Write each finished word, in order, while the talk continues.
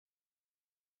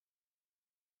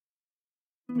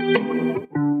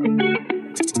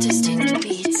Distinct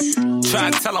beats.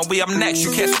 Try to tell them we up next,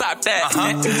 you can't stop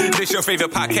that. This your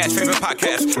favorite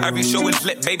podcast. Every show is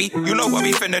lit, baby. You know what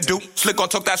we finna do. Slick gon'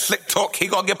 talk that slick talk, he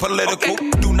gon' get political.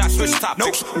 Okay. Do not switch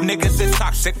topics, niggas is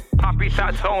toxic. Poppy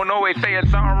shots don't always saying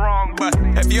something wrong, but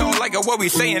if you don't like it, what we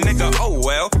saying, nigga, oh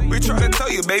well. We try to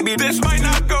tell you, baby, this might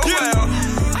not go well.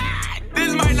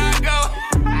 This might not go.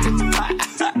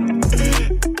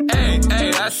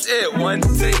 Hey, that's it. One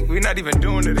take. We're not even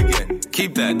doing it again.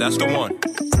 Keep that. That's the one.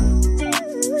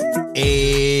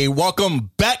 Hey,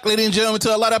 welcome back, ladies and gentlemen,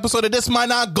 to another episode of This Might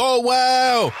Not Go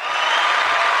Well.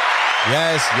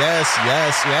 Yes.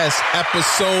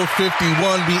 Episode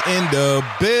 51 be in the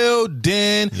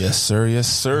building. Yes,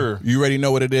 sir. You already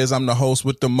know what it is. I'm the host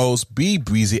with the most, B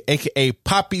Breezy, aka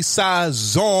Poppy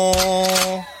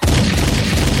Sazon.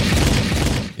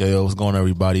 Yo, what's going on,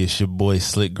 everybody? It's your boy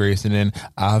Slick Grayson, and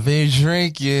I've been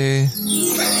drinking.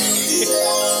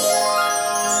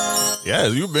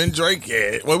 Yes, you've been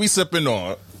drinking. What we sipping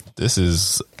on? This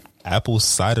is apple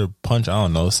cider punch. I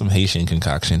don't know, some Haitian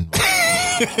concoction.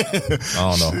 I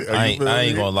don't know. I ain't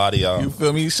gonna lie to y'all. You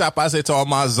feel me? Shop, I say to all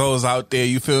my Zoes out there,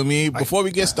 you feel me? Before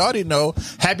we get started, though,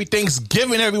 happy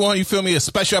Thanksgiving, everyone. You feel me? A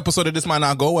special episode of This Might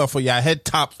Not Go Well for y'all head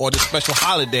top for this special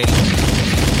holiday.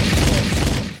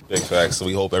 Big facts. So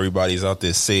we hope everybody's out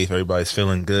there safe. Everybody's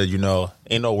feeling good. You know,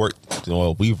 ain't no work.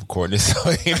 Well, we recording this, so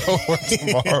ain't no work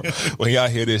tomorrow. When y'all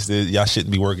hear this, y'all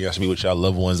shouldn't be working. Y'all should be with y'all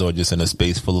loved ones or just in a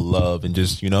space full of love. And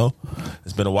just, you know,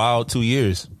 it's been a wild 2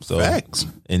 years. So facts.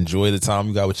 Enjoy the time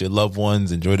you got with your loved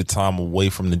ones. Enjoy the time away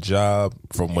from the job,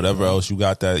 from whatever else you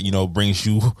got that, you know, brings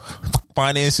you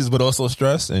finances, but also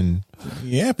stress. And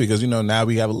yeah, because, you know, now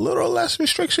we have a little less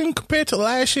restriction compared to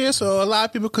last year. So a lot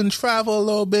of people can travel a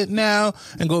little bit now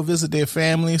and go visit their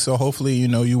family. So hopefully, you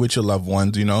know, you with your loved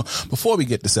ones, you know. Before we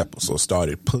get this episode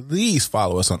started, please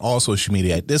follow us on all social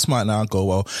media at This Might Not Go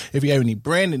Well. If you have any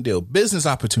branding deal, business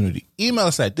opportunity, email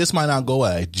us at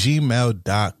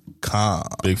thismightnotgowell@gmail.com.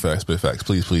 Big facts. Please.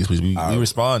 We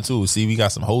respond too. See, we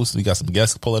got some hosts, we got some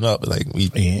guests pulling up. Like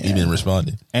we've been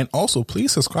responding. And also,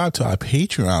 please subscribe to our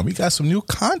Patreon. We got some new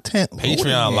content.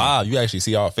 Patreon live. You actually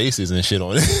see our faces and shit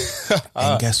on it.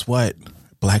 And guess what?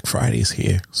 Black Friday's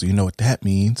here. So you know what that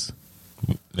means.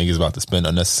 Niggas about to spend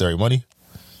unnecessary money.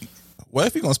 Well,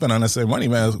 if you're going to spend unnecessary money,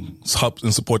 man, help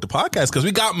and support the podcast because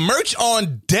we got merch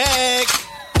on deck.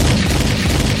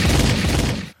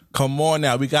 Come on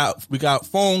now. We got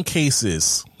phone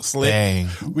cases. Slick. Dang.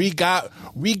 We got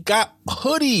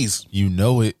hoodies. You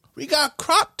know it. We got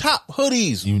crop top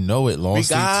hoodies. You know it. Long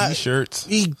sleeve t-shirts.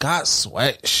 We got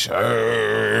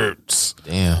sweatshirts.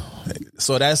 Damn.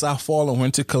 So that's our fall and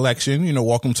winter collection. You know,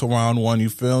 welcome to round one. You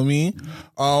feel me?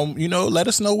 You know, let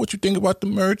us know what you think about the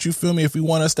merch. You feel me? If you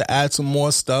want us to add some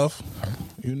more stuff,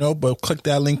 you know, but click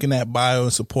that link in that bio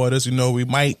and support us. You know, we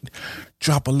might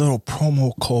drop a little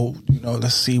promo code. You know,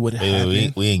 let's see what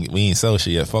happens. We ain't sell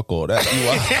shit yet. Fuck all that.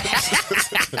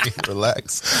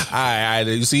 Relax. All right.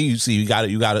 You see, you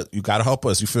gotta help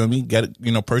us. You feel me?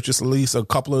 Purchase at least a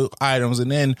couple of items,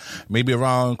 and then maybe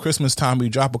around Christmas time we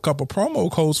drop a couple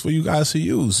promo codes for you guys to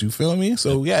use. You feel me?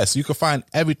 So yes, you can find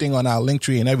everything on our link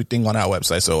tree and everything on our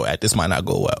website. So This Might Not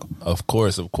Go Well. Of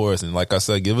course. And like I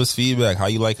said, give us feedback. How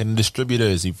you liking the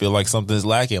distributors? You feel like something's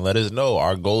lacking? Let us know.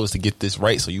 Our goal is to get this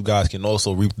right, so you guys can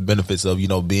also reap the benefits of, you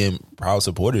know, being proud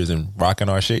supporters and rocking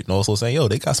our shit, and also saying, yo,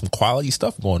 they got some quality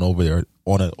stuff going over there.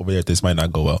 Over there, This Might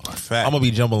Not Go Well. Fact. I'm gonna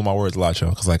be jumbling my words a lot,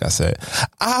 y'all, because like I said,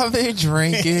 I've been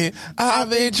drinking.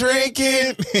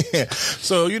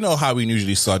 So you know how we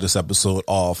usually start this episode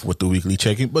off with the weekly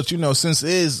check-in, but you know, since it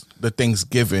is the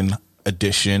Thanksgiving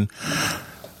edition,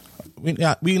 we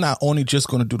not only just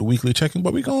gonna do the weekly check-in,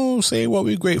 but we gonna say what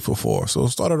we're grateful for. So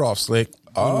start it off, Slick.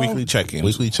 Weekly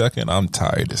check-in. I'm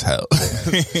tired as hell.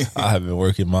 I have been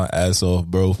working my ass off,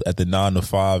 bro, at the 9 to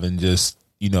 5, and just,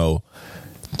 you know,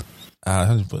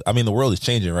 I mean, the world is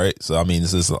changing, right? So, I mean,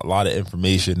 this is a lot of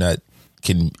information that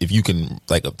if you can,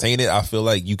 like, obtain it, I feel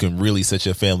like you can really set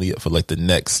your family up for, like, the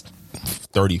next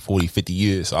 30, 40, 50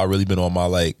 years. So, I've really been on my,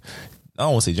 like, I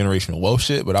don't want to say generational wealth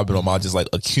shit, but I've been on my just, like,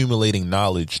 accumulating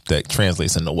knowledge that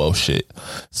translates into wealth shit.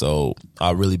 So,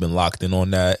 I've really been locked in on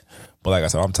that. But like I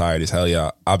said, I'm tired as hell,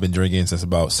 y'all. I've been drinking since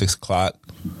about 6 o'clock.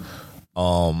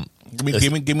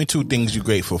 Give me 2 things you're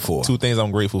grateful for. 2 things I'm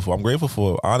grateful for. I'm grateful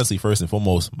for, honestly, first and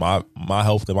foremost, my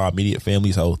health and my immediate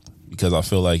family's health, because I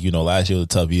feel like, you know, last year was a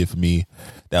tough year for me.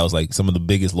 That was like some of the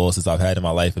biggest losses I've had in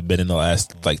my life have been in the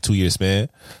last like 2 year span.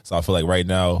 So I feel like right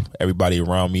now, everybody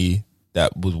around me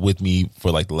that was with me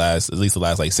for like at least the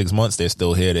last like 6 months, they're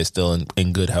still here. They're still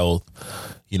in good health.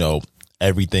 You know,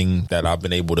 everything that I've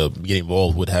been able to get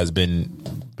involved with has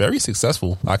been very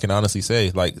successful. I can honestly say,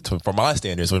 like, for my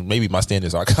standards, or maybe my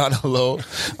standards are kind of low.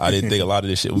 I didn't think a lot of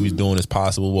this shit we was doing is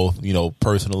possible, both, you know,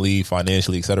 personally,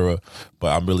 financially, etc.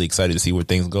 But I'm really excited to see where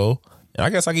things go. And I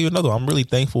guess I'll give you another one. I'm really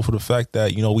thankful for the fact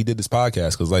that, you know, we did this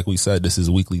podcast because, like we said, this is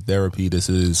weekly therapy. This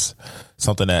is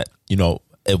something that, you know,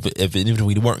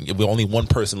 if we're only one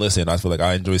person listening, I feel like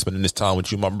I enjoy spending this time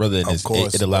with you, my brother, and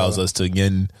it allows us to,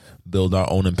 again, build our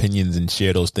own opinions and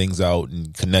share those things out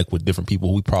and connect with different people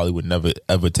who we probably would never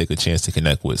ever take a chance to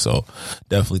connect with. So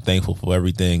definitely thankful for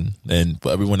everything and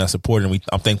for everyone that's supporting.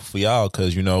 I'm thankful for y'all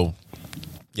because, you know,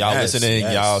 y'all listening,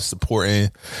 y'all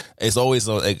supporting. It's always,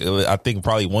 like, I think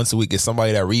probably once a week is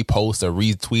somebody that reposts or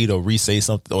retweet or say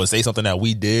something or say something that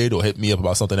we did or hit me up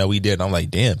about something that we did. And I'm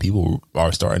like, damn, people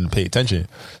are starting to pay attention.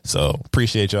 So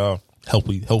appreciate y'all.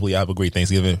 Hopefully I have a great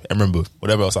Thanksgiving. And remember,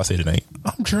 whatever else I say tonight,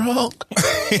 I'm drunk.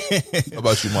 How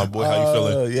about you, my boy? How you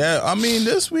feeling? Yeah, I mean,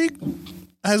 this week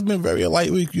has been very a light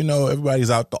week. You know,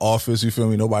 everybody's out the office. You feel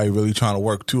me? Nobody really trying to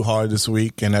work too hard this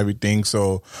week and everything.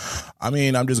 So, I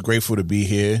mean, I'm just grateful to be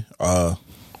here.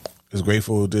 Just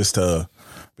grateful just to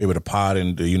be able to pod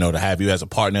and, you know, to have you as a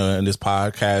partner in this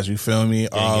podcast. You feel me?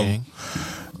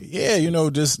 Yeah, you know,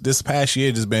 just this past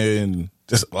year just been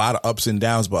just a lot of ups and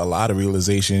downs, but a lot of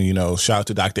realization. You know, shout out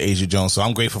to Dr. Asia Jones. So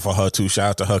I'm grateful for her too. Shout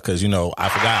out to her because, you know, I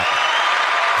forgot.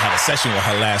 I had a session with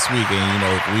her last week, and, you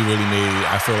know,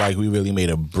 I feel like we really made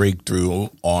a breakthrough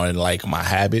on, like, my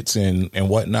habits and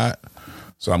whatnot.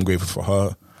 So I'm grateful for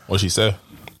her. What'd she say?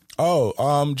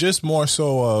 Oh, just more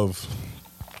so of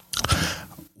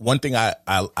one thing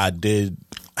I did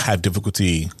have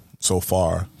difficulty so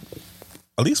far,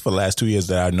 at least for the last 2 years,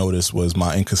 that I noticed was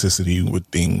my inconsistency with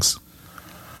things.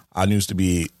 I used to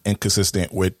be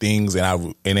inconsistent with things,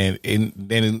 and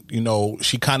then you know,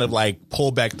 she kind of like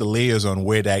pulled back the layers on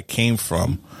where that came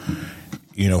from,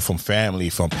 you know, from family,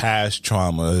 from past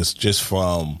traumas, just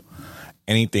from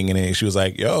anything. And then she was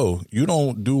like, "Yo, you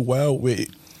don't do well with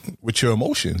your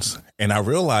emotions." And I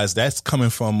realized that's coming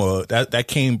from that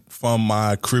came from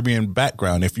my Caribbean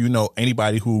background. If you know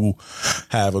anybody who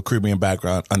have a Caribbean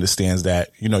background understands that,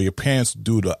 you know, your parents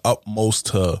do the utmost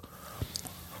to,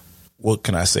 what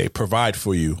can I say, provide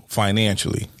for you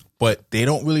financially, but they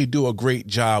don't really do a great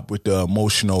job with the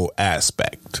emotional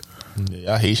aspect.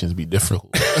 Yeah, Haitians be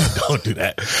difficult. Don't do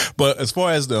that. But as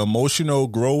far as the emotional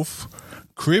growth,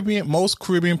 most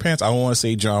Caribbean parents, I don't want to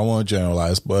say, I want to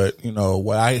generalize, but, you know,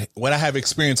 what I have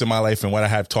experienced in my life and what I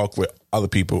have talked with other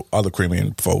people, other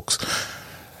Caribbean folks,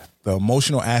 the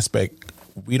emotional aspect,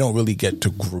 we don't really get to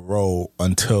grow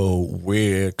until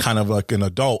we're kind of like an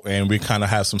adult, and we kind of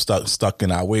have some stuck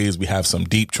in our ways. We have some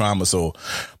deep trauma. So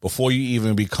before you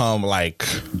even become like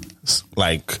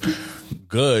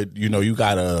good, you know, you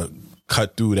gotta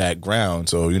cut through that ground.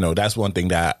 So, you know, that's one thing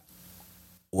that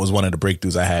was one of the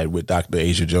breakthroughs I had with Dr.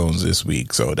 Asia Jones this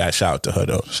week. So that shout out to her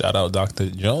though. Shout out Dr.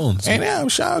 Jones. And yeah,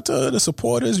 shout out to the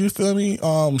supporters, you feel me?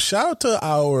 Shout out to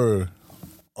our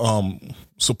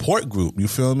support group, you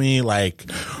feel me? Like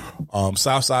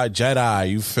Southside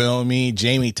Jedi, you feel me?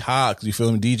 Jamie Tox, you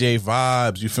feel me? DJ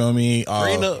Vibes, you feel me?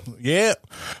 Yeah.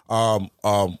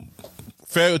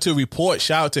 Fair to report,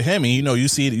 shout out to him. And, you know, you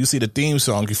see the theme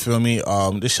song, you feel me?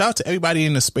 Just shout out to everybody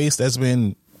in the space that's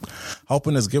been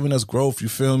helping us, giving us growth, you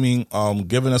feel me?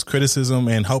 Giving us criticism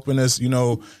and helping us, you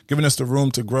know, giving us the room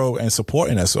to grow and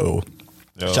supporting us. So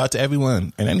shout out to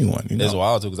everyone and anyone. You know? It's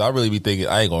wild too, because I really be thinking,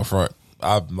 I ain't gonna front,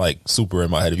 I'm like super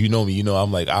in my head. If you know me, you know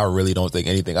I'm like, I really don't think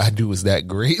anything I do is that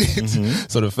great. Mm-hmm.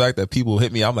 So the fact that people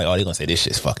hit me, I'm like, oh, they're gonna say this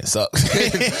shit fucking sucks.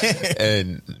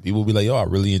 And people be like, yo, I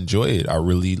really enjoy it. I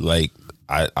really like,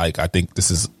 I think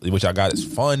this is, which I got is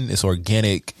fun, it's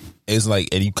organic, it's like,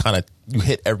 and you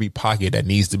hit every pocket that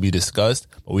needs to be discussed,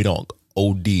 but we don't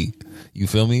OD. You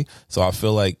feel me? So I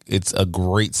feel like it's a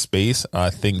great space. I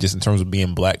think just in terms of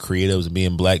being black creatives and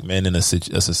being black men in a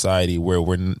society where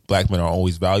black men are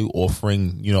always valued,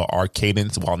 offering, you know, our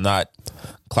cadence while not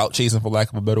clout chasing, for lack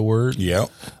of a better word. Yeah.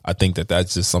 I think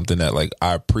that's just something that, like,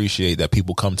 I appreciate that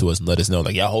people come to us and let us know,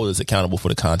 like, y'all hold us accountable for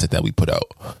the content that we put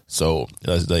out. So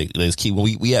let's keep,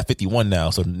 we at 51 now.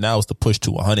 So now it's the push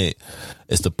to 100.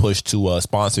 It's the push to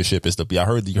sponsorship. It's you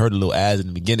heard the little ads in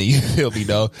the beginning. You feel me,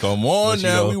 though? Come on, but,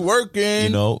 now we working. You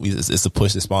know, it's the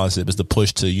push to sponsorship. It's the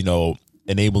push to, you know,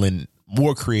 enabling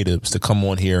more creatives to come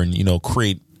on here and, you know,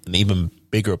 create an even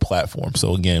bigger platform.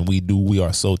 So again, we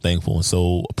are so thankful and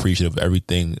so appreciative of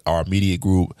everything. Our immediate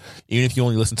group, even if you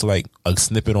only listen to like a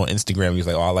snippet on Instagram, you're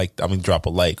like, oh, I'm gonna drop a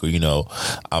like, or, you know,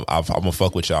 I'm gonna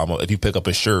fuck with y'all. If you pick up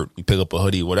a shirt, you pick up a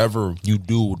hoodie, whatever you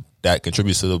do that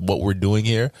contributes to what we're doing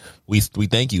here, we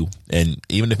thank you. And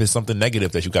even if it's something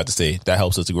negative that you got to say, that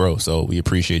helps us to grow. So we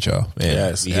appreciate y'all.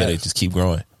 And we here to just keep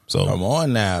growing. So Come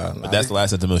on now. but that's the last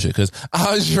sentiment shit because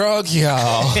I was drunk,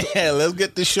 y'all. Yeah, let's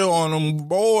get the show on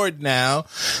board now.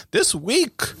 This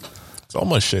week, So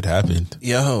much shit happened.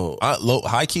 yo,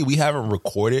 High key, we haven't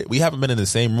recorded. We haven't been in the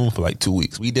same room for like 2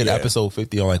 weeks. We did episode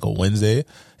 50 on like a Wednesday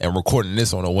and recording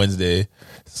this on a Wednesday.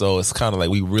 So it's kind of like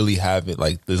we really haven't,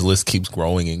 like, this list keeps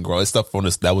growing and growing. It's stuff on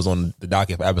this that was on the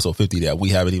docket for episode 50 that we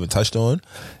haven't even touched on.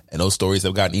 And those stories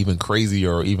have gotten even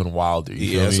crazier or even wilder.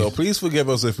 You feel me? so please forgive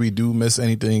us if we do miss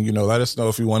anything. You know, let us know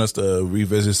if you want us to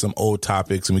revisit some old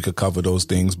topics and we could cover those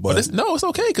things. But it's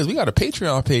okay because we got a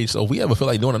Patreon page. So if we ever feel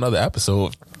like doing another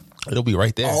episode, it'll be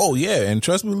right there. oh yeah, and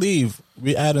trust me, believe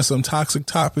we adding some toxic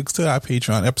topics to our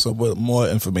Patreon episode, but more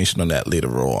information on that later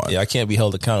on. Yeah, I can't be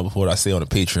held accountable for what I say on the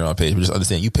Patreon page, but just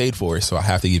understand you paid for it, so I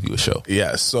have to give you a show.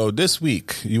 Yes. So this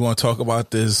week, you want to talk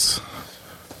about this?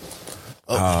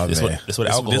 This what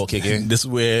alcohol kick in. This is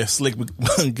where Slick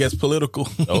gets political.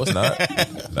 No, it's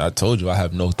not. I told you I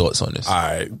have no thoughts on this. All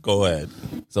right, go ahead.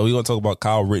 So we're going to talk about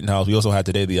Kyle Rittenhouse. We also had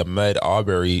today the Ahmaud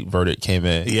Arbery verdict came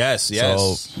in. Yes.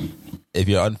 So if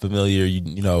you're unfamiliar,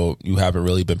 you know, you haven't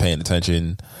really been paying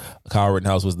attention. Kyle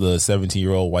Rittenhouse was the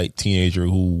 17-year-old white teenager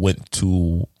who went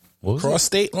to Cross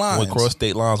state lines. Went cross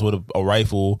state lines with a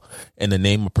rifle in the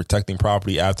name of protecting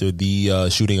property after the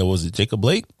shooting of, was it Jacob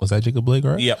Blake? Was that Jacob Blake,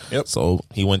 right? Yep. So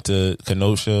he went to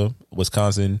Kenosha,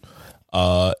 Wisconsin,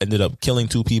 ended up killing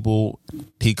 2 people.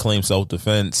 He claimed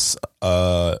self-defense.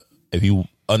 If you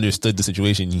understood the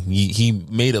situation, he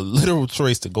made a literal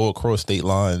choice to go across state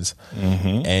lines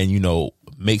and, you know,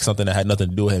 make something that had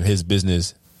nothing to do with him his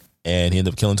business. And he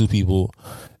ended up killing 2 people,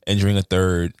 injuring a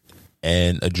third.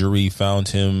 And a jury found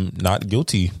him not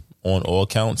guilty on all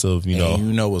counts of, you know. And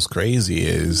you know what's crazy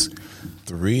is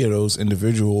 3 of those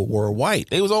individuals were white.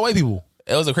 They was all white people.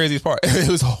 It was the craziest part. It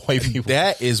was all white people.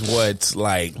 That is what's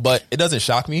like. But it doesn't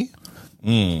shock me.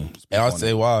 And I'll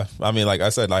say why. I mean, like I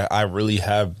said, like I really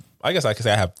have, I guess I could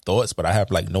say I have thoughts, but I have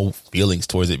like no feelings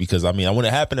towards it because I mean, when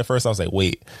it happened at first, I was like,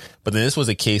 wait. But then this was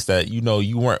a case that, you know,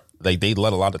 you weren't, like they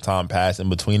let a lot of time pass in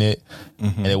between it.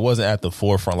 And it wasn't at the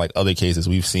forefront like other cases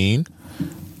we've seen.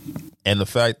 And the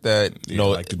fact that, you know,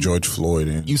 like the George Floyd.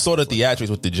 And you saw the theatrics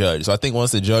with the judge. So I think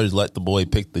once the judge let the boy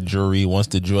pick the jury, once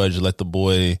the judge let the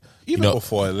boy, even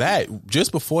before that,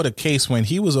 just before the case, when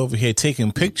he was over here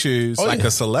taking pictures like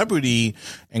a celebrity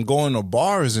and going to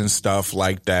bars and stuff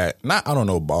like that. Not, I don't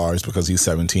know bars because he's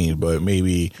 17, but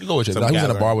maybe you go with he was in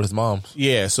a bar with his mom.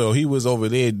 Yeah, so he was over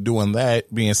there doing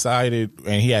that, being cited,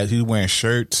 and he was wearing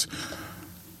shirts.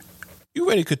 You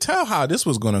already could tell how this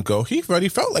was going to go. He already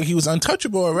felt like he was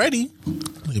untouchable already.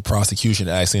 The prosecution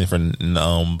asking for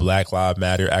Black Lives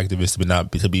Matter activists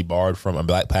to be barred from,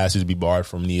 black pastors to be barred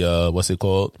from the what's it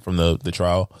called, from the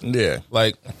trial. Yeah,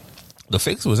 like the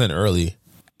fix was in early.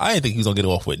 I didn't think he was gonna get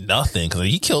off with nothing because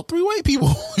he killed 3 white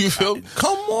people. You feel me?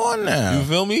 Come on now. You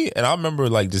feel me? And I remember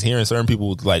like just hearing certain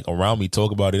people like around me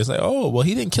talk about it. It's like, oh, well,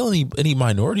 he didn't kill any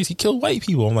minorities. He killed white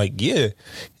people. I'm like, yeah.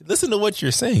 Listen to what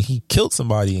you're saying. He killed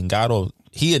somebody and got off.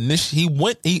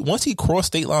 Once he crossed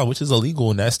state line, which is illegal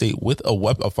in that state, with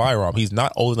a firearm. He's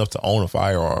not old enough to own a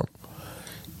firearm.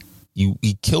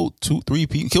 He killed 2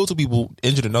 people,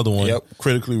 injured another one. Yep,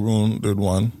 critically wounded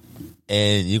one.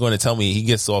 And you're going to tell me he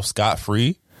gets off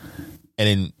scot-free? And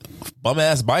then bum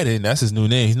ass Biden, that's his new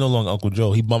name. He's no longer Uncle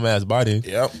Joe. He bum ass Biden.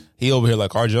 Yep. He over here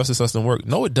like our justice doesn't work.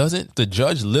 No, it doesn't. The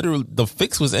judge literally, the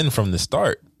fix was in from the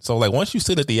start. So like once you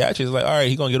sit at the action, it's like, all right,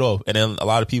 he's gonna get off. And then a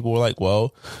lot of people were like,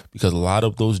 well, because a lot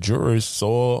of those jurors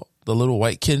saw the little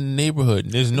white kid in the neighborhood.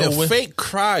 And there's no way. Fake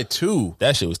cry too.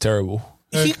 That shit was terrible.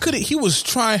 He was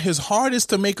trying his hardest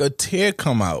to make a tear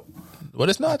come out. But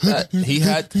it's not that. He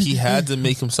had to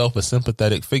make himself a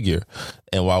sympathetic figure.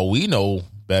 And while we know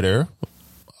better,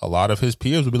 a lot of his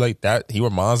peers would be like that. He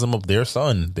reminds them of their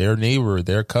son, their neighbor,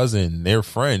 their cousin, their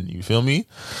friend. You feel me?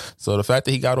 So the fact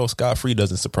that he got off scot-free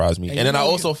doesn't surprise me. And then I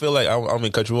also feel like, I'm going to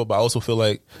cut you off, but I also feel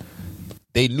like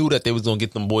they knew that they was going to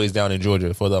get them boys down in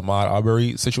Georgia for the Ahmaud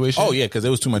Arbery situation. Oh, yeah, because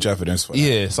there was too much evidence for that.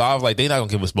 Yeah, so I was like, they're not going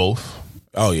to give us both.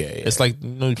 Oh, yeah. It's like, you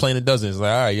know, playing a dozen. It's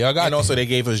like, all right, y'all got it. And also they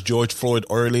gave us George Floyd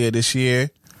earlier this year.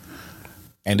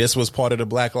 And this was part of the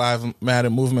Black Lives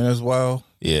Matter movement as well.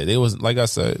 Yeah, there was, like I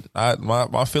said,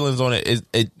 my feelings on it is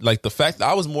like the fact that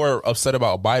I was more upset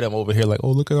about Biden over here, like,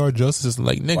 oh, look at our justice.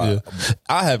 Like, nigga, wow.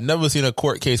 I have never seen a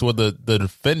court case where the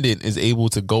defendant is able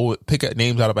to go pick up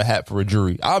names out of a hat for a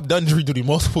jury. I've done jury duty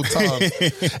multiple times,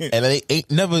 and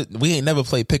we ain't never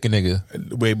played pick a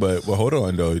nigga. Wait, but hold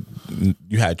on though.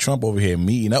 You had Trump over here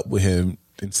meeting up with him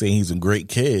and saying he's a great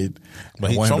kid,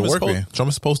 but Trump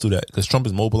is supposed to do that because Trump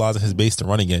is mobilizing his base to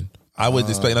run again. I would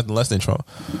expect nothing less than Trump.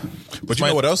 But you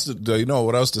know what else? You know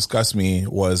what else disgusted me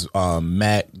was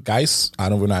Matt Gaetz. I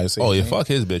don't know how to say. Oh yeah, his name. fuck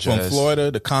his bitch From ass.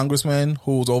 Florida, the congressman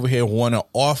who was over here want to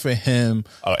offer him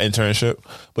internship.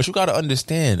 But you got to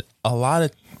understand, a lot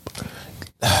of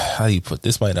how do you put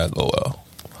this might not go well.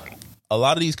 A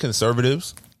lot of these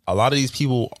conservatives, a lot of these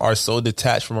people are so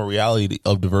detached from a reality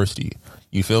of diversity.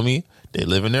 You feel me? They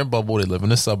live in their bubble. They live in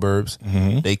the suburbs.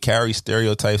 They carry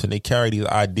stereotypes and they carry these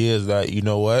ideas that, you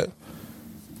know what?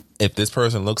 If this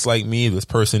person looks like me, if this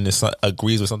person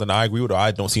agrees with something I agree with, or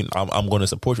I don't see, I'm going to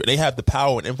support you. They have the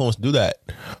power and influence to do that.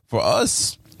 For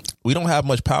us, we don't have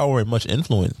much power and much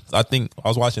influence. I think I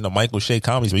was watching the Michael Shea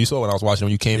comedies, but you saw when I was watching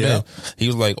when you came in. He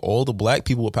was like, all the black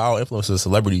people with power and influence are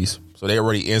celebrities. So they're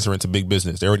already answering to big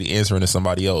business. They're already answering to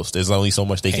somebody else. There's only so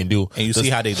much they can do. And you see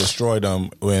how they destroyed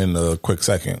them in a quick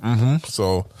second.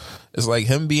 So it's like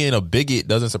him being a bigot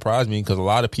doesn't surprise me, because a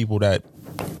lot of people that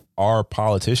are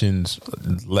politicians,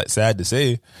 sad to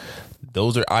say,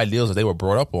 those are ideals that they were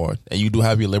brought up on. And you do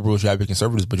have your liberals, you have your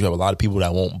conservatives, but you have a lot of people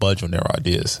that won't budge on their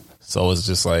ideas. So it's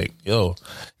just like, yo,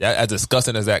 that, as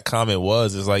disgusting as that comment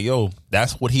was, it's like, yo,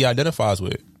 that's what he identifies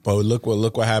with. But look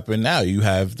what happened now. You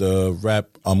have the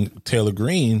rep Taylor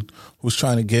Greene, who's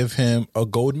trying to give him a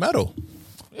gold medal,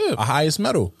 a highest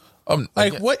medal.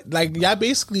 Like y'all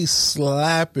basically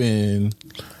slapping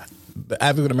the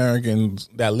African Americans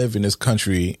that live in this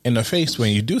country in the face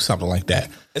when you do something like that.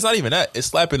 It's not even that. It's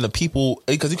slapping the people,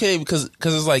 because you can't, because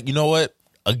it's like, you know what?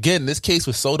 Again, this case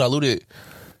was so diluted.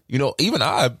 You know, even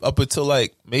up until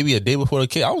like maybe a day before the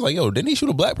case, I was like, yo, didn't he shoot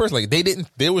a black person? Like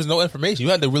there was no information.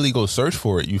 You had to really go search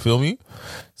for it. You feel me?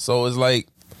 So it's like,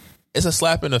 it's a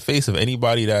slap in the face of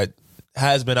anybody that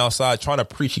has been outside trying to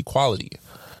preach equality.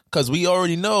 Because we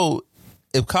already know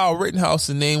if Kyle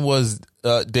Rittenhouse's name was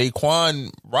Daquan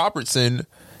Robertson,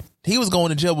 he was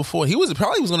going to jail before. He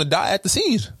probably was going to die at the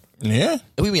scene. Yeah.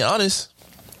 If we be honest.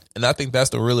 And I think that's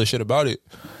the realest shit about it,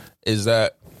 is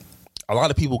that a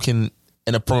lot of people can,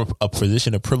 in a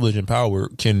position of privilege and power,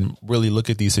 can really look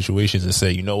at these situations and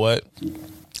say, you know what?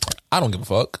 I don't give a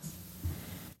fuck.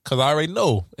 Because I already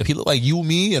know if he looked like you,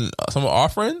 me, and some of our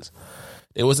friends,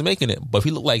 they wasn't making it. But if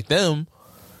he looked like them,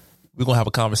 we're going to have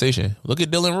a conversation. Look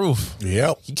at Dylan Roof.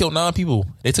 Yep. He killed 9 people.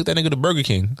 They took that nigga to Burger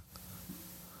King.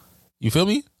 You feel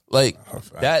me? Like,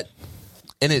 that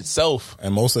in itself.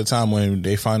 And most of the time when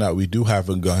they find out we do have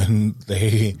a gun,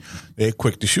 they're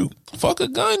quick to shoot. Fuck a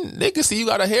gun. They can see you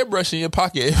got a hairbrush in your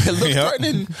pocket. If it looks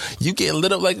threatening, you get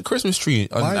lit up like a Christmas tree.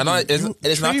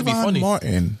 It's not to be funny.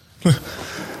 Martin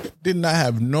did not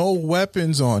have no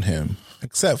weapons on him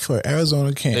except for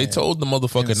Arizona can. They told the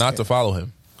motherfucker not to follow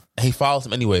him. And he follows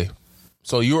him anyway.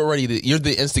 So you're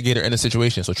the instigator in the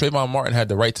situation. So Trayvon Martin had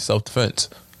the right to self-defense.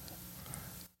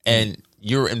 And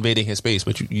you're invading his space.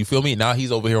 But you feel me? Now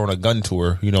he's over here on a gun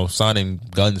tour, you know, signing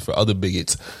guns for other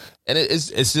bigots. And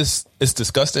it's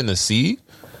disgusting to see.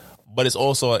 But it's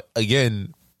also,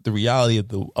 again, the reality of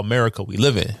the America we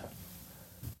live in.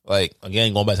 Like,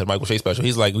 again, going back to the Michael Shea special,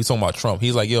 he's like, we talking about Trump.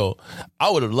 He's like, yo, I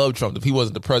would have loved Trump if he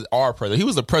wasn't our president. He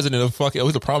was the president of he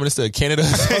was the prime minister of Canada.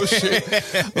 So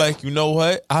shit. Like, you know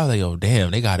what? I was like, oh,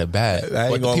 damn, they got it bad. I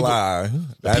ain't gonna lie.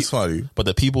 That's funny. But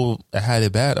the people that had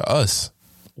it bad are us.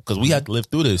 Because we had to live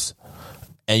through this.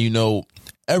 And, you know,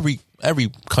 every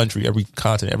country, every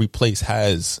continent, every place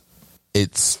has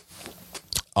its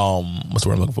what's the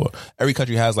word I'm looking for? Every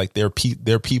country has like their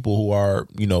people who are,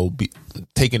 you know,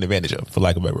 taken advantage of, for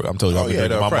lack of a better word. I'm telling you,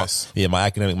 they're oppressed. My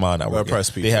academic mind not working.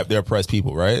 Oppressed people. They have their oppressed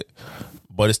people, right?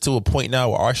 But it's to a point now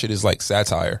where our shit is like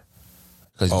satire.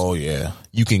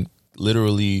 You can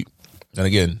literally, and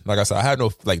again, like I said, I had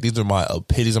no, like, these are my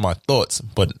thoughts,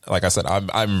 but like I said,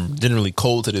 I'm generally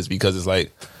cold to this, because it's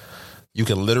like you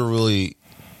can literally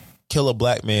kill a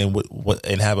black man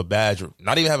and have a badge, or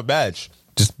not even have a badge.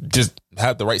 Just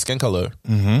have the right skin color,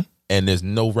 and there's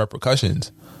no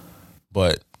repercussions.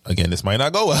 But again, this might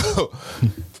not go well.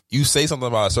 You say something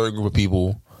about a certain group of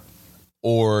people,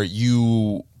 or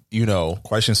you know,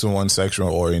 question someone's sexual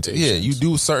orientation. Yeah, you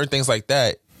do certain things like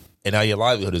that, and now your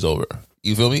livelihood is over.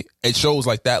 You feel me? It shows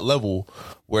like that level,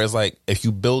 where it's like, if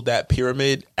you build that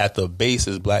pyramid at the base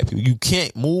as black people, you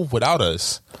can't move without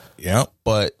us. Yeah,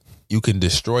 but you can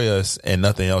destroy us and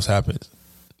nothing else happens.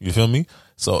 You feel me?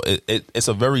 So it's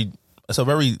a very, I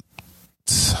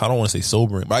don't want to say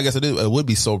sobering, but I guess it would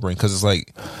be sobering, because it's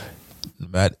like,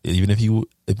 Matt, even if you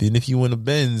in a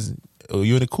Benz or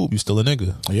you in a coupe, you still a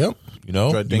nigga. Yep. You know,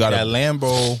 you got that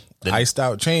Lambo iced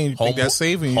out chain. Think that's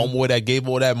saving you. Homeboy that gave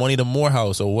all that money to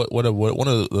Morehouse, or what one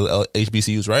of the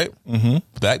HBCUs, right? Mm-hmm.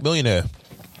 Black billionaire.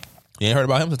 You ain't heard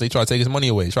about him since they tried to take his money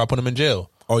away. Try to put him in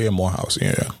jail. Oh yeah, Morehouse.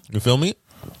 Yeah. You feel me?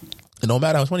 And no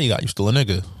matter how much money you got, you still a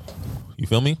nigga. You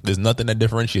feel me? There's nothing that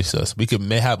differentiates us. We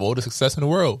may have all the success in the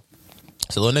world.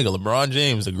 So little nigga, LeBron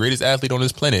James, the greatest athlete on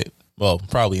this planet. Well,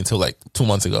 probably until like 2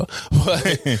 months ago,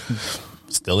 but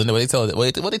still in the way they told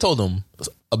what they told him.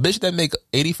 A bitch that make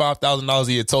 $85,000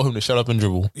 a year told him to shut up and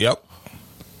dribble. Yep.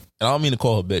 And I don't mean to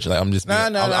call her a bitch. Like I'm just she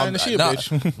a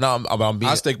bitch. I'm being.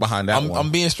 I'll stick behind that one.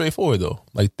 I'm being straightforward though.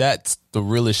 Like that's the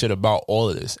realest shit about all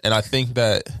of this. And I think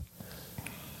that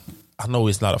I know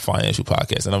it's not a financial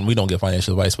podcast, and we don't get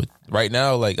financial advice. But right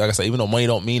now, like I said, even though money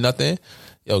don't mean nothing,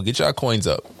 yo, get your coins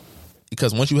up.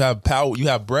 Because once you have power, you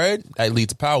have bread, that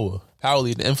leads to power. Power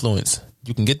leads to influence.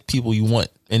 You can get people you want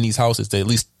in these houses to at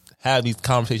least have these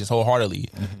conversations wholeheartedly,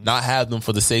 not have them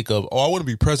for the sake of, I want to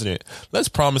be president. Let's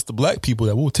promise the black people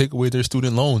that we'll take away their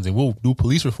student loans and we'll do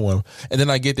police reform. And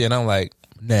then I get there and I'm like,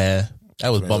 nah, that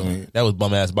was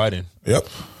bum ass Biden. Yep.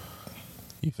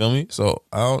 You feel me? So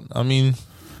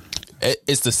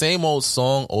it's the same old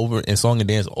song and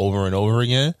dance over and over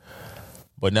again.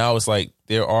 But now it's like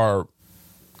there are,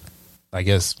 I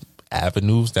guess,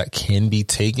 avenues that can be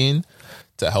taken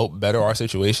to help better our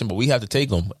situation, but we have to take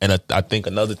them. And I think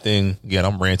another thing, again,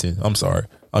 I'm ranting. I'm sorry.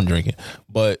 I'm drinking.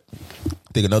 But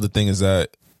I think another thing is that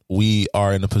we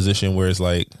are in a position where it's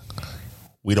like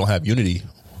we don't have unity.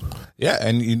 Yeah,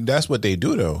 and that's what they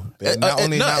do though. Not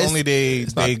only they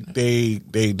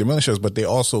diminish us, but they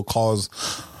also cause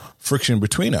friction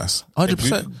between us.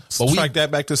 100%. Strike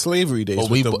that back to slavery days. But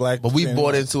we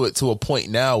bought into it to a point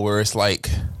now where it's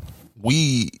like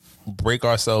we break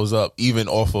ourselves up even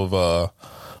off of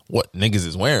what niggas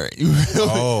is wearing. You feel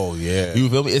me? Oh yeah. You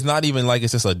feel me? It's not even like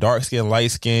it's just a dark skin,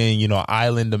 light skin,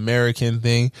 island American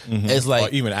thing. Mm-hmm. It's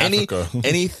like or even Africa.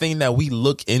 Anything that we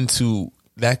look into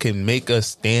that can make us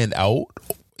stand out,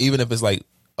 even if it's like,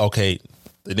 okay,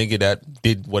 the nigga that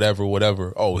did whatever.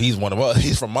 Oh, he's one of us.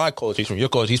 He's from my culture. He's from your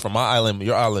culture. He's from my island,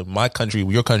 your island, my country,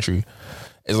 your country.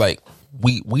 It's like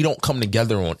we don't come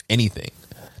together on anything.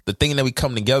 The thing that we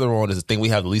come together on is the thing we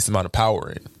have the least amount of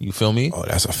power in. You feel me? Oh,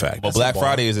 that's a fact. But Black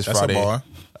Friday is this Friday.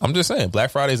 I'm just saying,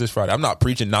 Black Friday is this Friday. I'm not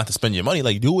preaching not to spend your money.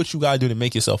 Like, do what you gotta do to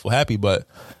make yourself feel happy. But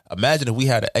imagine if we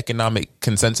had an economic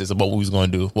consensus about what we was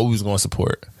going to do, what we was going to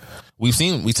support. We've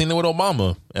seen it with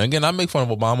Obama. And again, I make fun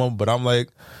of Obama, but I'm like,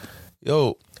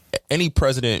 yo, any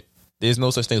president, there's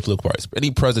no such thing as political parties. Any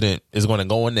president is going to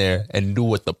go in there and do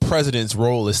what the president's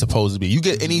role is supposed to be. You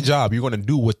get any job, you're going to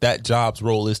do what that job's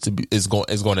role is going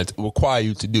to require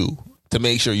you to do to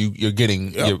make sure you're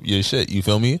getting your shit. You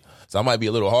feel me? So I might be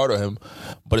a little hard on him,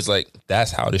 but it's like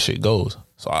that's how this shit goes.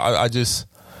 So I'm just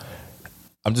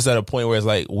at a point where it's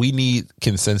like we need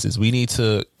consensus. We need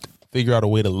to figure out a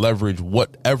way to leverage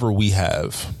whatever we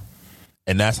have.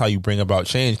 And that's how you bring about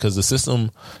change, because the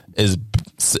system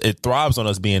it thrives on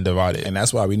us being divided. And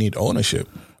that's why we need ownership.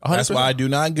 100%. That's why I do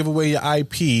not give away your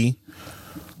IP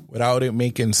without it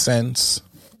making sense.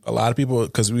 A lot of people,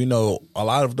 because we know a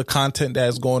lot of the content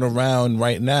that's going around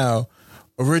right now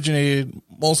originated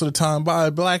most of the time by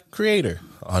a black creator.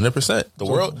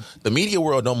 100%. The media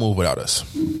world don't move without us.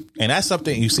 And that's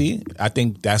something, you see, I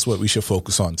think that's what we should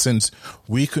focus on. Since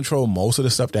we control most of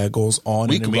the stuff that goes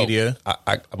on in the media.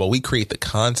 But we create the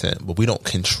content, but we don't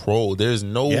control. There's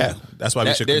no... Yeah, that's why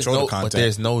we should control the content. But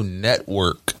there's no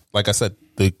network. Like I said,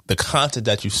 the content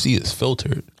that you see is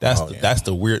filtered. That's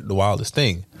the wildest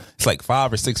thing. It's like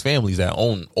 5 or 6 families that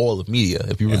own all of media,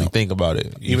 if you really think about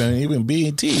it. Even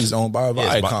BET is owned by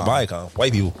Viacom. Viacom,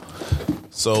 white people.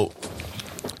 So...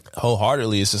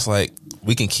 wholeheartedly, it's just like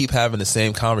we can keep having the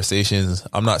same conversations.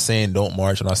 I'm not saying don't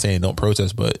march. I'm not saying don't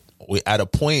protest, but we at a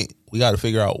point we got to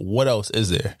figure out what else is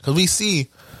there, because we see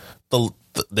the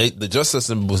justice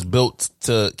system was built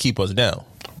to keep us down.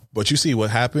 But you see what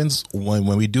happens when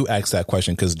we do ask that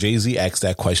question, because Jay-Z asked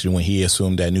that question when he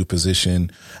assumed that new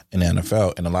position in the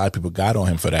NFL, and a lot of people got on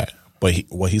him for that. But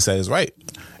what he said is right.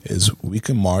 Is we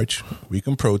can march, we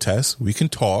can protest, we can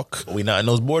talk. But we not in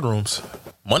those boardrooms.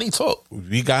 Money talk.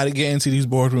 We got to get into these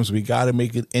boardrooms. We got to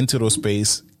make it into those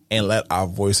space and let our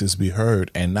voices be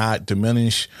heard and not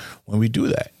diminish when we do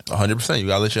that. 100%. You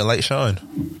got to let your light shine.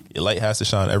 Your light has to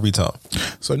shine every time.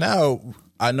 So now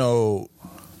I know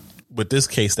with this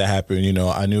case that happened,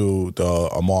 I knew the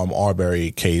Ahmaud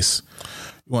Arbery case.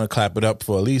 You want to clap it up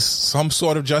for at least some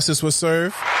sort of justice was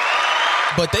served.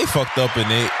 But they fucked up in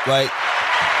it.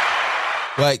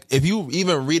 Like, if you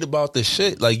even read about this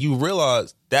shit, like, you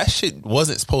realize that shit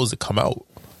wasn't supposed to come out.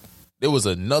 There was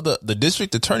the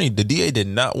district attorney, the DA did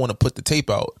not want to put the tape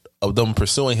out of them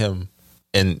pursuing him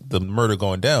and the murder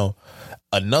going down.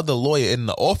 Another lawyer in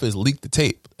the office leaked the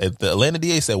tape. The Atlanta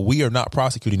DA said, we are not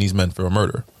prosecuting these men for a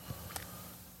murder.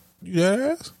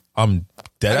 Yes. I'm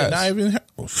dead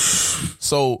ass.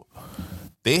 So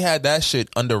they had that shit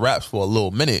under wraps for a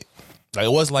little minute. Like,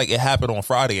 it wasn't like it happened on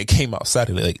Friday, it came out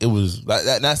Saturday. Like, it was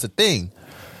that's the thing.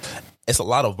 It's a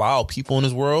lot of vile people in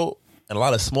this world, and a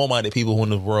lot of small-minded people in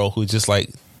this world who just like,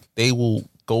 they will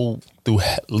go through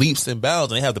leaps and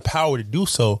bounds, and they have the power to do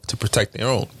so to protect their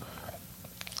own.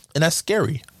 And that's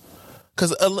scary.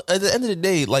 Because at the end of the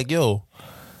day, like, yo,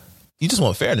 you just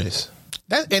want fairness.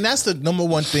 That's the number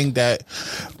one thing that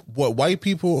what white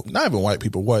people, not even white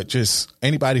people, what just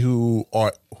anybody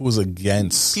who's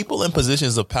against people in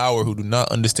positions of power who do not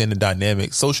understand the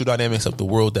dynamics, social dynamics of the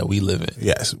world that we live in.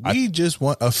 Yes, we just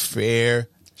want a fair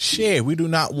share. We do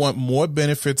not want more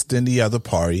benefits than the other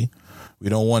party. We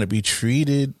don't want to be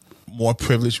treated more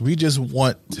privileged. We just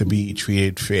want to be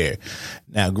treated fair.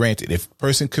 Now, granted, if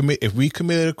we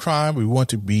committed a crime, we want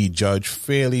to be judged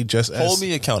fairly. Just hold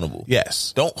me accountable.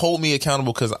 Yes, don't hold me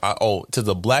accountable because to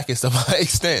the blackest of my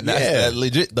extent. That's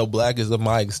legit the blackest of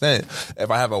my extent. If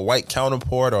I have a white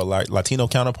counterpart or like Latino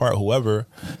counterpart, whoever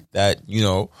that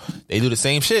they do the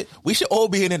same shit, we should all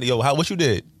be in it. Yo, what you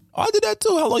did? Oh, I did that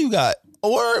too. How long you got?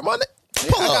 Word, my.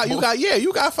 You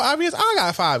got 5 years. I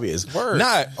got 5 years. Word.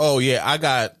 Not. Oh yeah, I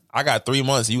got 3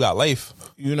 months. You got life.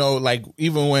 Like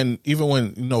even when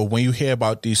when you hear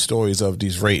about these stories of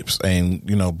these rapes and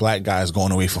black guys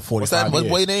going away for 45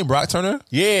 years. What's his name? Brock Turner?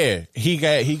 Yeah, he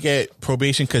got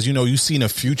probation because you seen a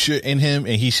future in him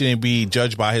and he shouldn't be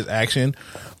judged by his action.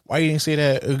 Why you didn't say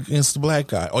that against the black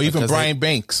guy or even Brian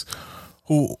Banks?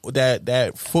 Who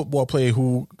that football player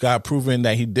who got proven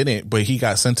that he didn't, but he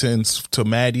got sentenced to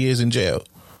mad years in jail.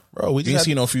 Bro, we just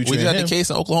see no future. We just in had him. the case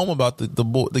in Oklahoma about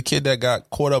the kid that got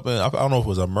caught up in, I don't know if it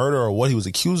was a murder or what he was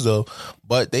accused of,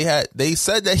 but they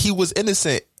said that he was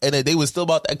innocent and that they was still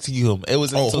about to execute him. It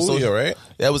was right?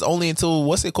 That was only until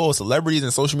what's it called? Celebrities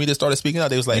and social media started speaking out.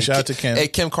 They was like, shout out to Kim. Hey,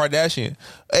 Kim Kardashian.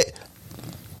 Hey,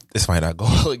 this might not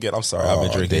go again. I'm sorry. I've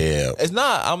been drinking. Damn. It's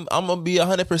not. I'm gonna be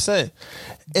 100%.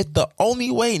 It's the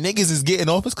only way niggas is getting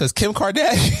off is because Kim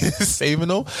Kardashian is saving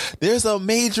them. There's a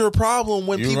major problem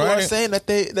when people are saying that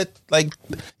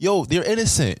they're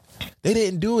innocent. They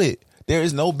didn't do it. There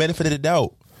is no benefit of the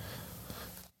doubt,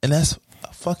 and that's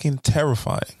fucking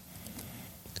terrifying.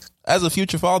 As a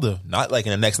future father, not like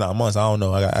in the next 9 months. I don't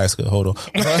know. I gotta ask her. Hold on.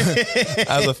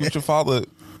 As a future father,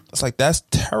 it's like that's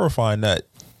terrifying. That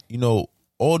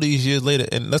all these years later,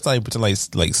 and let's not even pretend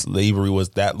like slavery was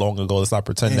that long ago. Let's not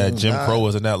pretend that Jim Crow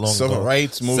wasn't that long ago. Civil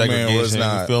rights movement was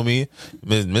not. You feel me?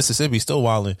 Mississippi still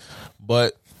wilding,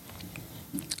 but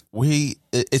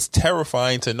it's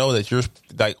terrifying to know that you're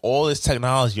like all this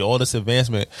technology, all this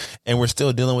advancement, and we're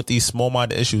still dealing with these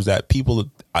small-minded issues that people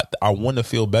I want to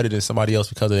feel better than somebody else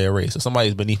because of their race, or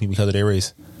somebody's beneath me because of their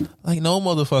race. Like, no,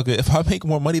 motherfucker. If I make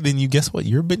more money than you, guess what?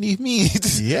 You're beneath me.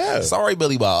 Yeah. Sorry,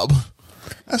 Billy Bob.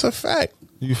 That's a fact.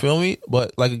 You feel me?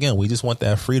 But like again, we just want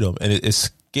that freedom, and it's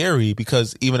scary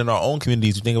because even in our own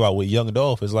communities, you think about with Young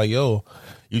Dolph, it's like, yo,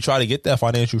 you try to get that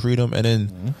financial freedom, and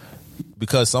then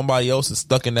because somebody else is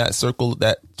stuck in that circle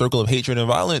of hatred and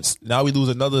violence, now we lose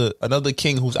another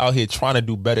king who's out here trying to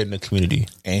do better in the community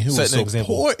and who is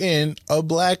supporting a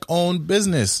black-owned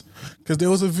business. Because there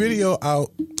was a video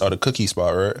out. Oh, the Cookie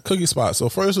Spot, right? Cookie Spot. So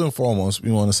first and foremost,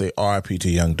 we want to say R.I.P. to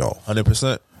Young Dolph.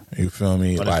 100%. You feel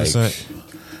me? 100%. Like,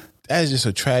 that's just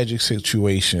a tragic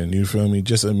situation. You feel me?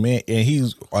 Just a man, and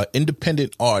he's an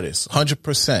independent artist,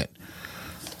 100%.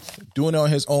 Doing it on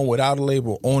his own without a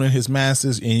label, owning his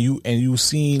masters, and you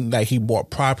seen like he bought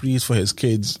properties for his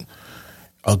kids,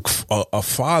 a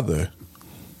father,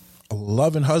 a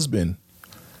loving husband,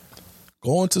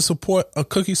 going to support a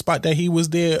Cookie Spot that he was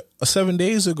there 7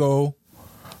 days ago,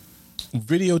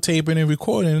 videotaping and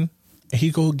recording, and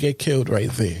he go get killed right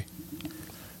there.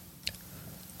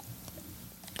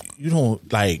 You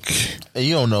don't like, and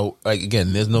you don't know. Like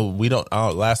again, there's no. We don't.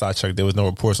 Last I checked, there was no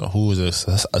reports on who was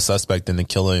a suspect in the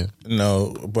killing.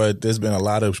 No, but there's been a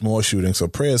lot of more shootings. So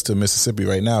prayers to Mississippi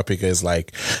right now because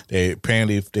like they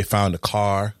found a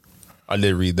car. I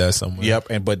did read that somewhere. Yep,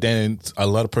 but then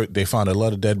they found a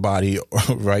lot of dead body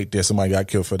right there. Somebody got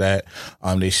killed for that.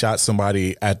 They shot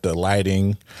somebody at the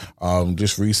lighting.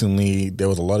 Just recently there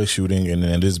was a lot of shooting, and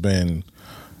then there's been.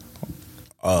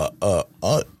 Kind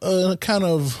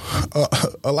of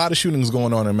a lot of shootings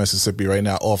going on in Mississippi right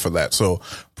now off of that. So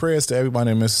prayers to everybody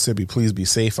in Mississippi. Please be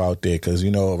safe out there because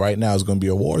right now it's going to be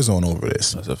a war zone over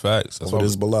this. That's a fact. That's over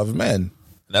this beloved man.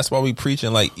 That's why we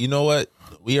preaching. Like, you know what?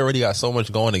 We already got so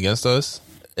much going against us.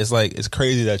 It's like it's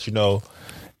crazy that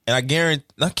and I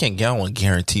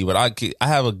guarantee, but I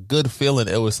have a good feeling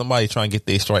it was somebody trying to get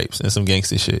their stripes and some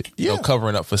gangster shit. Yeah,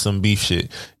 covering up for some beef shit.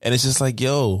 And it's just like,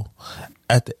 yo.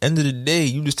 At the end of the day,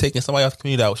 you just taking somebody off the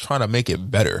community that was trying to make it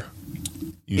better.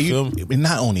 You feel me?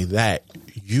 Not only that,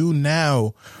 you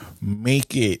now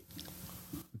make it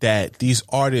that these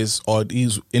artists or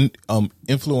these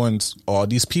influence or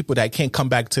these people that can't come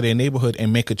back to their neighborhood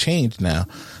and make a change now.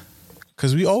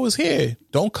 Because we always hear,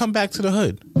 don't come back to the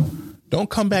hood. Don't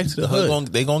come back to the hood.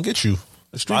 They gonna get you.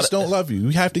 The streets don't love you.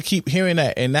 We have to keep hearing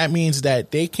that. And that means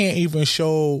that they can't even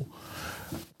show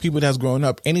people that's growing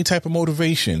up any type of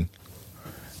motivation,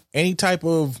 any type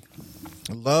of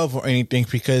love or anything,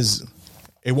 because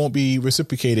it won't be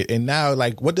reciprocated. And now,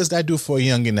 like, what does that do for a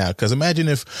youngin now? Because imagine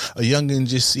if a youngin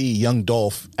just see Young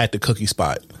Dolph at the cookie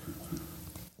spot.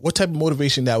 What type of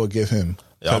motivation that would give him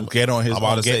to get on his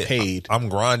own, get paid? I'm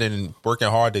grinding and working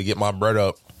hard to get my bread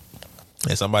up.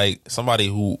 And somebody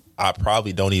who I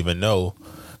probably don't even know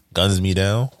guns me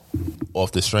down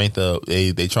off the strength of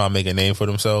they try to make a name for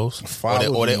themselves, or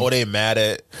they mad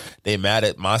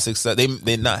at my success.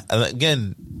 They not,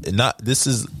 again, not, this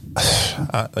is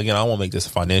again, I won't make this a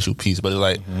financial piece, but it's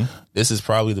like this is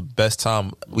probably the best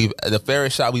time the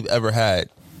fairest shot we've ever had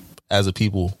as a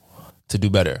people to do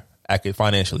better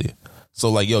financially. So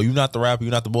like, yo, you're not the rapper,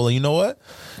 you're not the bowler. You know what?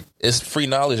 It's free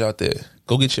knowledge out there.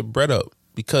 Go get your bread up,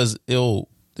 because the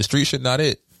street shit not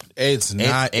it. It's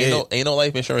not it. Ain't no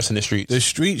life insurance in the streets. The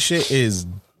street shit is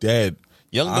dead.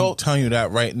 I'm telling you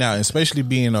that right now, especially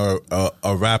being a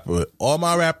rapper. All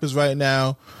my rappers right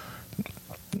now,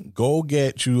 go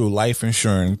get you life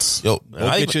insurance. Yo,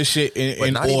 go get your shit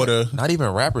in order. Not even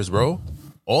rappers, bro.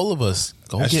 All of us.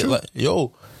 That's true.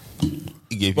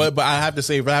 But I have to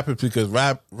say rappers, because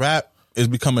rap is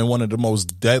becoming one of the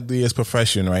most deadliest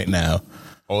profession right now.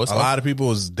 A lot of people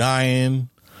is dying.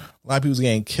 A lot of people's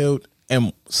getting killed.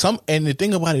 And the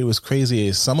thing about it was crazy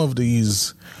is some of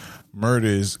these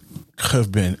murders could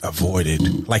have been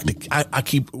avoided. Like I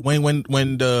keep when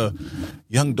the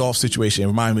Young Dolph situation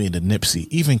reminded me of the Nipsey,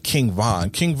 even King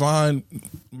Von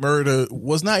murder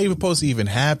was not even supposed to even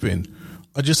happen,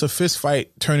 or just a fist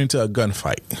fight turned into a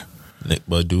gunfight.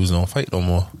 But dudes don't fight no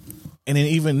more. And then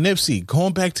even Nipsey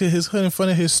going back to his hood in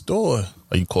front of his store.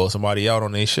 Or you call somebody out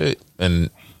on their shit and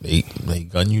they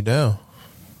gun you down.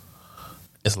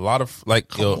 It's a lot of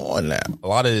Come on now. A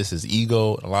lot of this is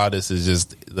ego. A lot of this is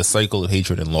just the cycle of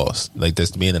hatred and loss. Like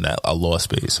that's being in a lost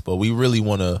space. But we really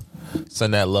want to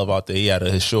send that love out there. He had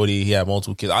his shorty. He had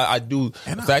multiple kids. I do.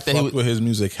 And the fact that he with his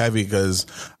music heavy, because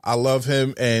I love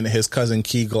him and his cousin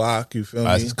Key Glock. You feel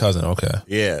me? His cousin. Okay.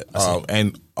 Yeah.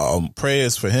 And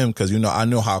prayers for him, because I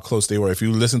know how close they were. If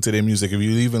you listen to their music, if you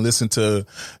even listen to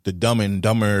the Dumb and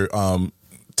Dumber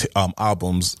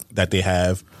albums that they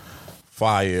have,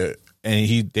 fire.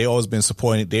 And they always been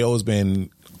supporting. They always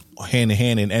been hand in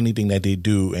hand in anything that they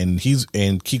do. And Key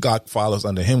Glock follows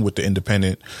under him with the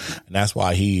Independent, and that's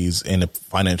why he's in the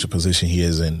financial position he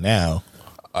is in now.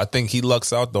 I think he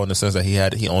lucks out though, in the sense that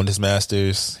he owned his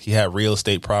masters. He had real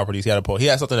estate properties. He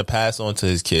had something to pass on to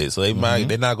his kids. So they're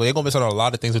gonna miss out on a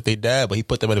lot of things with their dad, but he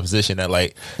put them in a position that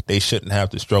like they shouldn't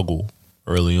have to struggle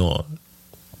early on.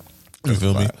 You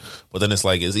feel me? But then it's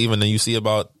even then you see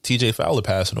about TJ Fowler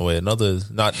passing away, another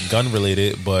not gun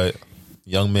related, but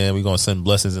young man. We're gonna send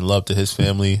blessings and love to his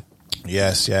family.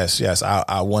 Yes.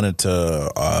 I wanted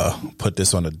to put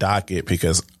this on the docket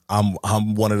because I'm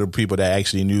one of the people that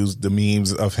actually use the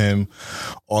memes of him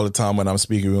all the time when I'm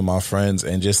speaking with my friends,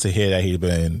 and just to hear that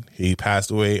he passed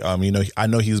away. I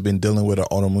know he's been dealing with an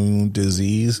autoimmune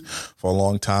disease for a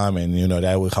long time, and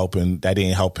that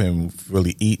didn't help him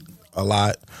really eat a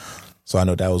lot. So I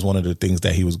know that was one of the things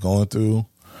that he was going through.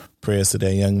 Prayers to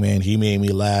that young man. He made me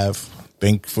laugh.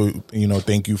 Thank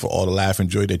you for all the laugh and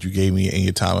joy that you gave me in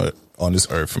your time on this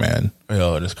earth, man.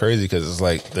 And it's crazy because it's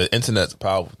like the internet's a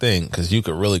powerful thing, because you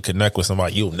could really connect with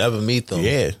somebody. You'll never meet them.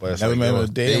 Yeah, never met a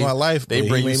day in my life. They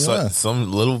bring you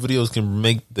some little videos can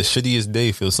make the shittiest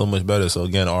day feel so much better. So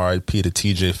again, R.I.P. to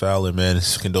TJ Fowler, man.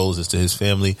 His condolences to his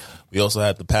family. We also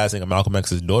have the passing of Malcolm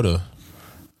X's daughter.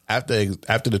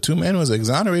 After the two men was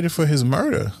exonerated for his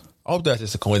murder. I hope that's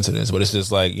just a coincidence, but it's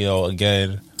just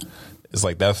again, it's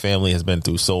like that family has been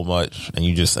through so much, and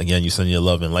you send your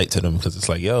love and light to them, because it's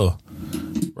like, yo,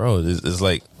 bro, it's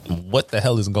like, what the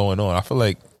hell is going on? I feel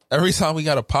like every time we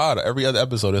got a pod, every other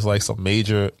episode, it's like some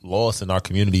major loss in our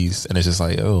communities, and it's just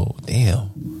like, oh,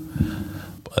 damn.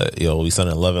 But we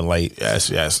sending love and light. Yes.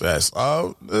 Let's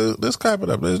clap it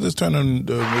up. Let's turn on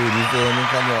the mood. You feel me?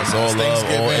 Come on. It's all love,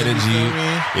 all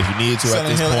energy. If you need to at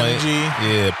this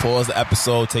point, pause the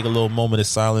episode, take a little moment of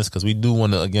silence, because we do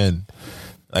want to, again,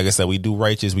 like I said, we do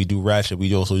righteous, we do ratchet,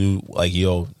 we also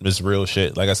do this real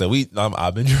shit. Like I said,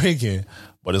 I've been drinking,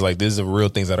 but it's like these are real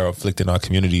things that are afflicting our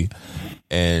community,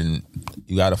 and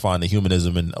you got to find the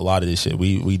humanism in a lot of this shit.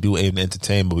 We do aim to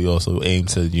entertain, but we also aim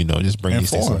to just bring these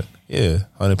things. Yeah,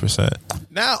 100%.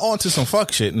 Now on to some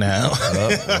fuck shit now.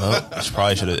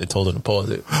 Probably should have told him to pause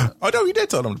it. Oh no, you did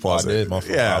tell them to pause I it. did. My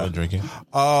fault. Yeah. I've been drinking.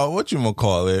 What you gonna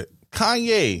call it?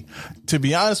 Kanye. To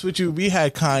be honest with you, we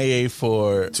had Kanye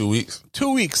for 2 weeks.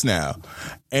 2 weeks now.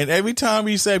 And every time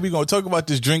we say we're going to talk about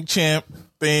this Drink Champ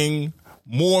thing,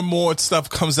 more and more stuff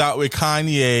comes out with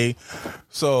Kanye.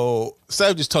 So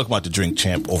instead of just talking about the Drink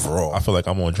Champ overall. I feel like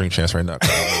I'm on Drink Chance right now.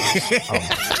 I'm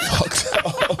fucked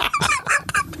up.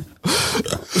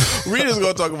 We're just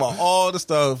going to talk about all the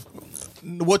stuff.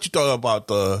 What you thought about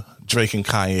the Drake and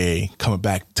Kanye coming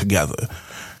back together.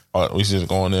 We should just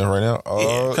go on there right now.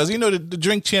 Because you know the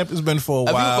Drink Champ has been for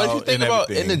a while. But if you think and about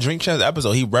everything. in the Drink Champs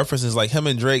episode, he references like him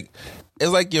and Drake.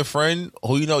 It's like your friend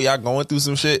who you know y'all going through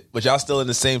some shit, but y'all still in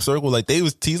the same circle. Like he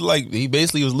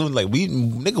basically was living like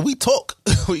we talk,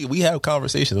 we have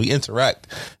conversations, we interact.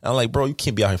 And I'm like, bro, you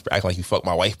can't be out here acting like you fuck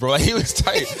my wife, bro. Like he was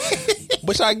tight,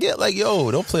 which I get. Like,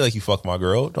 yo, don't play like you fuck my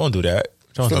girl. Don't do that.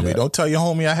 Don't do that. Don't tell your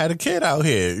homie I had a kid out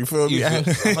here. You feel me?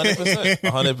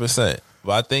 100%.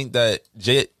 But I think that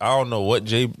I don't know what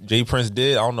Jay Prince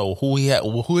did. I don't know who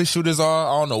his shooters are.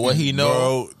 I don't know what he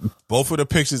know. Bro, both of the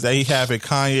pictures that he had with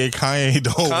Kanye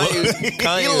don't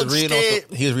Kanye was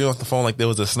reading off the phone like there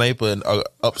was a sniper in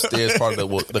upstairs part of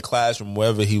the classroom,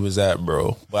 wherever he was at,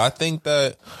 bro. But I think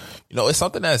that, you know, it's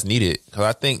something that's needed. Because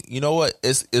I think, you know what,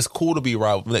 it's cool to be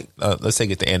rival. Let's take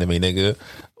it to anime, nigga.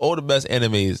 All the best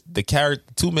animes, the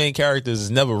two main characters is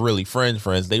never really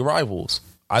friends. They rivals.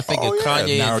 I think if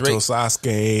Kanye Naruto, and Drake,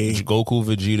 Sasuke, Goku,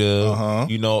 Vegeta,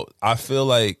 you know, I feel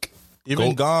like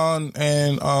even Gon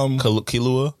and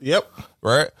Killua. Yep.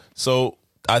 Right? So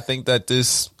I think that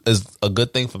this is a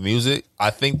good thing for music. I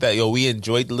think that, we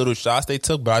enjoyed the little shots they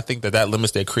took, but I think that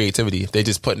limits their creativity. If they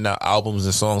just putting out albums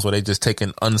and songs where they just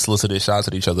taking unsolicited shots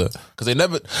at each other. Because they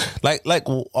never,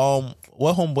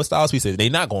 what Styles P said, they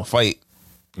not going to fight.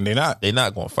 They're not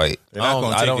going to fight. They're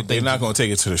not going to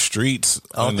take it to the streets.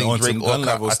 I don't think Drake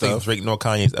nor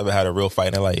Kanye's ever had a real fight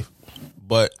in their life.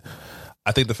 But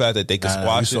I think the fact that they could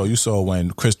squash it. You saw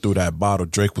when Chris threw that bottle,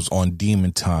 Drake was on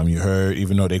demon time. You heard,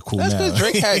 even though they cool That's now. because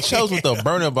Drake had shells with a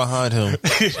burner behind him.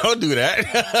 Don't do that.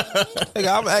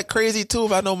 Nigga, I'm act crazy too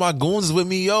if I know my goons is with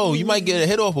me. Yo, you might get a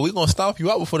hit off, but we gonna stomp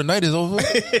you out before the night is over.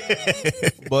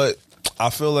 But I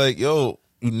feel like, you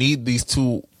need these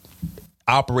two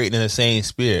operating in the same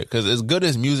spirit, because as good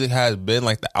as music has been,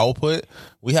 like the output,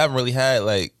 we haven't really had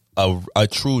like a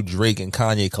true Drake and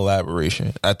Kanye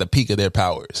collaboration at the peak of their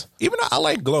powers. Even though I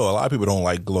like Glow, a lot of people don't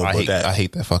like Glow. I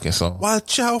hate that fucking song.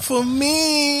 Watch out for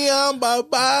me, I'm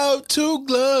about to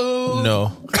glow.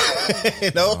 No,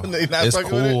 it's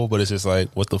cool, but it's just like,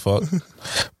 what the fuck.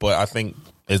 But I think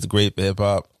it's great for hip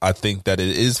hop. I think that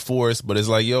it is forced, but it's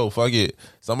like, fuck it.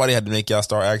 Somebody had to make y'all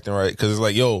start acting right, because it's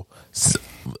like,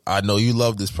 I know you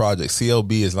love this project.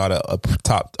 CLB is not a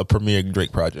premier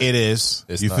Drake project. It is.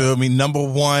 It's you not. feel me? Number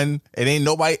one. It ain't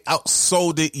nobody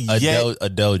outsold it yet.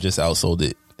 Adele just outsold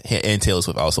it, and Taylor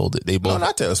Swift outsold it. They both. No,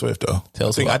 not Taylor Swift though.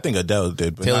 I think Adele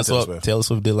did, but not Taylor Swift. Taylor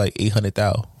Swift did like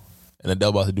 800,000, and Adele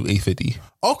about to do 850.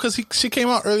 Oh, because she came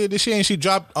out earlier this year and she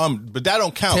dropped. But that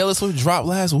don't count. Taylor Swift dropped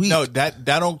last week. No, that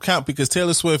don't count, because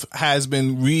Taylor Swift has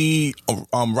been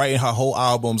writing her whole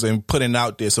albums and putting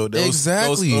out there. So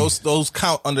those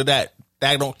count under that.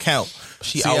 That don't count.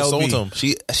 She outsold him.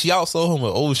 She outsold him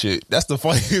with old shit. That's the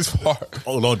funniest part.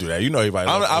 Oh, don't do that. You know everybody.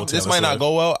 This might not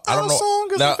go well. I don't know.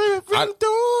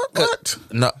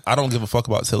 I don't give a fuck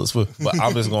about Taylor Swift, but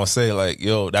I'm just gonna say, like,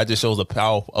 that just shows the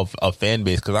power of a fan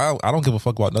base, because I don't give a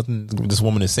fuck about nothing this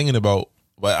woman is singing about.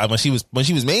 But when she was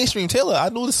mainstream Taylor, I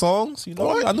knew the songs. I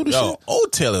knew the shit.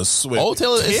 Old Taylor Swift.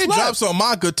 It drops on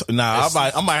my good. I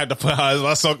might have to put her as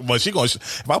my song. But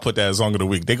if I put that as song of the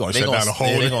week, they gonna shut down the whole.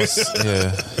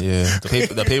 Yeah.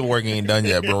 The paperwork ain't done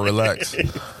yet, bro.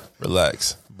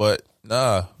 Relax. But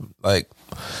nah, like,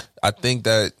 I think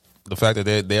that the fact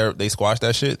that they squashed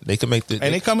that shit, they can make the.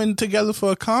 And they coming together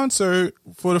for a concert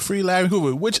for the Free Larry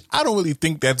Hoover, which I don't really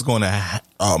think that's going to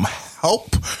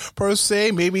help per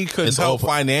se. Maybe it could help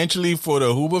financially for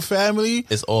the Hoover family.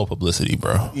 It's all publicity,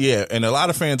 bro. Yeah, and a lot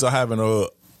of fans are having a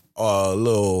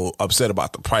little upset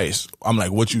about the price. I'm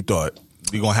like, what you thought?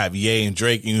 You're going to have Ye and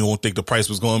Drake, and you don't think the price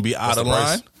was going to be out of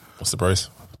line? What's the price?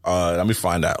 Let me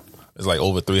find out. It's like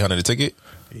over $300 a ticket?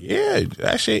 Yeah,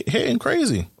 that shit hitting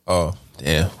crazy. Oh,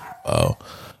 damn. Oh,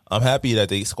 I'm happy that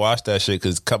they squashed that shit,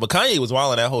 but Kanye was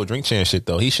wild on that whole Drink Champ shit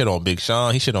though. He shit on Big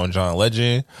Sean, he shit on John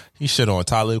Legend, he shit on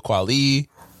Talib Kweli.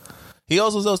 He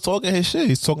also was talking his shit.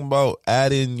 He's talking about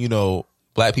adding,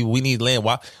 black people. We need land.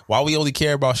 Why we only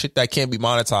care about shit that can't be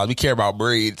monetized? We care about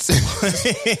braids.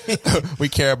 We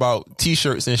care about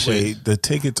T-shirts and shit. Wait, the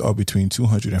tickets are between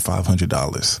 $200 and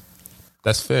 $500.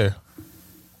 That's fair.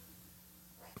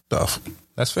 Stuff.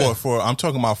 That's fair. For I'm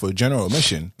talking about for general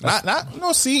admission. Not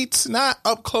no seats, not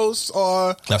up close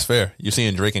or. That's fair. You're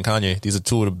seeing Drake and Kanye. These are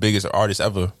two of the biggest artists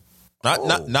ever.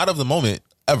 Not of the moment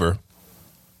ever.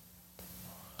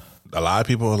 A lot of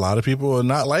people are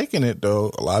not liking it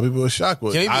though. A lot of people are shocked.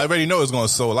 But I already know it's going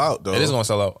to sell out though. It is going to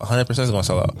sell out. 100% is going to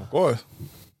sell out. Of course.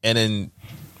 And then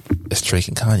it's Drake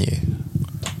and Kanye.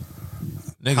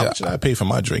 Nigga, how much did I pay for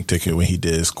my drink ticket when he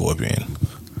did Scorpion?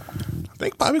 I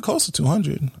think probably close to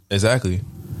 200. Exactly.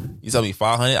 You tell me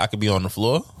 500, I could be on the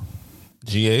floor.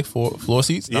 GA floor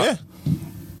seats. Yeah.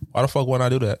 Why the fuck wouldn't I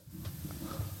do that?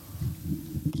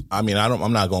 I mean,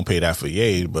 I'm not gonna pay that for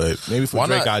Ye, but maybe for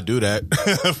Drake I'll do that.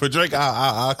 For Drake,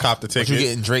 I'll cop the ticket. But you're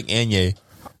getting Drake and Ye,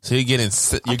 so you're getting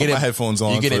my headphones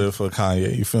on for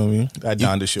Kanye. You feel me? That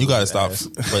Donda shit. You gotta stop.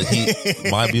 But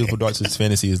My Beautiful Dark Twisted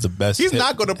Fantasy is the best. He's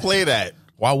not gonna play that.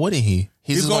 Why wouldn't he?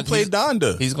 He's gonna play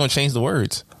Donda. He's gonna change the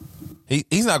words.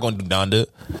 He's not gonna do Donda.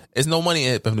 There's no money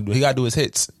in it for him to do. He gotta do his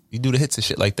hits. You do the hits and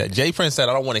shit like that. Jay Prince said,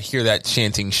 "I don't want to hear that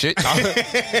chanting shit."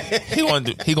 He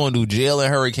gonna do Jail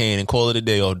and Hurricane and call it a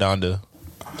day. Donda.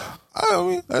 I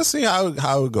mean, let's see how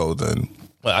it goes then.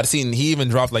 Well, I've seen he even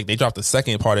dropped they dropped the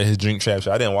second part of his Drink Trap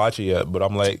show. I didn't watch it yet, but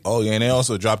I'm like, oh yeah, and they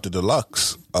also dropped the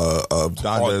deluxe of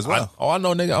Donda as well. I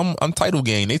know, nigga. I'm Title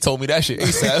Gang. They told me that shit.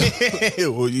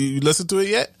 Well, you listened to it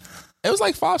yet? It was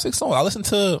like 5-6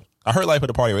 songs. I heard Life at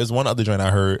the Party. There's one other joint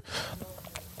I heard.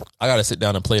 I gotta sit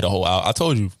down and play the whole album. I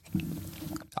told you,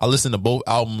 I listened to both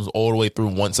albums all the way through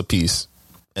once a piece,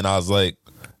 and I was like,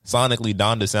 sonically,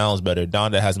 Donda sounds better.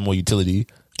 Donda has more utility.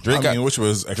 Which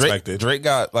was expected. Drake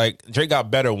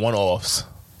got better one-offs.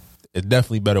 It's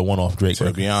definitely better one-off Drake.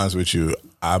 To be honest with you,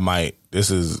 this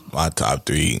is my top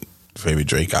 3 favorite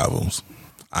Drake albums.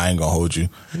 I ain't gonna hold you.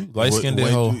 Light-skinned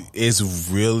hoe. It's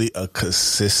really a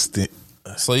consistent.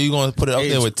 So you gonna put it up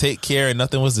there with Take Care and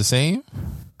Nothing Was the Same?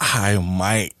 I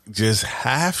might just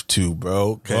have to,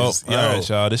 bro. All right,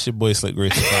 y'all. This your boy Slick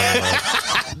Grace.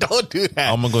 Don't do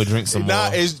that. I'm gonna go drink some more.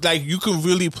 It's like you can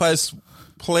really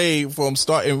play from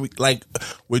starting like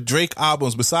with Drake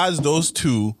albums. Besides those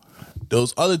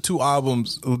other 2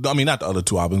 albums. I mean, not the other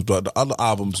 2 albums, but the other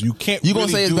albums. You can't. You gonna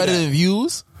say it's better than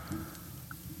Views?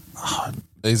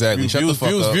 Exactly. Shut the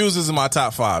fuck up. Views is in my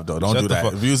top 5 though. Don't do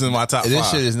that. Views in my top 5. This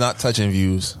shit is not touching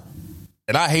Views.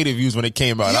 And I hated Views when it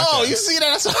came out. Yo, you see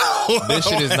that? This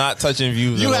shit is not touching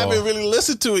Views. You haven't really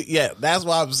listened to it yet. That's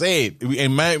what I'm saying.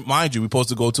 And mind you, we're supposed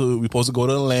to go to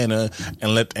Atlanta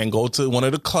and go to one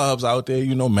of the clubs out there.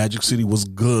 You know, Magic City was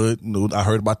good. You know, I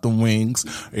heard about the wings.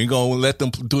 And you're gonna let them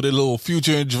do their little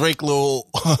Future and Drake little,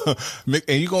 and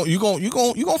you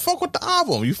gonna fuck with the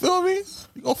album. You feel me?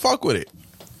 You gonna fuck with it.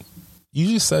 You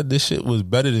just said this shit was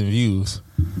better than Views.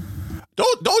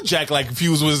 Don't jack like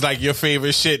Views was like your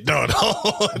favorite shit. No.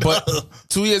 But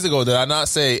 2 years ago, did I not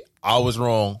say I was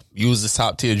wrong? Views is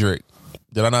top tier Drake.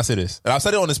 Did I not say this? And I've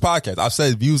said it on this podcast. I've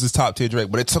said Views is top tier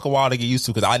Drake, but it took a while to get used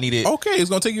to because I needed. Okay,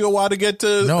 it's gonna take you a while to get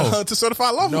to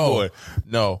Certified Lover Boy.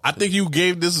 No, I think you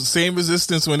gave this the same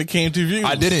resistance when it came to Views.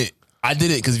 I didn't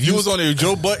because Views was on there,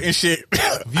 Joe Budden shit.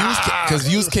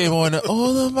 Views came on.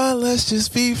 All of my let's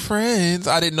just be friends.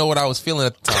 I didn't know what I was feeling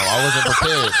at the time. I wasn't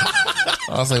prepared.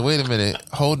 I was like, wait a minute,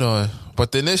 hold on.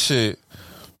 But then this shit,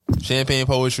 Champagne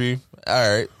Poetry,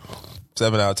 all right,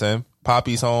 7 out of 10.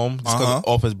 Poppy's Home, just because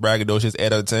off his braggadocious, 8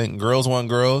 out of 10. Girls Want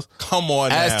Girls. Come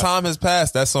on, As now. Time has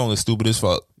passed, that song is stupid as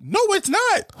fuck. No, it's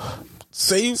not.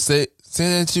 Say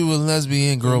that you a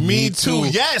lesbian girl. Me too.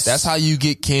 Yes, that's how you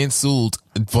get canceled.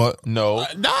 But no,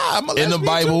 I'm a lesbian in the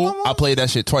Bible. Too, I played that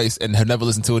shit twice and have never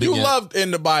listened to it again. You loved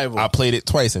In the Bible. I played it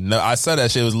twice and I said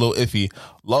that shit was a little iffy.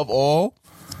 Love All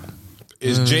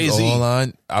is Jay-Z.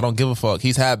 I don't give a fuck.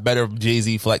 He's had better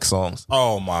Jay-Z flex songs.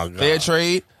 Oh my god. Fair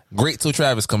Trade, great till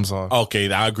Travis comes on.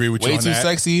 Okay, I agree with you. Way on Too that.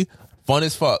 Sexy, fun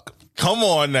as fuck. Come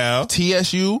on now.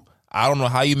 TSU, I don't know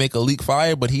how you make a leak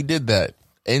fire, but he did that.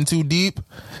 In Too Deep,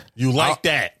 you like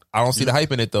that. I don't see the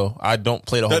hype in it though. I don't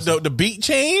play the whole song. The beat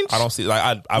change. I don't see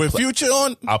I with Future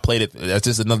on. I played it. That's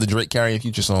just another Drake carrying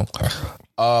Future song.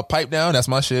 Pipe Down, that's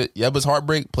my shit. Yebba's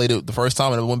Heartbreak, played it the first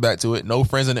time and I went back to it. No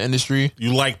Friends in the Industry.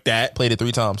 You like that? Played it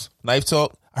 3 times. Knife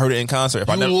Talk, I heard it in concert.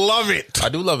 Love it. I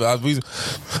do love it.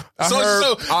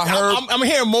 I'm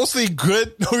hearing mostly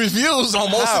good reviews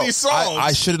on most of these songs.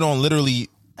 I shitted on literally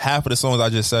half of the songs I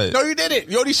just said. No, you didn't.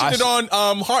 You only shitted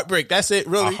on Heartbreak. That's it,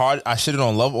 really. I shitted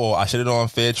on Love All. I shitted on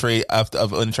Fair Trade after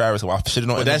Travis. I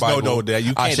shitted on In the Bible. That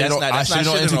you can't.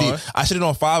 I shitted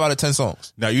on 5 out of 10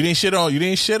 songs. No, you didn't shit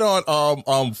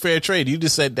on. Fair Trade. You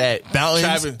just said that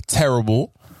Fountains,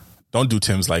 terrible. Don't do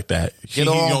Tim's like that. Get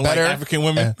on you don't better. like African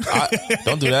women?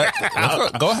 Don't do that.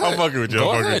 Go ahead. I'm fucking with you.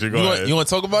 Go I'm fucking ahead. with you. Go ahead. You want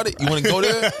to talk about it? You want to go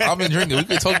there? I've been drinking. We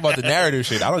can talk about the narrative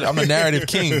shit. I'm the narrative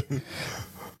king.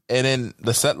 And then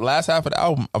the last half of the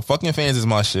album, Fucking Fans is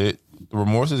my shit.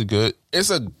 Remorse is good. It's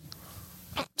a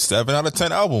 7 out of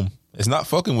 10 album. It's not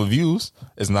fucking with Views.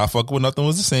 It's not fucking with Nothing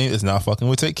Was the Same. It's not fucking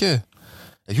with Take Care.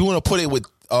 If you want to put it with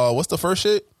what's the first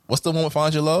shit? What's the one with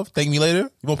Find Your Love? Thank Me Later?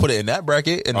 You want to put it in that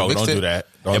bracket? In the don't do that.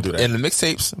 Don't do that. In the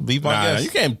mixtapes, be my guest. You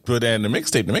can't put that in the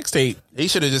mixtape. The mixtape. He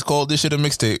should have just called this shit a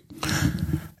mixtape.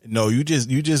 No, you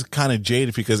just kind of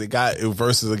jaded because it got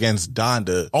verses against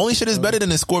Donda. Only shit is better than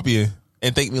the Scorpion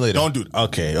and Thank Me Later. Don't do.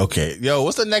 Okay. Yo,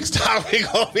 what's the next topic?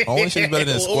 Only shit is better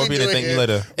than Scorpion and Thank Me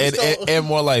Later, and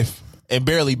More Life, and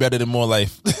barely better than More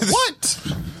Life. What?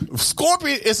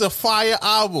 Scorpion is a fire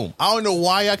album. I don't know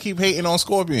why y'all keep hating on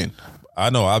Scorpion. I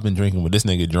know I've been drinking with this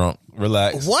nigga drunk.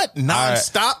 Relax. What?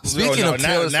 Non-stop? Right. Speaking of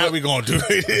now we're going to do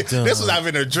it. This was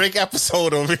having a Drake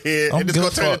episode over here. And it's going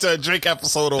to turn into a Drake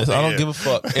episode over here. I don't give a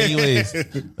fuck. Anyways,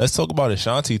 let's talk about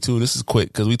Ashanti too. This is quick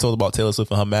because we talked about Taylor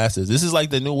Swift and her masters. This is like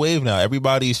the new wave now.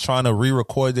 Everybody's trying to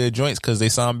re-record their joints because they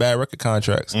signed bad record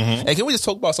contracts. Mm-hmm. And can we just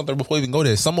talk about something before we even go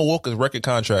there? Summer Walker's record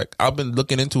contract. I've been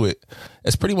looking into it.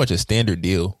 It's pretty much a standard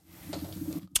deal.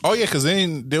 Oh yeah, because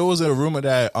then there was a rumor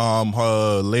that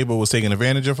her label was taking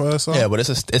advantage of her. So yeah, but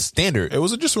it's standard. It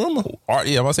was just a rumor. I'm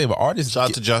gonna say, but artists. Shout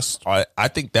out to Just. I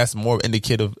think that's more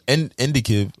indicative.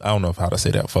 Indicative. I don't know how to say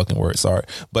that fucking word. Sorry,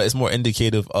 but it's more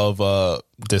indicative of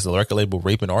this record label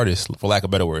raping artists, for lack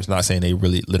of better words. Not saying they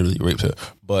really literally raped her,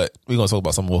 but we're gonna talk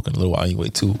about Summer Walker in a little while anyway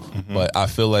too. Mm-hmm. But I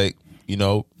feel like, you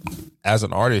know, as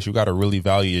an artist, you got to really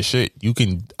value your shit.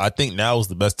 I think now is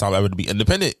the best time ever to be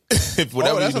independent.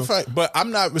 That's a fact. But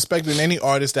I'm not respecting any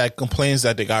artist that complains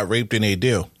that they got raped in a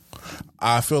deal.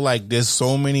 I feel like there's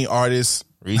so many artists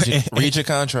read your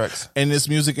contracts in this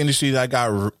music industry that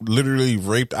got literally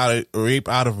raped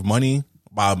out of money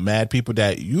by mad people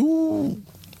that you.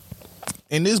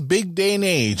 In this big day and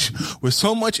age, with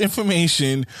so much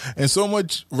information and so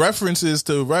much references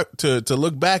to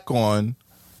look back on,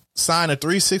 sign a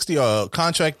 360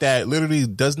 contract that literally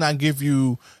does not give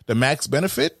you the max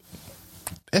benefit.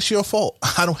 That's your fault.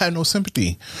 I don't have no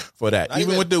sympathy for that.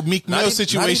 Even with the Meek Mill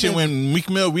situation, when Meek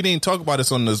Mill, we didn't talk about this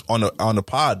on the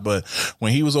pod, but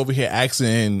when he was over here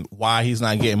asking why he's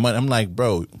not getting money, I'm like,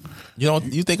 bro,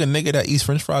 you think a nigga that eats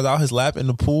French fries out his lap in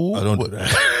the pool? I don't do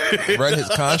that. Read his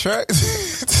contract.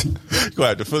 Go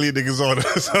ahead, the Philly niggas on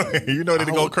us. You know they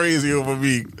go crazy over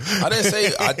Meek. I didn't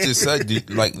say. I just said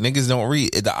like niggas don't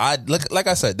read. Like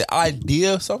I said, the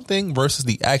idea of something versus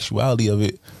the actuality of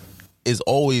it is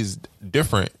always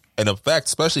different. And in fact,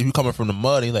 especially if you coming from the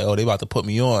mud and you're like, oh, they about to put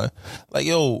me on. Like,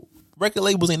 yo, record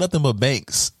labels ain't nothing but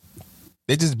banks.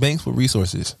 They're just banks with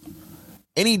resources.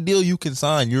 Any deal you can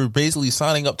sign, you're basically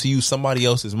signing up to use somebody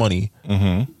else's money.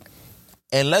 Mm-hmm.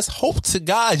 And let's hope to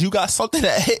God you got something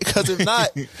that hit. Because if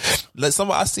not,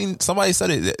 somebody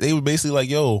said it. They were basically like,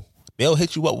 yo, they'll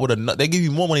hit you up with they give you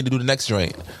more money to do the next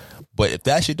joint. But if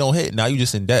that shit don't hit, now you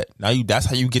just in debt. That's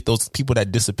how you get those people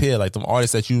that disappear, like them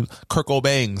artists that Kurt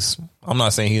Cobain's. I'm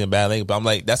not saying he's a bad nigga, but I'm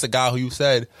like, that's a guy who you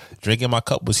said Drinking My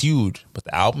Cup was huge, but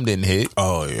the album didn't hit.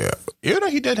 Oh yeah,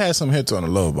 he did have some hits on the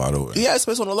low, by the way. Yeah, it's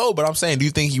on the low, but I'm saying, do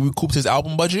you think he recouped his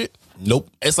album budget? Nope.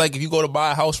 It's like if you go to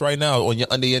buy a house right now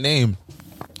under your name,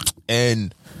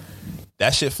 and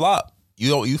that shit flop,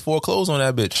 you foreclose on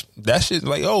that bitch. That shit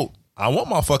like, oh, I want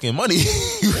my fucking money.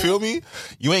 You feel me?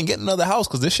 You ain't getting another house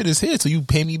because this shit is here till you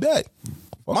pay me back.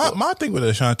 My thing with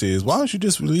Ashanti is, why don't you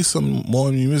just release some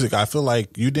more new music? I feel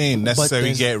like you didn't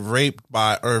necessarily get raped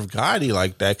by Irv Gotti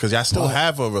like that because y'all still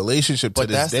have a relationship to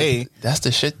this day. That's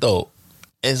the shit though.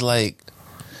 It's like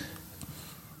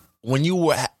when you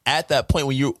were at that point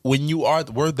were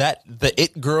the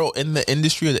it girl in the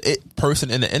industry or the it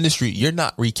person in the industry, you're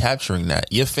not recapturing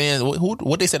that. Your fans,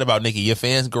 what they said about Nicki, your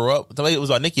fans grow up. Somebody it was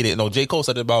about Nicki. No, J. Cole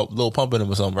said it about Lil Pump and him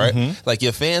or something, right? Mm-hmm. Like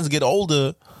your fans get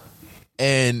older,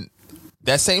 and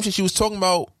that same shit she was talking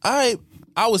about.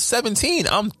 I was 17.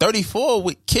 I'm 34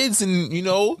 with kids, and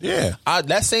yeah,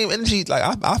 that same energy. Like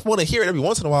I want to hear it every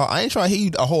once in a while. I ain't trying to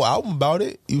hear a whole album about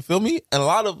it. You feel me? And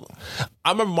I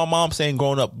remember my mom saying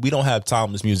growing up, we don't have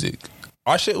timeless music.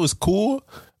 Our shit was cool.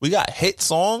 We got hit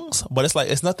songs, but it's like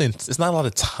it's nothing. It's not a lot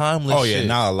of timeless. Oh yeah, shit.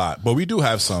 not a lot, but we do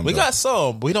have some. We got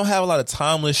some, but we don't have a lot of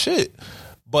timeless shit.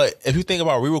 But if you think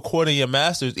about re-recording your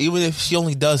masters, even if she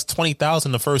only does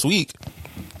 20,000 the first week,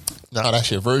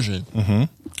 that's your version. Mm-hmm.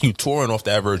 You touring off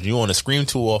that version. You on a Scream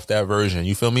tour off that version.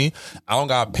 You feel me? I don't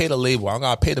gotta pay the label. I don't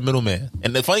gotta pay the middleman.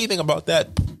 And the funny thing about that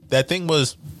thing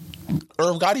was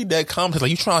Irv Gotti that commented like,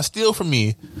 you trying to steal from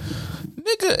me.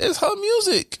 Nigga, it's her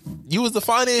music. You was the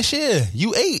financier.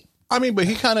 You ate. I mean, but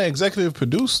he kind of executive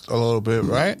produced a little bit,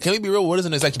 right? Can we be real? What is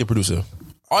an executive producer?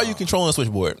 Are you controlling the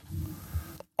switchboard?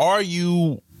 Are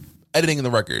you editing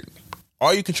the record?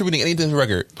 Are you contributing anything to the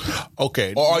record?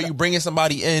 Okay. Or are you bringing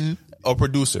somebody in, a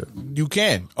producer? You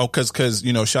can. Oh, because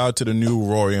shout out to the new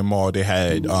Rory and Maul. They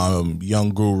had Young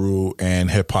Guru and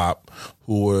Hip Hop,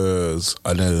 who was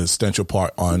an essential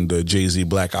part on the Jay-Z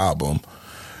Black album.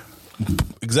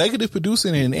 Executive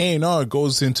producing in A&R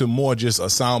goes into more just a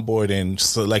soundboard and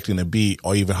selecting a beat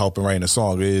or even helping writing a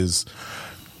song. It is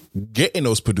getting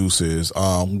those producers,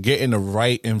 getting the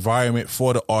right environment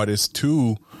for the artist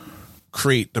to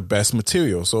create the best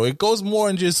material. So it goes more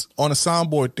than just on a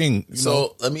soundboard thing.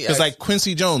 Let me because like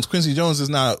Quincy Jones is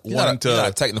not wanting to. He's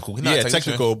not technical. He's not a technician.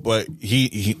 Technical, but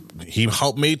he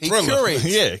helped make Thriller. Curates.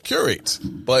 Yeah, curates.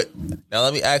 But now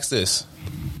let me ask this.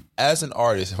 As an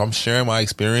artist, if I'm sharing my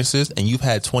experiences and you've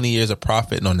had 20 years of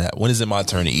profiting on that, when is it my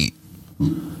turn to eat?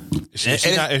 Is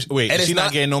she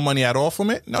not getting no money at all from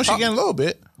it? No, she's getting a little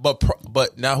bit.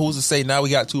 But now who's to say now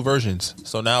we got two versions?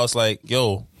 So now it's like,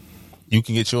 yo, you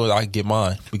can get yours, I can get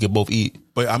mine. We can both eat.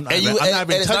 But I'm not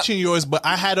even touching yours. But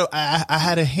I had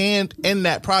a hand in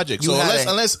that project. So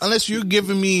unless you're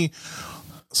giving me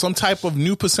some type of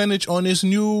new percentage on this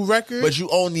new record, but you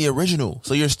own the original,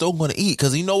 so you're still going to eat.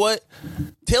 Because you know what,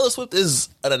 Taylor Swift is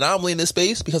an anomaly in this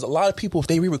space because a lot of people, if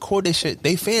they re-record this shit,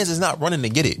 they fans is not running to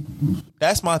get it.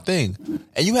 That's my thing.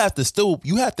 And you have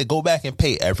to go back and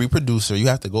pay every producer. You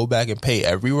have to go back and pay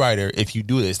every writer if you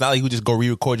do this. It's not like you just go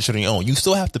re-record the shit on your own. You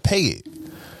still have to pay it.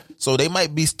 So they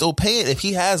might be still paying. If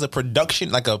he has a production,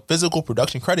 like a physical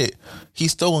production credit,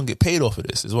 he's still going to get paid off of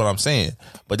this, is what I'm saying.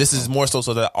 But this is more so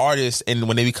that artists, and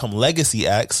when they become legacy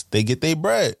acts, they get their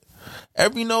bread.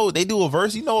 They do a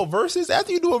verse. A verses?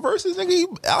 After you do a verses,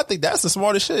 nigga, I think that's the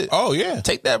smartest shit. Oh, yeah.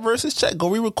 Take that verses check. Go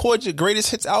re-record your greatest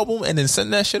hits album and then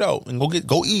send that shit out and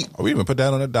go eat. Oh, we even put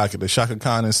that on the docket. The Shaka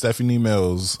Khan and Stephanie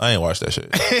Mills. I ain't watched that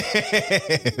shit.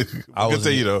 Good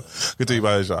to you, though. Good to you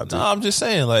about the shot, too. No, I'm just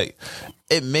saying, like,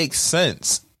 it makes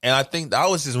sense. And I think I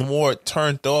was just more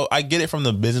turned off. I get it from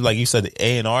the business, like you said, the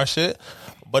A&R shit.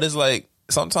 But it's like,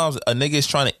 sometimes a nigga is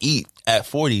trying to eat at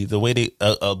 40 the way they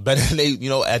better than they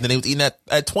than they was eating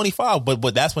at 25,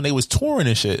 but that's when they was touring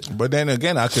and shit. But then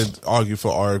again, I could argue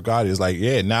for Irv Gotti. It's like,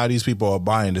 yeah, now these people are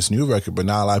buying this new record, but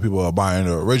now a lot of people are buying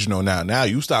the original now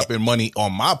you stopping money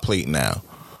on my plate now.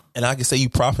 And I can say you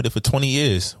profited for 20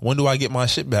 years. When do I get my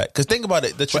shit back? Because think about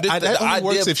it. That only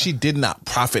works if she did not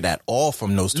profit at all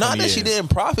from those 20 years. Not that she didn't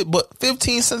profit, but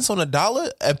 15 cents on a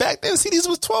dollar. And back then, CDs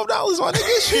was $12, my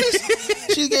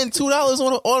nigga. She's getting $2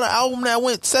 on an album that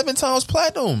went 7 times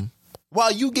platinum.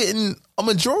 While you getting a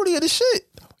majority of the shit.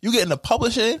 You getting the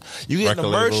publishing, you getting the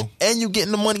merch, and you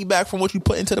getting the money back from what you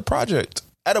put into the project.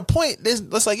 At a point,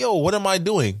 it's like, yo, what am I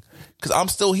doing? Because I'm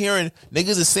still hearing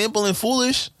niggas is sampling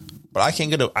Foolish, but I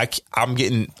can't get I'm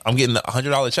getting a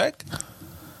 $100 check.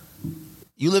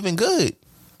 You living good.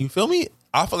 You feel me?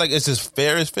 I feel like it's just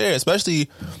fair is fair, especially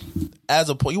as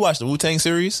a point. You watch the Wu-Tang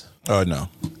series? Oh, no.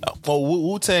 Well,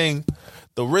 Wu-Tang,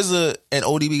 the RZA and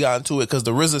ODB got into it because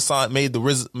the RZA made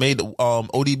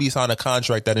ODB sign a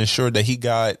contract that ensured that he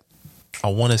got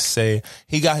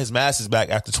his masters back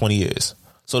after 20 years.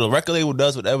 So the record label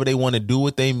does whatever they want to do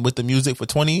with the music for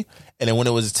 20, and then when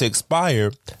it was to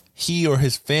expire, he or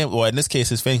his family, or in this case,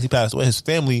 his family, he passed away, his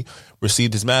family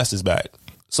received his masters back.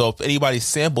 So if anybody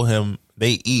sample him,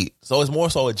 they eat. So it's more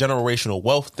so a generational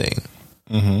wealth thing.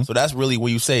 Mm-hmm. So that's really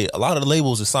where you say a lot of the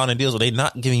labels are signing deals where they're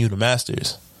not giving you the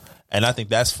masters. And I think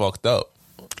that's fucked up.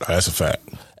 That's a fact.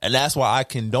 And that's why I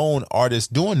condone artists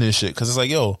doing this shit. Because it's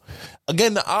like, yo,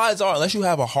 again, the odds are, unless you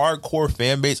have a hardcore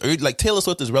fan base, or like Taylor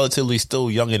Swift is relatively still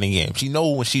young in the game. She know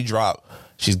when she drop,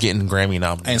 she's getting Grammy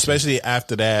nominations. And especially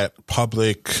after that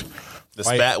public... The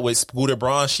spat with Scooter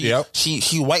Braun, she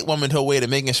white womaned her way to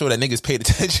making sure that niggas paid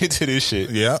attention to this shit.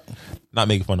 Yeah. Not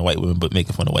making fun of white women, but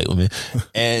making fun of white women.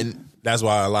 And... That's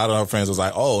why a lot of her friends was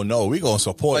like, "Oh no, we gonna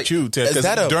support you." Because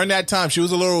during that time, she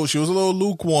was a little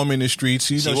lukewarm in the streets.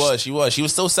 She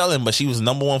was still selling, but she was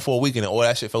number one for a week, and all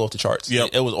that shit fell off the charts.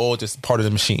 Yep. It was all just part of the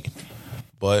machine.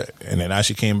 But and then now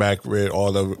she came back with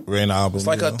all the Ren albums. It's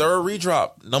like a third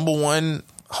redrop, number one,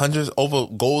 hundreds over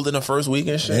gold in the first week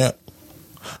and shit. Yeah.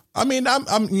 I mean, at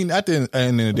the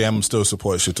end of the day, I'm still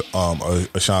support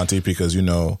Ashanti because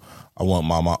I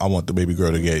want the baby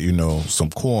girl to get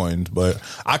some coins, but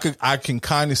I can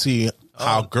kind of see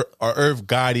how Irv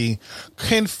Gotti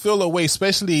can feel a way,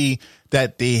 especially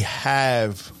that they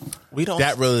have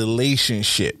that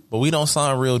relationship, but we don't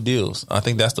sign real deals. I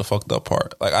think that's the fucked up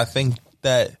part. Like I think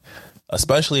that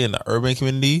especially in the urban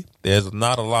community, there's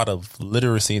not a lot of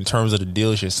literacy in terms of the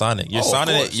deals you're signing. You're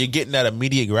signing it, you're getting that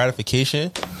immediate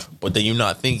gratification, but then you're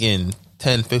not thinking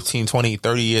 10, 15, 20,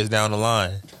 30 years down the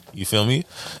line. You feel me?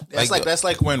 That's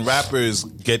like when rappers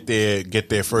get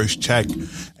their first check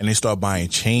and they start buying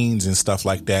chains and stuff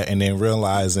like that, and then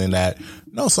realizing that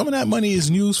no, some of that money is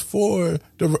used for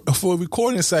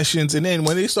recording sessions, and then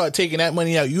when they start taking that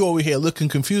money out, you over here looking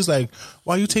confused, like,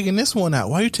 why are you taking this one out?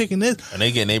 Why are you taking this? And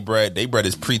they getting their bread. They bread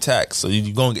is pre-tax, so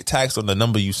you're gonna get taxed on the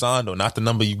number you signed or not the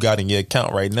number you got in your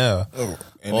account right now. Oh,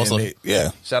 and also,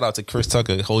 shout out to Chris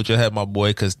Tucker. Hold your head, my boy,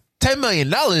 because $10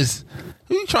 million.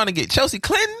 Who you trying to get? Chelsea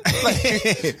Clinton? Like,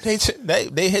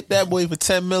 they hit that boy for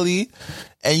 $10 million,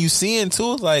 and you seeing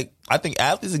too, like, I think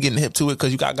athletes are getting hip to it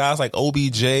because you got guys like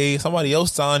OBJ, somebody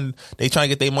else signed. They trying to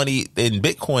get their money in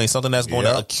Bitcoin, something that's going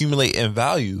to accumulate in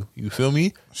value. You feel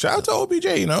me? Shout out to OBJ,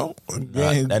 you know.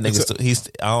 That nigga,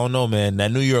 I don't know, man.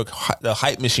 That New York, the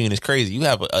hype machine is crazy. You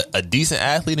have a decent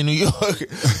athlete in New York.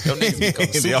 Them niggas become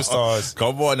superstars.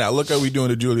 Come on now. Look how we doing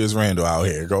to Julius Randle out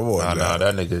here. Come on. Nah,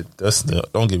 that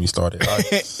nigga, don't get me started.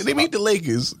 They beat the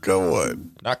Lakers. Come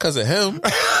on. Not because of him.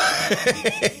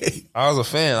 I was a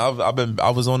fan.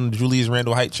 I was on the Julius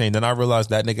Randle hype train. Then I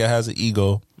realized that nigga has an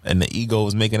ego, and the ego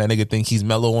is making that nigga think he's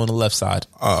mellow on the left side.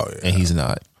 Oh, yeah. And he's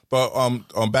not. But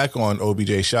back on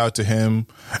OBJ, shout out to him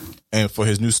and for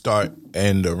his new start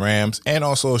and the Rams, and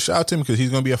also shout out to him because he's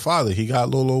gonna be a father. He got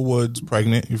Lola Woods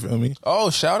pregnant. You feel me? Oh,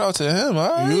 shout out to him! All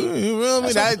right. You feel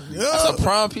me? That's a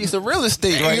prime piece of real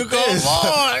estate, right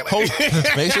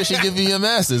there. Make sure she give you your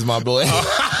masters, my boy.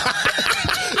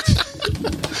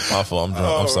 My fault. I'm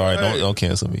drunk. I'm sorry. Don't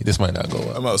cancel me. This might not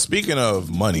go well. Speaking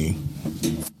of money,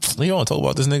 you don't want to talk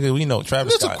about this nigga. We know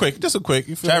Travis Scott. Just a quick.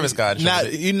 Travis Scott. Now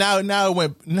the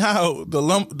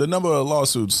number of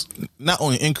lawsuits not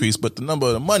only increased, but the number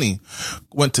of the money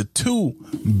went to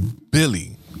 $2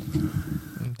 billion.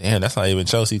 Damn, that's not even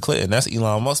Chelsea Clinton. That's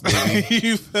Elon Musk, baby.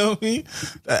 You feel me?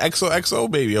 The XOXO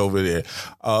baby over there.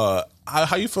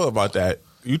 How you feel about that?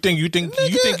 You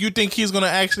think he's gonna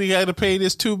actually have to pay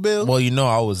this $2 billion? Well,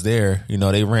 I was there. They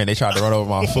tried to run over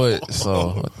my foot.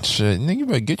 So shit, nigga, you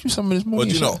better get you some of this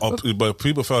money. But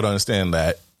people fail to understand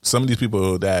that some of these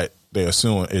people that they're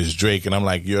suing is Drake, and I'm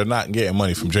like, you're not getting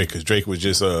money from Drake because Drake was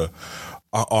just a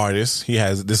artist.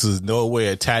 This is no way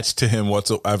attached to him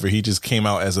whatsoever. He just came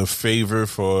out as a favor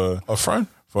for a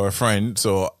friend.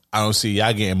 So I don't see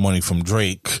y'all getting money from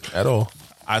Drake at all.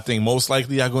 I think most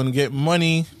likely y'all going to get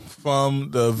money from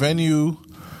the venue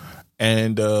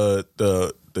and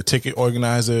the ticket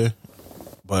organizer.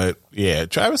 But yeah,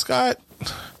 Travis Scott,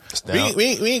 we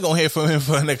ain't gonna hear from him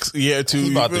for the next year or two.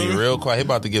 He about to be real quiet. He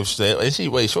about to give shit. Is she?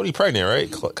 Wait, shorty pregnant, right?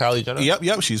 Kylie Jenner.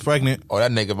 Yep, she's pregnant. Oh,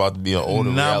 that nigga about to be on older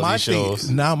reality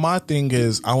shows. Now my thing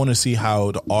is, I want to see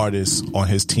how the artist on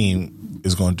his team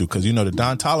is going to do, because the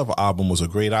Don Toliver album was a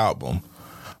great album,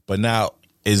 but now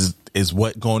is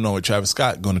what going on with Travis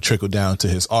Scott going to trickle down to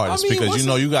his artists? Because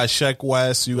you got Sheck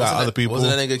West, you got other people.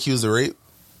 Wasn't that nigga accused of rape?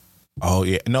 Oh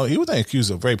yeah, no, he wasn't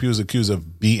accused of rape. He was accused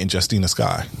of beating Justina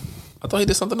Sky. I thought he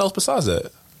did something else besides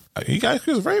that. He got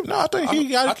accused of rape? No, I think he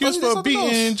got accused for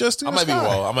beating Justina Sky.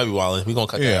 I might be wilding. We gonna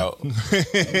cut that out.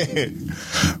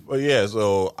 But yeah,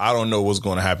 so I don't know what's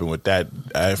going to happen with that.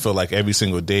 I feel like every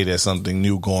single day there's something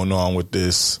new going on with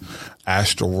this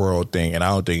Astroworld thing, and I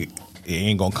don't think it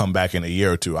ain't gonna come back in a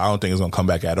year or two. I don't think it's gonna come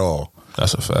back at all.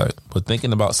 That's a fact. But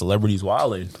thinking about celebrities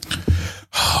wilding.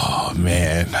 Oh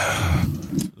man.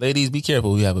 Ladies, be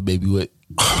careful who you have a baby with.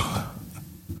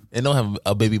 And don't have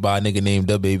a baby by a nigga named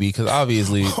Da Baby, because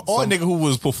obviously or a nigga who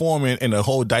was performing in a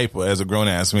whole diaper as a grown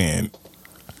ass man.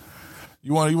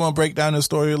 You want to break down the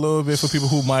story a little bit for people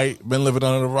who might been living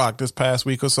under the rock this past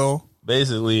week or so?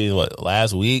 Basically,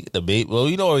 last week, the baby. Well,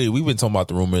 we've been talking about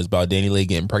the rumors about DaniLeigh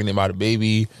getting pregnant by the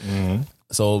baby. Mm-hmm.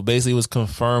 So basically, it was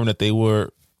confirmed that they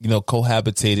were,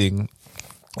 cohabitating,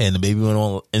 and the baby went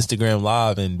on Instagram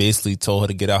Live and basically told her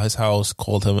to get out his house.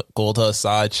 Called her a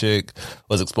side chick.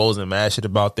 Was exposing mad shit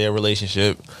about their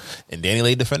relationship. And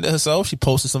DaniLeigh defended herself. She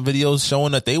posted some videos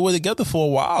showing that they were together for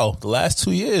a while, the last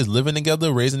 2 years, living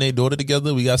together, raising their daughter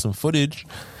together. We got some footage.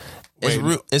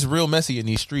 It's real messy in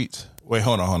these streets. Wait,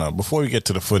 hold on. Before we get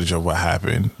to the footage of what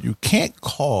happened, you can't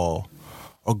call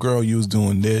a girl you was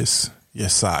doing this your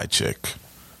side chick.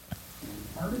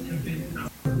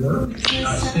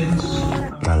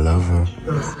 I love her.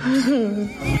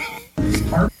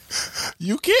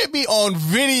 You can't be on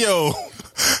video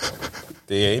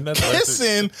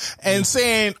kissing and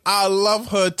saying I love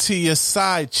her to your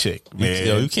side chick,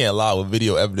 man. You can't lie with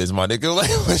video evidence, my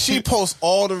nigga. She posts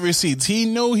all the receipts. He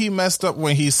knew he messed up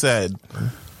when he said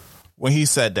when he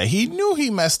said that. He knew he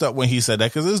messed up when he said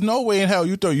that, because there's no way in hell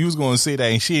you thought you was going to say that,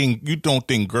 and you don't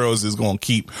think girls is going to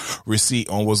keep receipt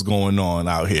on what's going on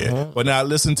out here. But now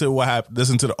listen to what happened.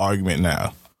 Listen to the argument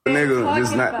now. Nigga,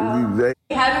 just not.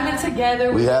 We haven't been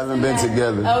together. We haven't been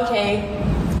together.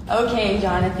 Okay,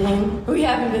 Jonathan. We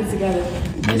haven't been together.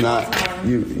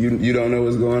 You don't know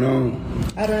what's going on.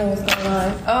 I don't know what's going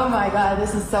on. Oh my God,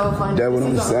 this is so funny. That's what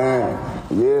I'm saying.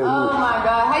 Yeah. Oh my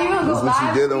God, how you gonna go That's what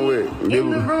live you dealing with.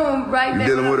 in the room right there?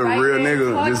 You dealing with a right real there,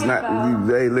 nigga. Just not.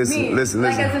 Hey, listen.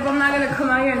 Like as if I'm not gonna come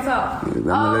out here and talk. I'm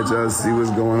gonna let y'all see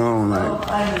what's going on.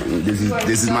 Like this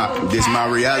is my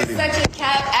reality. You're such a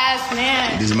cap ass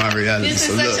man. This is my reality. This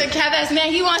is such a cap ass man.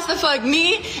 He wants to fuck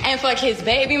me and fuck his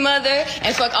baby mother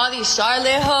and fuck all these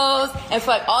Charlotte hoes and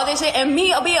fuck all this shit, and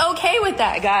me will be okay with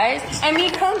that, guys. And me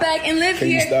come back and live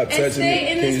here and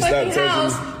stay in this fucking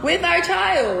house with our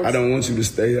child. I don't want you to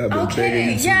stay. I've been begging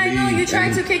you to I leave. know you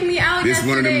tried to kick me out. This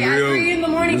one of them real. At 3 in the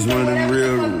morning. This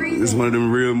one of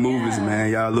them real movies,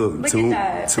 man. Y'all look tune.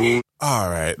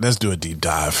 All right, let's do a deep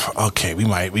dive. Okay, we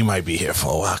might be here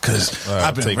for a while, because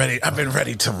I've been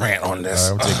ready to rant on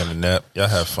this. All right, I'm taking a nap. Y'all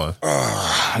have fun.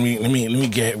 Let me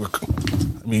get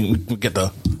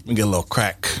a little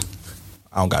crack.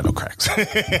 I don't got no cracks.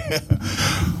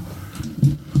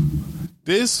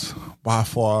 This by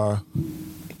far,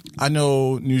 I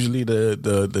know usually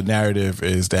the narrative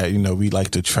is that, we like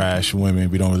to trash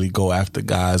women. We don't really go after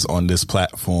guys on this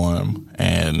platform,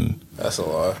 and that's a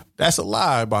lie. That's a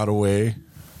lie, by the way.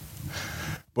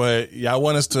 But y'all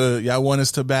want us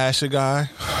to bash a guy?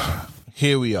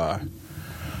 Here we are.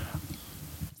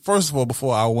 First of all,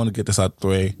 before I want to get this out the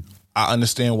way, I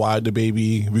understand why the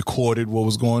baby recorded what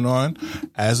was going on.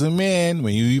 As a man,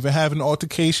 when you even have an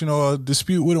altercation or a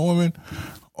dispute with a woman,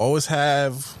 always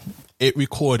have it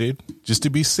recorded just to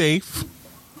be safe.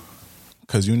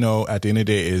 Because at the end of the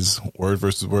day is word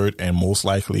versus word, and most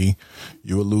likely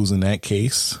you will lose in that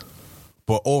case.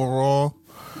 But overall,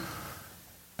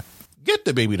 get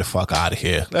the baby the fuck out of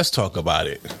here. Let's talk about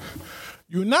it.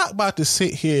 You're not about to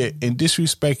sit here and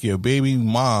disrespect your baby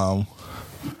mom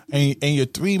and your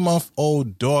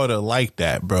 3-month-old daughter like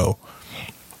that, bro.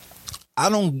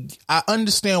 I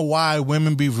understand why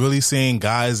women be really saying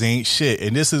guys ain't shit.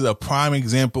 And this is a prime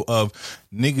example of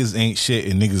niggas ain't shit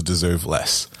and niggas deserve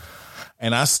less.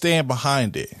 And I stand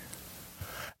behind it.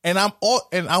 And I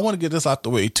want to get this out the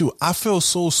way too. I feel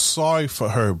so sorry for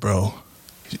her, bro.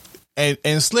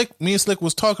 And Slick, me and Slick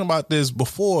was talking about this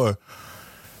before.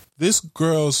 This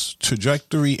girl's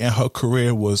trajectory and her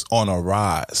career was on a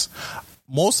rise.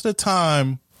 Most of the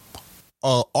time,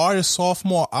 an artist's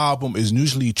sophomore album is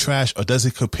usually trash or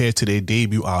doesn't compare to their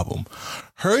debut album.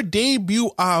 Her debut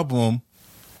album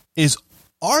is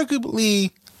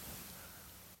arguably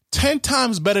 10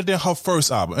 times better than her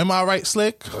first album. Am I right,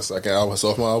 Slick? Her second album,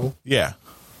 sophomore album? Yeah.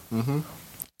 Mm-hmm.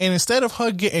 And instead of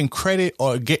her getting credit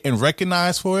or getting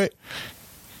recognized for it,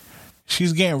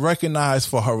 she's getting recognized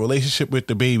for her relationship with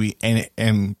the baby.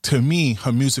 And to me,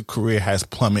 her music career has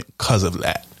plummeted because of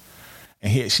that.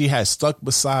 And she has stuck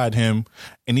beside him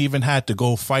and even had to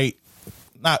go fight,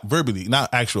 not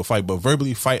actual fight, but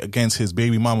verbally fight against his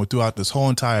baby mama throughout this whole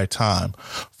entire time.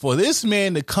 For this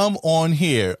man to come on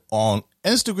here on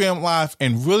Instagram Live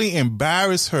and really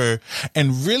embarrass her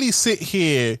and really sit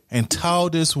here and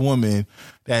tell this woman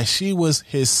that she was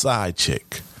his side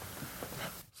chick.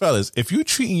 Fellas, if you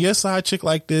treating your side chick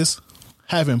like this,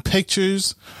 having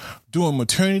pictures, doing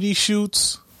maternity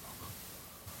shoots,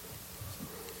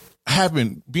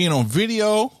 being on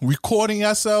video, recording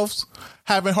yourselves,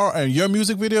 having her in your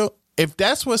music video, if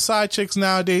that's what side chicks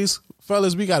nowadays,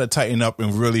 fellas, we got to tighten up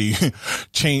and really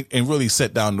change and really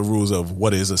set down the rules of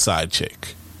what is a side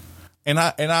chick. And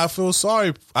I feel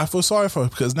sorry. I feel sorry for her,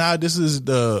 because now this is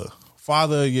the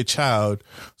father of your child,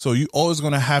 so you always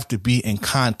going to have to be in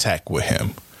contact with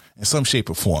him in some shape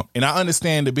or form. And I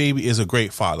understand the baby is a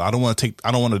great father. I don't want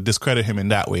to discredit him in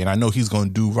that way. And I know he's going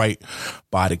to do right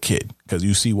by the kid, because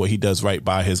you see what he does right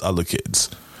by his other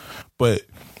kids. But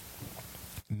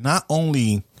not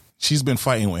only she's been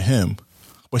fighting with him,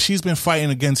 but she's been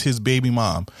fighting against his baby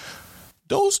mom.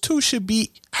 Those two should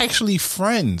be actually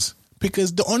friends,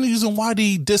 because the only reason why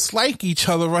they dislike each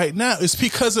other right now is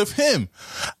because of him.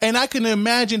 And I can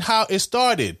imagine how it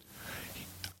started.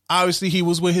 Obviously, he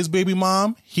was with his baby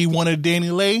mom. He wanted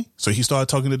DaniLeigh, so he started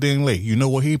talking to DaniLeigh. You know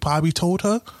what he probably told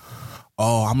her?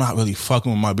 Oh, I'm not really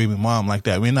fucking with my baby mom like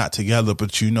that. We're not together,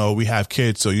 but we have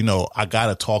kids, so I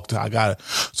gotta talk to her.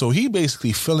 So he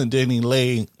basically filling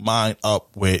DaniLeigh mind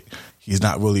up with he's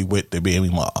not really with the baby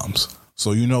moms.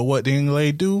 So you know what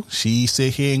DaniLeigh do? She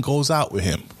sit here and goes out with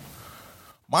him.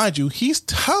 Mind you, he's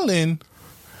telling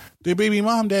the baby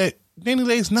mom that Danny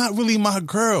Lake's not really my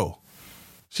girl.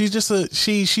 She's just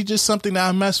she just something that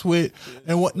I mess with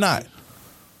and whatnot.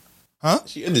 Huh?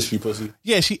 She industry pussy.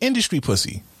 Yeah, she industry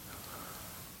pussy.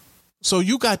 So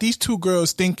you got these two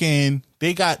girls thinking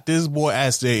they got this boy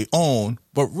as their own,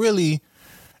 but really,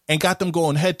 and got them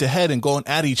going head to head and going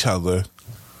at each other,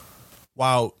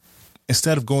 while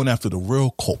instead of going after the real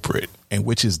culprit, and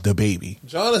which is the baby,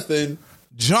 Jonathan,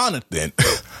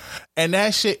 and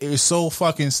that shit is so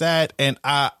fucking sad. And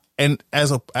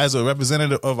as a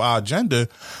representative of our gender,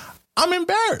 I'm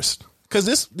embarrassed.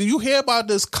 Because you hear about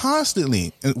this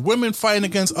constantly. Women fighting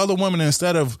against other women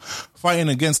instead of fighting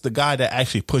against the guy that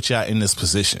actually put you out in this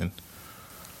position.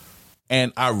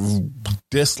 And I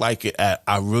dislike it.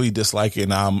 I really dislike it.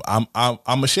 And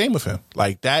I'm ashamed of him.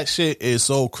 Like, that shit is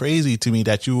so crazy to me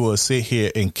that you will sit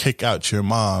here and kick out your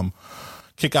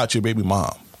baby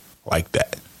mom like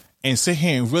that. And sit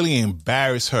here and really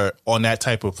embarrass her on that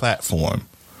type of platform.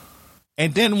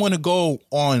 And then want to go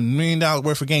on $1 million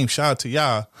worth of game, shout out to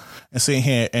y'all, and sit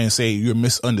here and say you're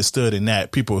misunderstood in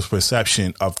that people's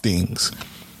perception of things.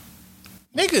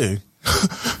 Nigga,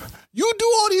 you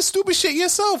do all these stupid shit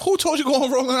yourself. Who told you to go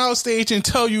on Rolling Out stage and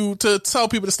tell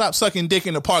people to stop sucking dick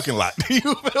in the parking lot?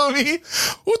 You feel me?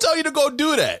 Who told you to go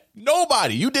do that?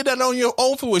 Nobody. You did that on your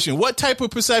own fruition. What type of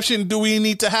perception do we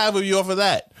need to have of you over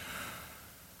that?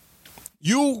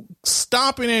 You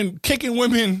stomping and kicking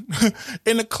women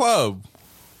in the club.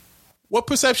 What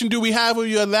perception do we have of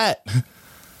you of that?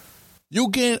 You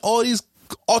getting all these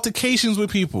altercations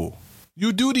with people.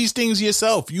 You do these things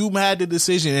yourself. You had the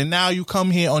decision, and now you come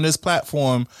here on this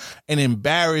platform and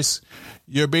embarrass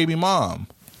your baby mom.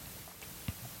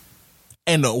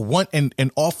 And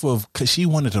off of, because she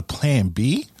wanted a plan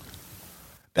B.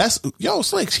 That's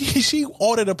Slick. She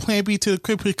ordered a plan B to the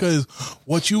crib because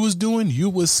what you was doing, you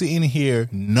was sitting here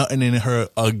nutting in her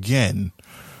again.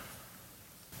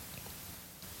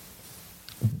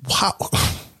 Wow.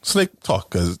 Slick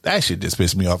talk, because that shit just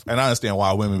pissed me off. And I understand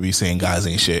why women be saying guys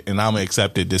ain't shit, and I'm gonna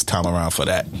accept it this time around for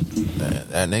that.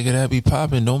 That nigga that be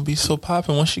popping, don't be so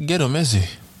popping once you get him, is he?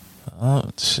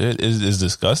 Shit is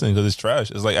disgusting because it's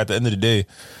trash. It's like, at the end of the day,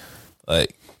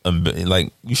 like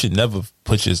you should never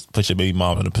put your baby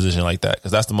mom in a position like that,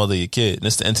 because that's the mother of your kid. And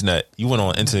it's the internet. You went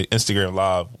on Instagram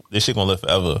Live. This shit gonna live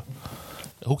forever.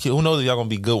 Who knows if y'all gonna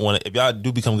be good one? If y'all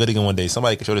do become good again one day,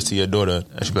 somebody can show this to your daughter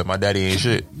and she'll be like, my daddy ain't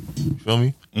shit. You feel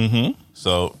me? Mm-hmm.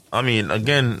 So, I mean,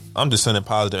 again, I'm just sending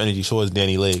positive energy towards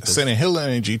Danny Lake. Sending hill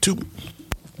energy too.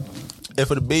 And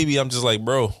for the baby, I'm just like,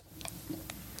 bro,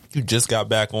 you just got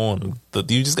back on.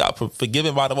 You just got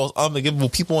forgiven by the most unforgivable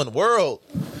people in the world.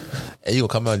 And you gonna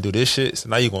come out and do this shit. So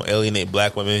now you're gonna alienate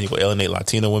black women, you're gonna alienate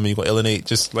Latino women, you're gonna alienate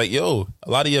just like, a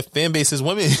lot of your fan base is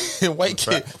women and white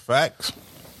kids. Facts.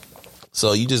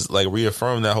 So you just like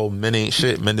reaffirm that whole men ain't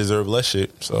shit, men deserve less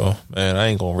shit. So, man, I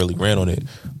ain't gonna really rant on it.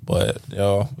 But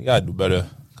we gotta do better.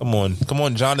 Come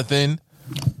on, Jonathan.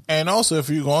 And also, if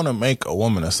you're going to make a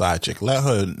woman a side chick, let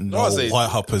her know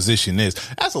what her position is.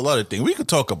 That's a lot of things. We could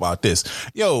talk about this.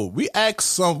 We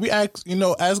ask,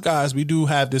 as guys, we do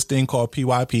have this thing called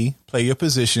PYP, play your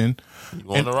position.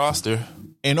 You on the roster.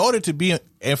 In order to be,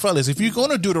 and fellas, if you're going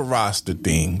to do the roster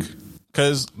thing,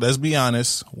 because let's be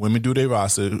honest, women do their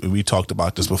roster. We talked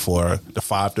about this before. The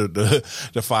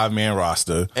 5-man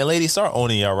roster. And ladies, start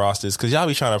owning y'all rosters, because y'all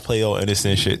be trying to play all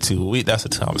innocent shit too. That's a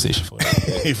conversation for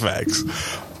that. Facts.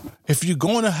 If you're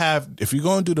going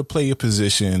to do the play your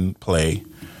position play,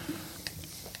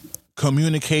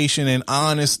 communication and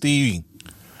honesty.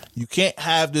 You can't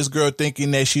have this girl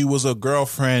thinking that she was a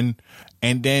girlfriend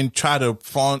and then try to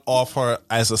fawn off her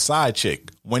as a side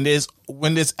chick when there's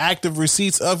active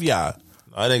receipts of y'all.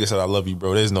 I nigga said I love you,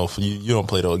 bro. There's no you don't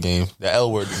play that game. The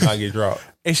L word does not get dropped.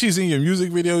 And she's in your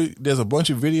music video. There's a bunch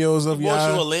of videos of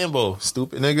y'all. You a Lambo,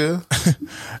 stupid nigga.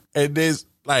 And there's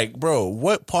like, bro,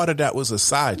 what part of that was a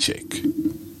side chick?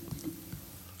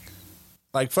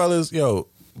 Like, fellas,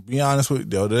 be honest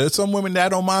with you. There's some women that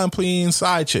don't mind playing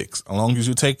side chicks as long as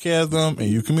you take care of them and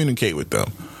you communicate with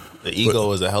them. The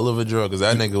ego is a hell of a drug, because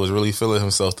that nigga was really feeling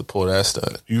himself to pull that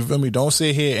stunt. You feel me? Don't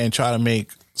sit here and try to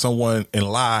make someone and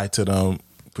lie to them,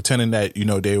 pretending that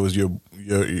they was your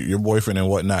boyfriend and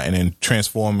whatnot, and then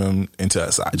transform them into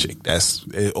a side chick. It's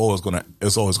always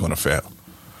gonna fail.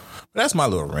 But that's my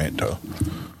little rant, though.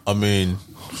 I mean,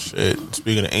 shit.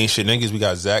 Speaking of ain't shit niggas, we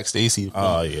got Zach Stacy.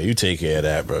 Oh yeah, you take care of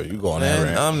that, bro. You go on that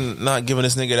rant. I'm not giving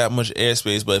this nigga that much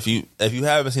airspace, but if you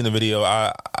haven't seen the video,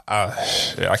 I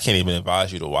can't even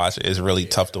advise you to watch it. It's really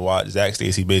tough to watch. Zach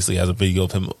Stacy basically has a video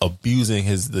of him abusing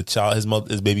his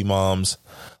baby mom's,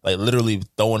 like literally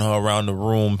throwing her around the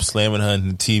room, slamming her in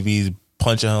the TVs,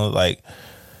 punching her. Like,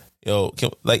 yo,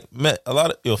 a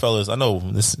lot of fellas. I know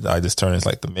I just turned it's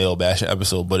like the male bashing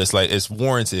episode, but it's like it's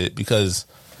warranted because,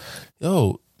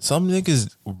 yo, some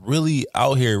niggas really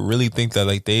out here really think that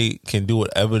like they can do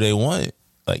whatever they want.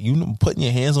 Like you putting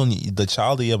your hands on the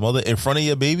child of your mother in front of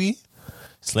your baby,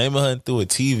 slamming her through a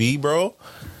TV, bro.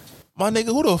 My nigga,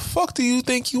 who the fuck do you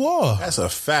think you are? That's a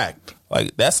fact.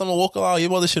 Like that's someone walking out. Your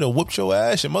mother should have whooped your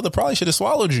ass. Your mother probably should have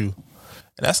swallowed you.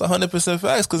 And that's 100%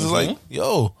 facts because it's like,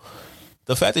 yo,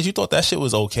 the fact that you thought that shit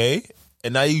was okay,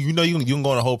 and now you can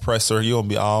go on a whole presser. You gonna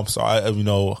be, I'm sorry,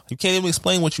 you can't even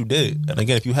explain what you did. And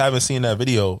again, if you haven't seen that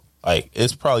video, like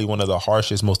it's probably one of the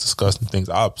harshest, most disgusting things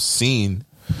I've seen.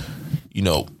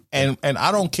 And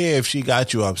I don't care if she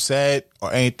got you upset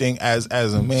or anything. As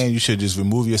a man, you should just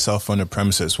remove yourself from the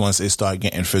premises once it start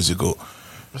getting physical.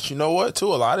 But you know what?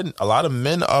 Too, a lot of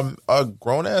men are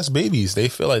grown ass babies. They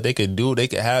feel like they could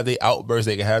have their outbursts,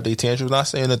 they can have their tantrums. Not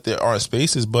saying that there aren't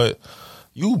spaces, but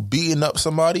you beating up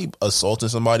somebody, assaulting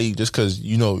somebody just because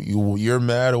you're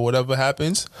mad or whatever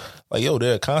happens, like yo,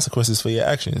 there are consequences for your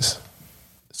actions.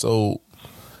 So,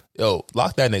 yo,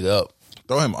 lock that nigga up.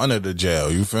 Throw him under the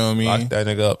jail. You feel me? Lock that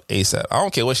nigga up ASAP. I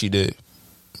don't care what she did.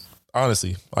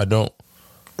 Honestly, I don't.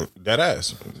 That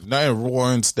ass. Nothing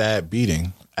warrants that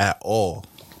beating at all.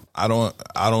 I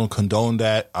don't condone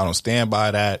that. I don't stand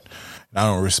by that. And I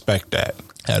don't respect that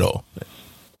at all.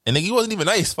 And nigga, he wasn't even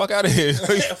nice. Fuck out of here. In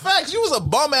fact, you was a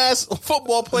bum ass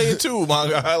football player too, my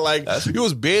guy. Like you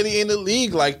was barely in the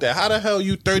league like that. How the hell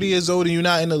you 30 years old and you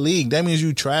not in the league? That means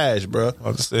you trash, bro.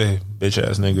 I'll just say bitch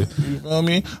ass nigga. You feel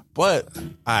me? But all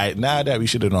right, now that we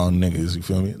shitted on niggas, you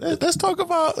feel me? Let's talk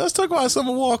about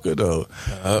Summer Walker though.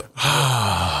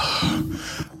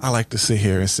 I like to sit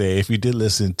here and say, if you did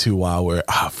listen to our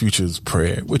Future's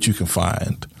Prayer, which you can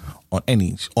find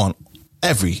on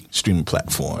every streaming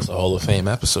platform. It's a Hall of Fame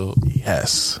episode.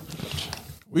 Yes.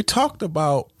 We talked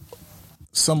about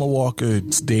Summer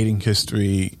Walker's dating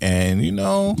history and,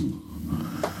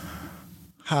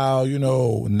 how,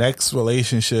 next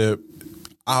relationship,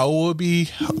 I will be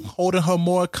holding her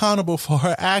more accountable for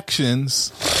her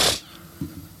actions.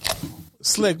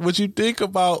 Slick, what you think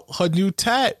about her new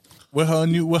tat with her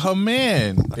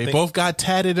man? They both got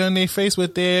tatted on their face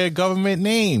with their government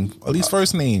name, at least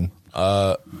first name.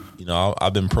 I've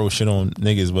been pro shit on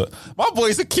niggas, but my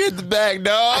boy's a kid in the bag,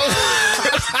 dog.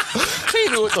 He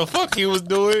knew what the fuck he was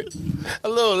doing. A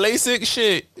little LASIK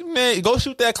shit. Man, go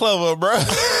shoot that clever, bro.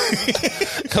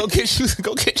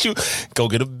 Go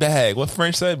get a bag. What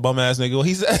French said? Bum ass nigga. What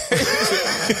he said?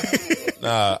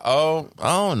 Nah, I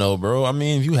don't know, bro. I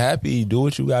mean, if you happy, do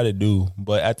what you gotta do.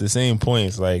 But at the same point,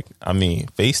 it's like,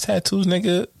 face tattoos,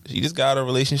 nigga. She just got a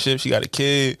relationship. She got a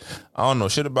kid. I don't know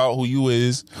shit about who you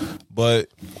is. But,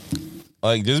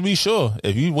 like, just be sure.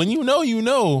 When you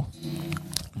know.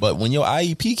 But when your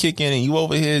IEP kick in and you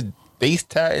over here face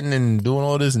tatting and doing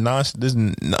all this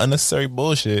unnecessary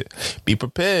bullshit, be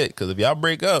prepared. Because if y'all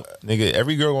break up, nigga,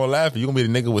 every girl gonna laugh. You gonna be the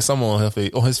nigga with someone on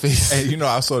his face. And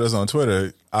I saw this on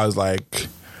Twitter. I was like,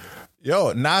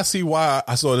 yo, now I see why.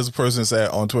 I saw this person say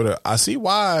on Twitter, I see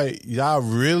why y'all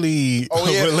really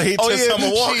relate to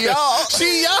Summer Walker.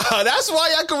 She y'all. That's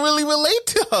why y'all can really relate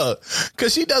to her.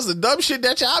 Because she does the dumb shit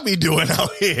that y'all be doing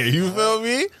out here. You feel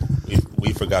me?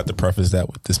 We forgot to preface that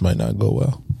with this might not go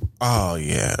well. Oh,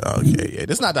 yeah. Okay, yeah.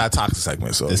 This is not that toxic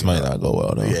segment, so this might not go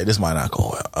well, though. Yeah, this might not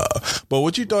go well. But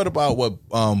what you thought about what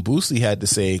Boosie had to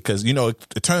say? Because,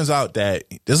 it turns out that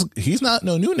he's not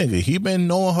no new nigga. He been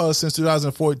knowing her since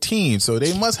 2014, so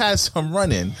they must have some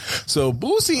running. So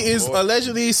Boosie is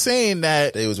allegedly saying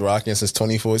that they was rocking since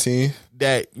 2014.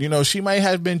 That she might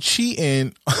have been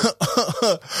cheating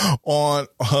on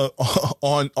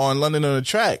London on the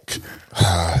Track.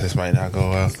 This might not go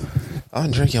well.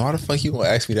 I'm drinking. Why the fuck you gonna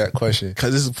ask me that question?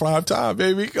 Because this is prime time,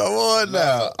 baby. Come on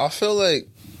now. I feel like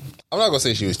I'm not gonna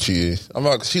say she was cheating.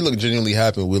 She looked genuinely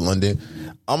happy with London.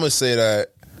 I'm gonna say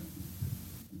that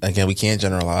again. We can't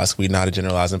generalize. We're not a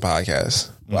generalizing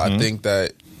podcast. But I think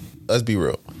that, let's be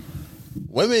real.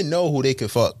 Women know who they can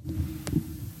fuck.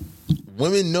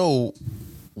 Women know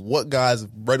what guys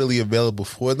readily available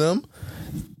for them,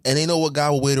 and they know what guy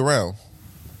will wait around.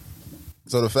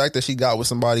 So the fact that she got with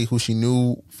somebody who she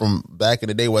knew from back in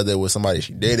the day, whether it was somebody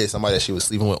she dated, somebody that she was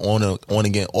sleeping with on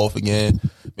again, off again,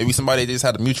 maybe somebody that just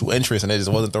had a mutual interest and it just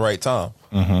wasn't the right time.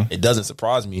 It doesn't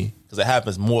surprise me because it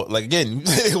happens more. Like again,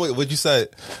 what you said,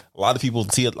 a lot of people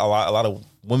see a lot of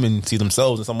women see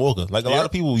themselves in Summer Walker. Like a lot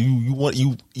of people,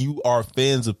 you are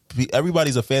fans of.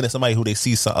 Everybody's a fan of somebody who they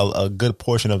see a good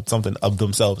portion of something of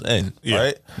themselves in.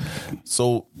 Right,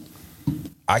 so.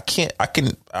 I feel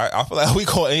like we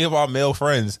call any of our male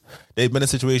friends. They've been in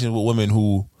situations with women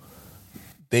who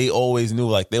they always knew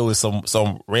like there was some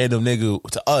random nigga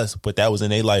to us, but that was in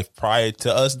their life prior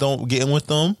to us getting with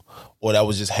them, or that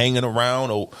was just hanging around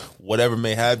or whatever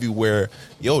may have you, where,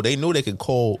 yo, they knew they could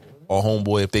call a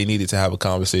homeboy if they needed to have a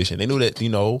conversation. They knew that, you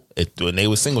know, when they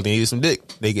was single, they needed some dick,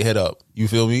 they could hit up. You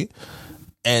feel me?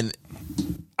 And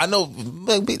I know,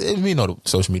 like, we know the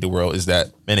social media world is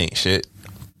that men ain't shit.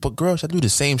 But girls, y'all do the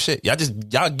same shit.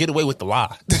 Y'all get away with the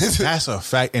lie. That's a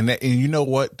fact. And you know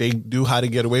what they do, how to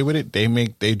get away with it?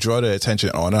 They draw the attention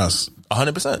on us.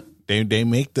 100%. They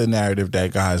make the narrative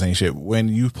that guys ain't shit. When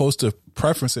you supposed to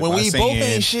preference it, when by we saying, both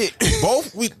ain't shit.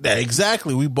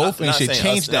 Exactly. We both ain't shit.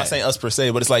 Change that. Not saying us per se,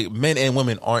 but it's like men and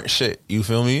women aren't shit. You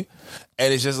feel me?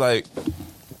 And it's just like,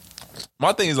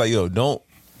 my thing is like, yo, don't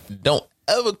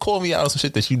ever call me out on some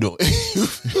shit that you doing.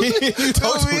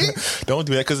 Don't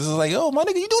do that, because it's like, yo, my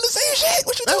nigga, you doing the same shit.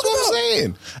 What you That's talking what about? I'm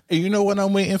saying. And you know what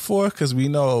I'm waiting for? Because we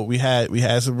know we had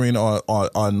Sabrina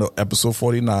on episode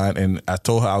 49, and I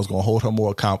told her I was going to hold her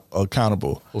more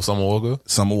accountable. Oh, Summer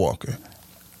Walker.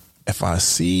 If I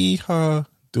see her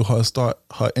do her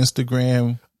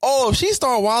Instagram. Oh, if she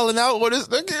start wilding out with this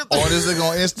nigga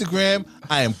on Instagram,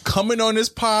 I am coming on this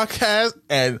podcast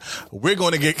and we're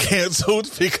going to get canceled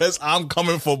because I'm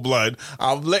coming for blood.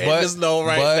 I'm letting this know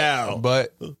now.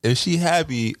 But if she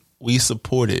happy, we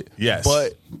support it. Yes.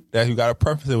 But that you got to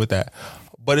preface it with that.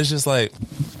 But it's just like,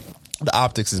 the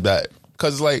optics is bad.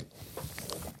 Because it's like,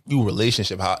 you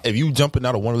relationship, how if you jumping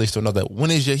out of one relationship to another, when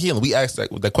is your healing? We asked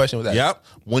that question with that. Yep.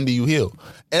 When do you heal?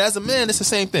 And as a man, it's the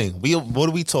same thing. What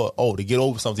are we taught? Oh, to get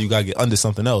over something, you gotta get under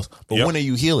something else. But when are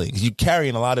you healing? You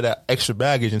carrying a lot of that extra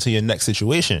baggage into your next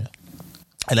situation.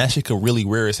 And that shit could really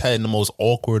rear its head in the most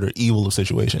awkward or evil of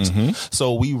situations. Mm-hmm.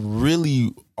 So we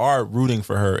really are rooting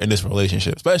for her in this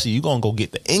relationship. Especially, you gonna go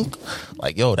get the ink.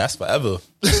 Like, yo, that's forever.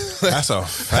 That's a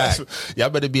fact.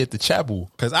 Y'all better be at the chapel.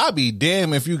 Because I'd be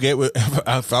damn if you get with,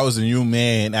 if I was a new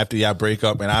man after y'all break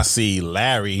up and I see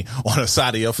Larry on the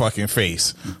side of your fucking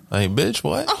face. Like, bitch,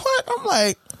 what? I'm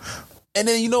like, and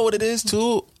then you know what it is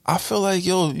too? I feel like,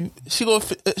 yo, she would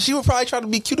probably try to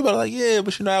be cute about it, like, yeah,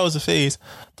 but you know, that was a phase.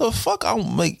 The fuck,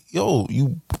 I'm like, yo,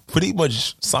 you pretty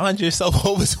much signed yourself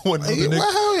over to another nigga.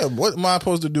 Well, hell yeah. What am I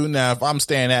supposed to do now if I'm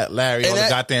staring at Larry all the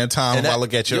goddamn time while I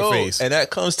look at your face? And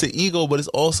that comes to ego, but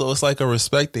it's like a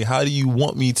respect thing. How do you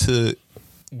want me to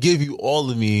give you all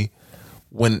of me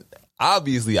when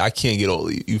obviously I can't get all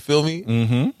of you? You feel me?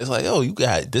 Mm-hmm. It's like, yo, you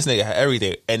got this nigga had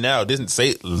everything, and now this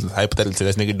say hypothetically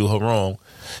this nigga do her wrong.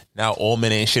 Now all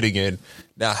men ain't shit again.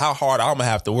 Now how hard I'm gonna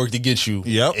have to work to get you?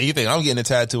 Yep. And you think I'm getting a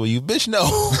tattoo of you, bitch? No.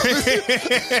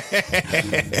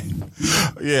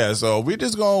 Yeah. So we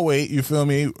just gonna wait. You feel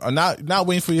me? Not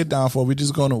waiting for your downfall. We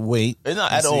just gonna wait. It's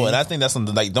not at all. And I think that's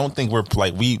something like, don't think we're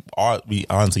like we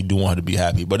honestly do want her to be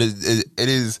happy, but it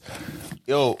is,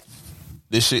 yo.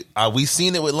 This shit, we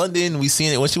seen it with London. We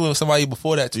seen it when she went with somebody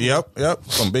before that too. Yep.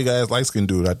 Some big ass light skinned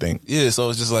dude, I think. Yeah, so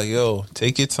it's just like, yo,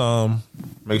 take your time.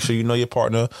 Make sure you know your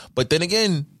partner. But then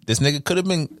again, this nigga could have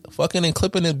been fucking and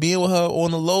clipping and being with her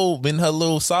on the low, been her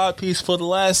little side piece for the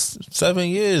last 7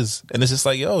 years. And it's just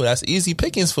like, yo, that's easy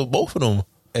pickings for both of them.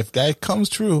 If that comes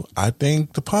true, I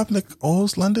think the public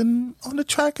owes London on the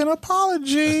track an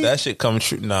apology. If that shit comes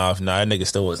true, nah, that nigga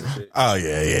still wasn't shit. Oh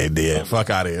yeah, yeah. Fuck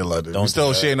out of here, London. Don't we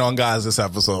still shitting on guys this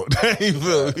episode. You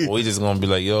feel me? We just gonna be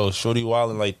like, yo, shorty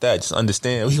wilding like that. Just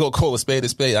understand, we gonna call a spade a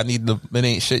spade. I need the men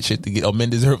ain't shit to get. Oh, men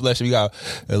deserve less. We got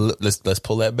let's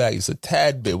pull that back. It's a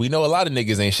tad bit. We know a lot of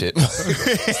niggas ain't shit.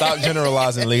 Stop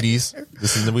generalizing, ladies.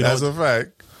 That's a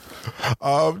fact.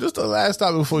 Just the last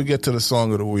topic before we get to the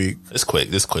song of the week. It's quick.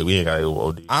 We ain't got to go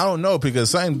OD. I don't know,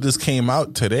 because something just came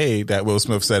out today that Will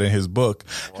Smith said in his book.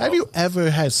 Wow. Have you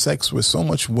ever had sex with so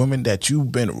much women that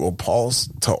you've been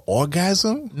repulsed to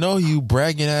orgasm? No, you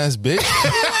bragging ass bitch.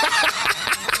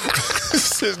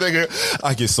 This nigga,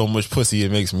 I get so much pussy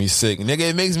it makes me sick. Nigga,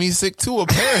 it makes me sick too,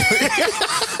 apparently.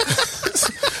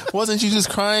 Wasn't you just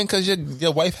crying because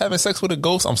your wife having sex with a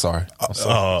ghost? I'm sorry.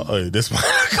 This one.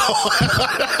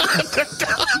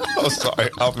 I'm sorry.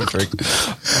 I've been drinking.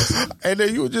 And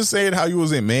then you were just saying how you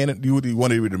was a man. You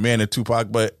wanted to be the man in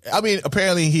Tupac, but I mean,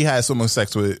 apparently he had so much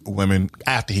sex with women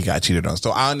after he got cheated on.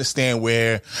 So I understand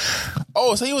where.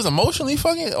 Oh, so he was emotionally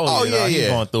fucking. Yeah. He's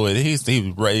going through it. He was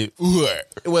ready.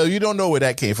 Well, you don't know where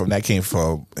that came from. That came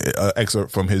from an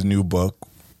excerpt from his new book.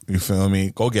 You feel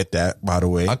me? Go get that, by the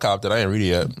way. I copped it. I ain't read it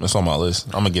yet. It's on my list.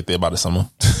 I'm going to get there by the summer.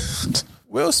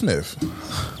 Will Smith.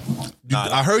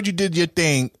 I heard you did your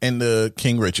thing in the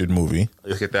King Richard movie.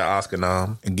 Let's get that Oscar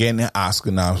nom. And getting that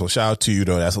Oscar nom. So shout out to you,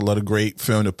 though. That's a lot of great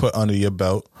film to put under your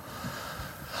belt.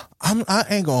 I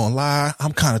ain't going to lie.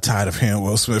 I'm kind of tired of hearing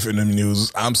Will Smith in the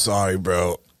news. I'm sorry,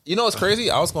 bro. You know what's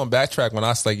crazy? I was going to backtrack when I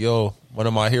was like, yo, one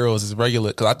of my heroes is Regular,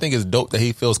 because I think it's dope that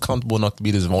he feels comfortable enough to be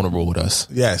this vulnerable with us.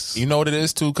 Yes. You know what it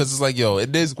is, too? Because it's like, yo,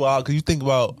 it is wild. Because you think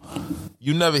about,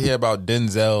 you never hear about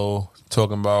Denzel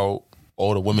talking about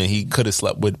all the women he could have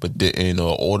slept with but didn't,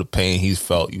 or all the pain he's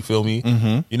felt. You feel me?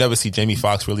 Mm-hmm. You never see Jamie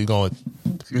Foxx really going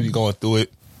through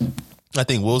it. I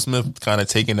think Will Smith kind of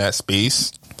taking that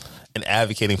space and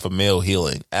advocating for male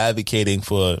healing, advocating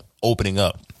for opening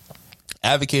up,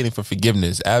 advocating for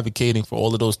forgiveness, advocating for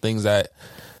all of those things that,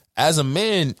 as a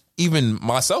man, even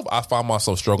myself, I find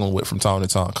myself struggling with from time to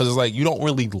time. Because it's like, you don't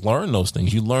really learn those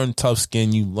things. You learn tough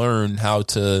skin. You learn how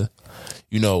to,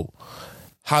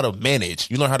 how to manage.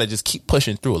 You learn how to just keep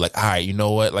pushing through. Like, all right, you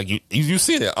know what? Like, you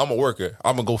see that I'm a worker.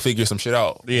 I'm gonna go figure some shit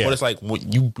out. Yeah. But it's like,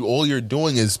 all you're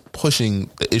doing is pushing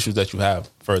the issues that you have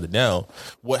further down.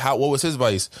 What was his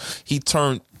advice? He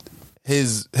turned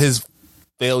his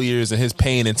failures and his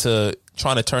pain into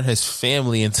trying to turn his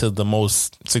family into the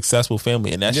most successful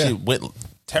family, and that shit went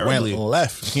terribly. Went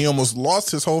left. He almost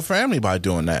lost his whole family by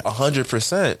doing that.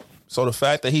 100%. So the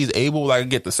fact that he's able, like, to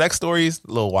get the sex stories,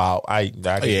 a little wild. I ain't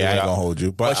gonna hold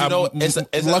you, but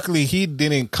luckily he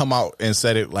didn't come out and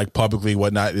said it like publicly.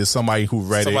 Whatnot? There's somebody who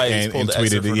read it and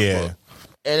tweeted it. Yeah.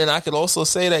 And then I could also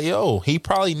say that, he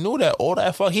probably knew that all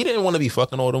that fuck. He didn't want to be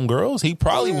fucking all them girls. He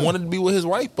probably wanted to be with his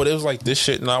wife, but it was like, this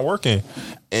shit not working,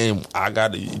 and I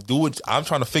got to do it. I'm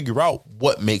trying to figure out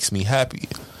what makes me happy.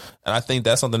 And I think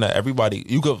that's something that everybody,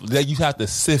 you have to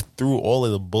sift through all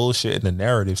of the bullshit and the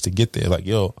narratives to get there. Like,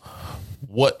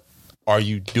 what are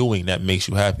you doing that makes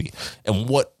you happy? And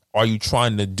what are you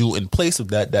trying to do in place of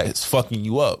that is fucking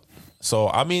you up? So,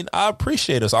 I mean, I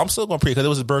appreciate it. So I'm still going to appreciate it, because it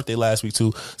was his birthday last week,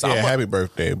 too. So happy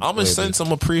birthday. I'm going to send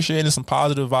some appreciating, some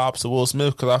positive vibes to Will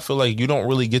Smith, because I feel like you don't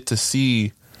really get to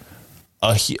see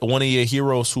one of your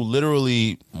heroes who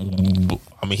literally,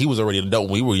 I mean, he was already an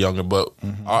adult when we were younger, but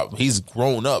he's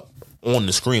grown up on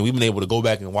the screen. We've been able to go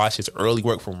back and watch his early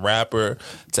work, from rapper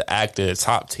to actor,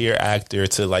 top tier actor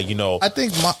to, like, I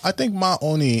think my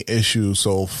only issue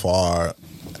so far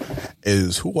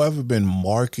is whoever been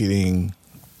marketing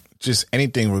just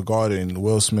anything regarding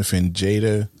Will Smith and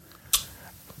Jada,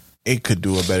 it could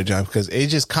do a better job, because it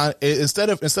just kind of, instead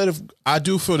of I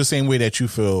do feel the same way that you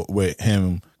feel with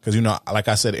him, because like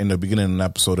I said in the beginning of the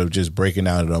episode, of just breaking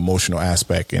down the emotional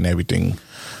aspect and everything.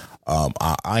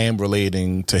 I am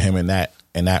relating to him in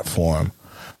that form,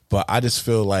 but I just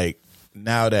feel like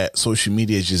now that social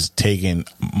media is just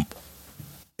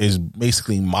is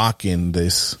basically mocking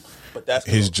this, but that's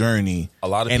his journey. A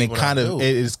lot of people, and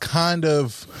it is kind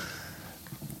of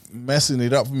messing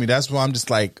it up for me. That's why I'm just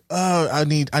like, I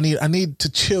need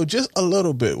to chill just a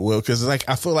little bit, Will, because like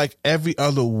I feel like every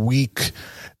other week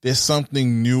there's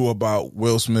something new about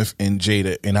Will Smith and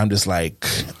Jada, and I'm just like,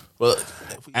 well,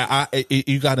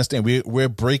 you gotta understand, we're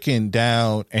breaking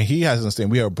down, and he has to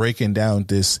understand, we are breaking down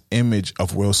this image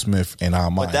of Will Smith in our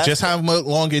mind. Just how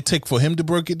long it take for him to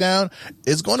break it down,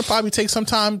 it's going to probably take some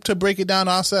time to break it down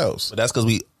ourselves. But that's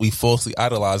because we falsely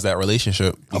idolized that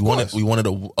relationship. We wanted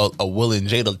a Will and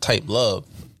Jada type love,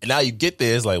 and now you get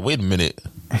there, it's like, wait a minute.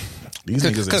 These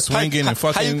niggas are swinging and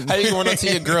fucking. How you run up to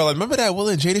your girl? Like, remember that Will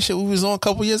and Jada shit we was on a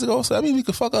couple years ago? So that mean we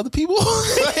could fuck other people?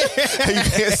 You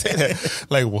can't say that.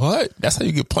 Like, what? That's how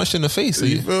you get punched in the face. So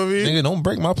you feel me? Nigga, don't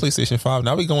break my PlayStation 5.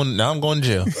 Now I'm going to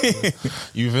jail.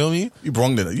 You feel me? You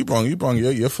brung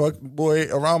your fuck boy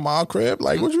around my crib.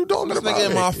 Like, what you doing about nigga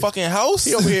in my fucking house?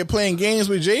 He over here playing games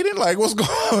with Jaden? Like, what's going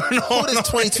on? Who this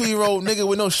 22-year-old nigga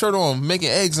with no shirt on making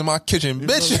eggs in my kitchen?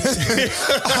 Bitch,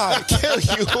 I'll kill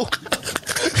you.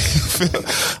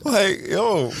 Like,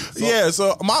 yeah.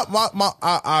 So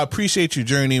I appreciate your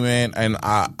journey, man, and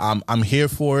I'm here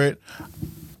for it.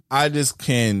 I just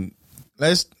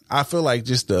I feel like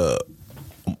just the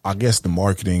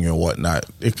marketing and whatnot,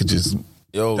 it could just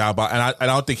die by, and I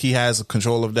don't think he has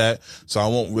control of that, so I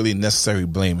won't really necessarily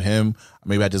blame him.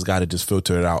 Maybe I just got to just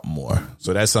filter it out more.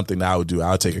 So that's something that I would do.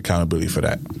 I'll take accountability for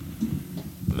that.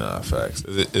 Nah, facts.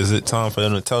 Is it time for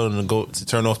them to tell them to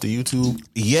turn off the YouTube?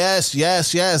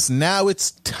 Yes. Now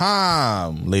it's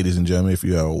time, ladies and gentlemen. If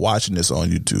you are watching this on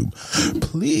YouTube,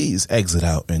 please exit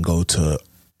out and go to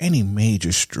any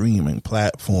major streaming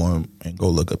platform and go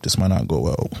look up This Might Not Go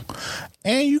Well,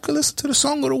 and you can listen to the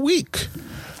song of the week.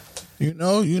 You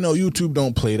know, YouTube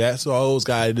don't play that, so I always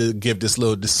got to give this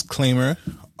little disclaimer.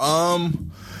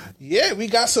 Yeah, we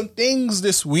got some things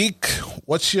this week.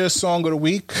 What's your song of the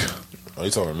week? Oh, you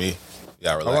talking to me?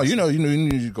 Yeah, relax. Oh, you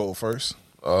need to go first.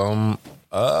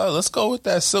 Let's go with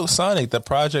that Silk Sonic. The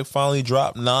project finally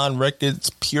dropped, non-records,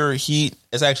 pure heat.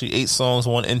 It's actually 8 songs,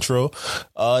 1 intro.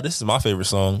 This is my favorite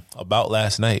song, About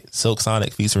Last Night. Silk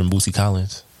Sonic featuring Bootsy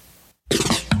Collins.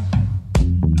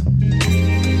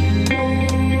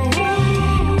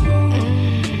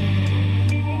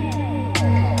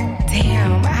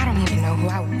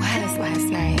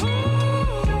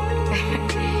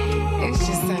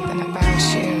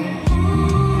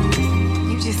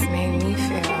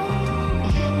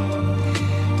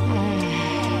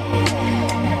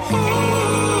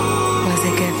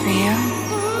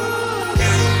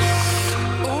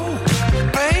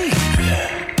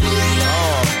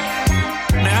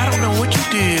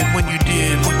 when you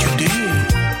did what you did.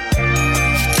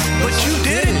 But you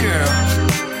did it, girl.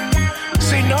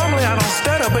 See, normally I don't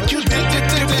stutter, but you did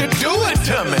do it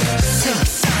to me.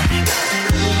 Supersonic.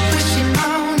 Wishing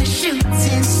on a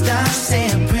shooting star, say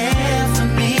a prayer for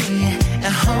me,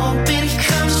 and hope it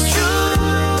comes true.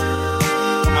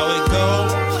 How it go?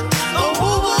 Oh,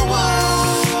 whoa, whoa,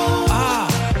 whoa. Ah,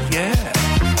 yeah.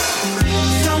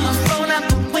 Throw my phone out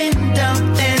the window,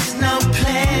 there's no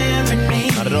plan in me.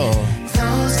 Not at all.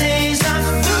 Those days are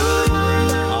through.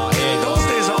 Oh, here it goes. Those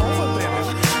days are over, baby.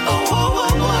 Oh, whoa,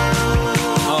 whoa,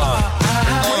 whoa.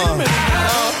 Wait a minute.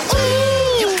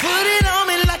 You put it on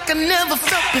me like I never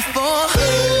felt before.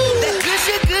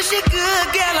 That good,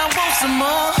 girl, I want some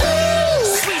more.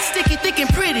 Sweet, sticky, thick, and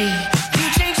pretty. You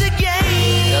changed the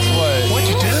game. Guess what? What'd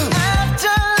you do?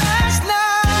 After last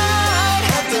night,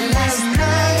 I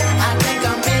think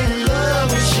I'm in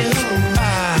love with you.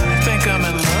 I think I'm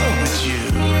in love with you.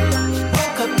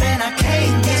 Woke up and I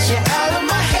can't get you out of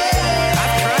my head.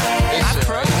 I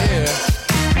tried.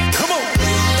 Come on.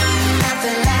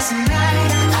 After last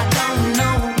night, I don't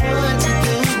know what to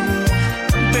do.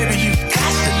 Baby, you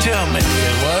got to tell me.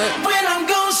 What? When I'm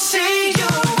gonna see you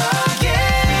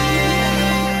again.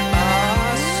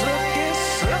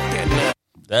 Suck it.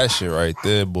 That shit right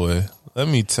there, boy. Let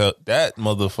me tell that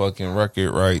motherfucking record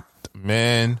right,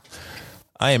 man.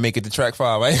 I ain't make it to track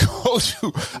 5. I ain't gonna hold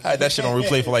you. I had that shit on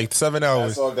replay for like 7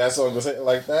 hours. That song was hitting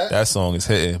like that? That song is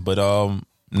hitting. But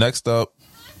next up,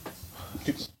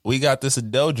 we got this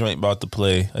Adele joint about to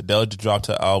play. Adele just dropped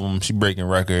her album. She breaking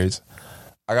records.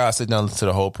 I gotta sit down and listen to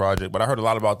the whole project, but I heard a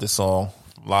lot about this song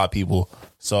from a lot of people.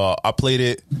 So I played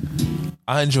it.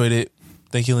 I enjoyed it.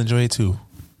 Think you'll enjoy it too.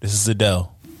 This is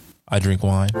Adele. I Drink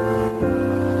Wine.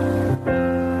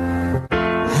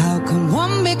 How can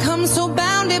one become so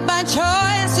bounded by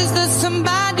choices that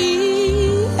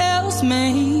somebody else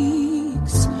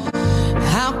makes?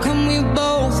 How can we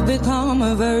both become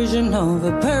a version of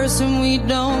a person we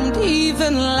don't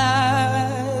even like?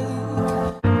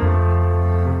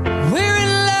 We're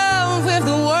in love with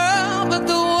the world, but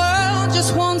the world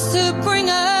just wants to bring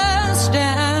us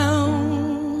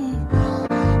down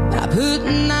by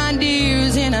putting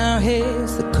ideas in our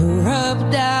heads that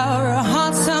corrupt our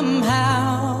hearts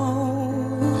somehow.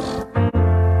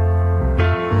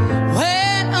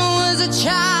 When I was a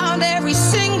child, every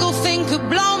single thing could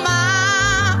blow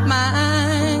my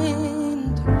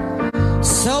mind,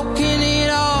 soaking it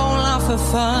all off for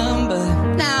fun,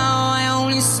 but now I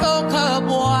only soak up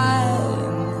wine.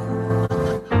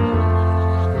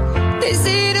 They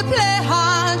say to play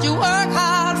hard, you work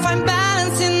hard, find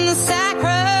balance in the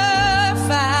sacrifice.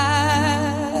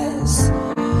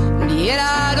 Yet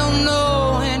I don't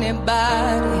know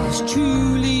anybody who's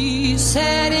truly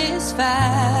satisfied.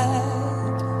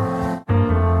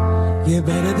 You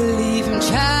better believe I'm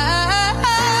trying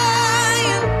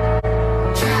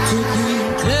to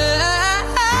keep climbing,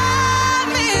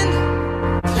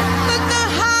 but the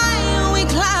higher we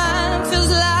climb feels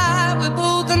like we're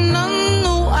both none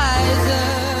the wiser.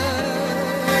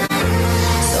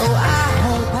 So I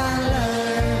hope I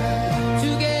learn to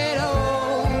get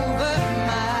over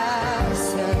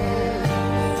myself.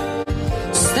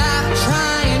 Stop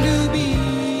trying to be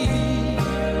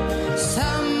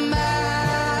somebody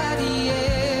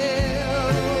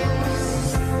else,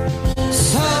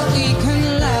 so we can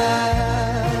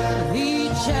love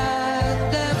each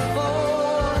other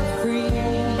for free.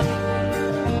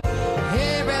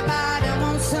 Everybody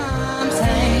wants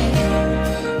something,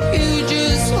 you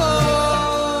just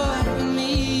want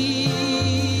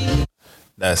me.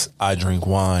 That's I Drink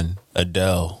Wine,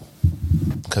 Adele.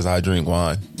 Because I drink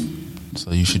wine.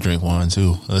 So you should drink wine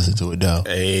too. Listen to Adele.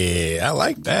 Hey, I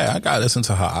like that. I gotta listen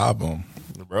to her album.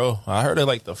 Bro, I heard it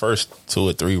like the first 2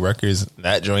 or 3 records.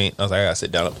 That joint, I was like, I gotta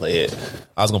sit down and play it.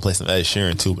 I was gonna play some Ed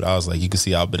Sheeran too, but I was like, you can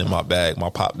see I've been in my bag, my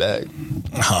pop bag.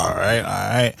 All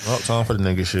right. Well, time for the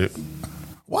nigga shit.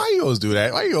 Why you always do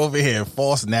that? Why you over here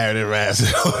false narrative ass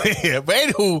over here? But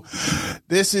anywho,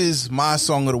 this is my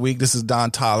song of the week. This is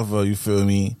Don Toliver, you feel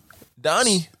me?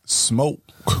 Donnie. Smoke.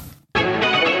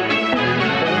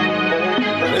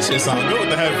 This shit sound good with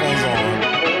the headphones on.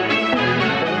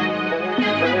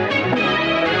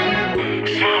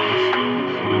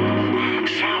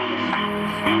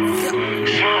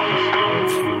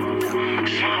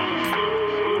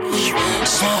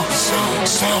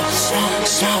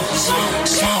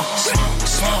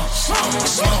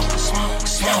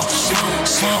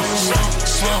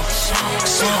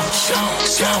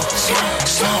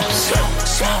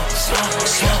 I'm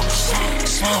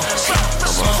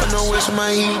off and no waste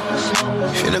my heat.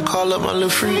 Finna call up my little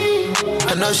freak.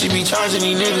 I know she be charging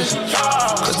these niggas,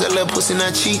 cause that little pussy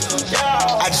not cheap.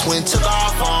 I just went and took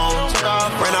off on,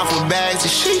 ran off with bags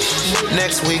of shit.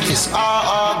 Next week it's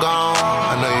all gone.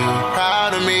 I know you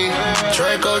proud of me.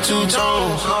 Draco 2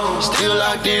 tones, still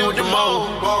locked in with the mo.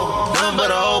 Nothing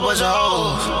but a whole bunch of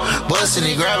hoes. Bustin'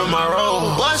 it, grabbing my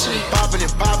roll. Bustin' it, poppin'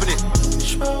 it, poppin' it.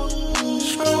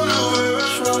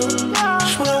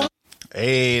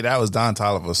 Hey, that was Don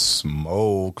Toliver,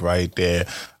 Smoke right there.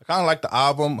 I kind of like the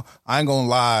album. I ain't gonna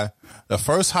lie. The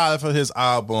first half of his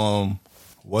album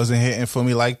wasn't hitting for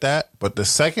me like that, but the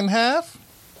second half,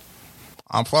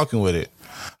 I'm fucking with it.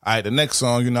 All right, the next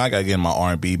song, you know, I gotta get in my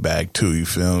R&B bag too. You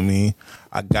feel me?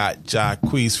 I got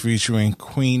Jacquees featuring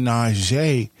Queen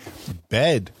Najee,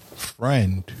 Bed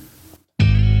Friend.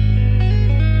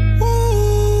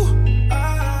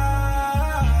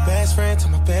 Best friend to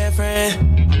my best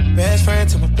friend. Best friend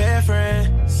to my best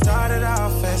friend. Started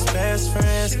off as best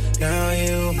friends. Now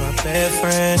you my best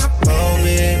friend. Whole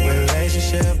big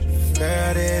relationship.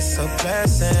 Girl, it's a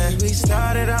blessing. We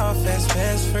started off as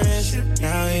best friends.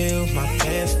 Now you my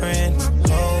best friend.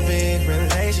 Whole big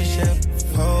relationship.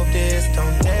 Hope this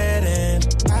don't dead end.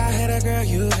 I had a girl,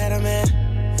 you had a man.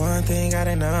 One thing I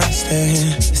didn't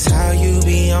understand is how you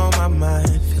be on my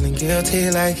mind. Feeling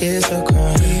guilty like it's a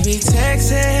crime. We be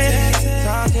texting,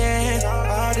 talking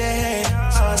all day.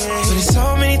 But there's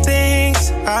so many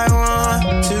things I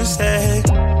want to say.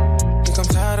 Think I'm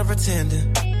tired of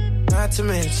pretending, not to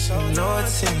mention no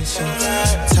attention.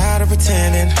 Tired of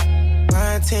pretending,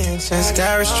 my intentions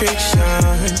got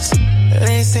restrictions.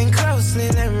 Listen closely,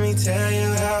 let me tell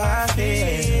you how I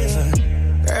feel.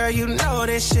 Girl, you know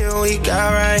this shit we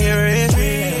got right here is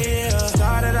real.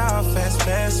 Started off as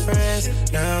best friends,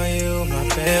 now you my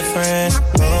best friend.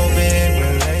 Whole big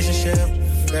relationship,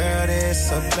 girl,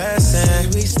 it's a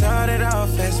blessing. We started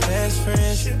off as best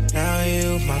friends, now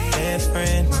you my best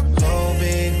friend. Whole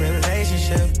big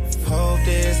relationship, hope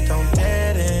this don't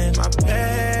dead end. My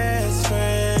best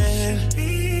friend,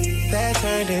 that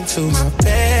turned into my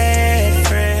best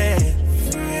friend.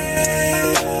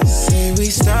 We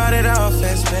started off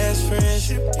as best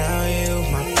friends, now you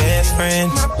my best friend.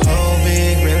 Whole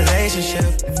big relationship,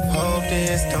 hope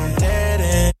this don't dead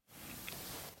end.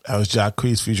 That was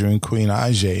Jacquees featuring Queen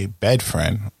Najee, Bed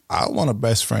Friend. I want a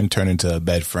best friend turn into a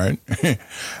bed friend.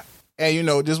 And you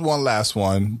know, just one last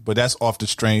one, but that's off the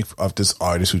strength of this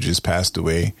artist who just passed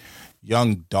away,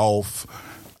 Young Dolph.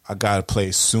 I gotta play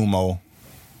Sumo.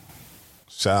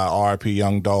 Shout out R.I.P.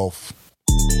 Young Dolph.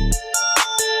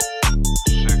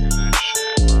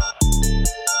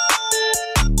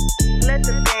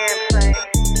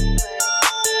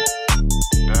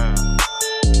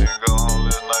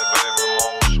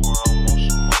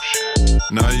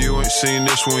 Now you ain't seen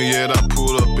this one yet, I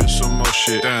pulled up in some more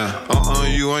shit. Damn.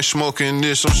 You ain't smoking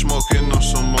this, I'm smoking on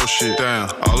some more shit. Damn.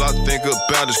 All I think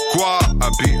about is guap, I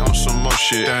be on some more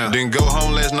shit. Damn. Didn't go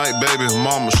home last night, baby,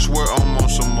 mama swear I'm on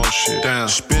some more shit. Damn.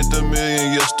 Spent $1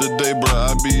 million yesterday, bro,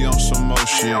 I be on some more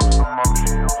shit. The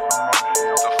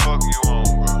fuck you on,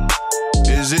 bro?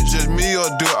 Is it just me or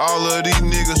do all of these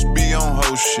niggas be on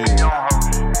whole shit? Damn, I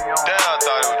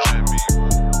thought it was just me,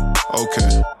 bro. Okay.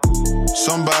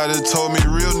 Somebody told me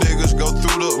real niggas go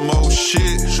through the most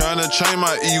shit. Tryna change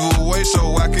my evil way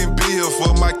so I can be here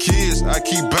for my kids. I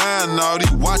keep buying all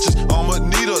these watches, I'ma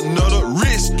need another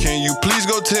wrist. Can you please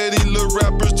go tell these little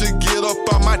rappers to get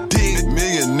up on my dick?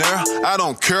 Millionaire, I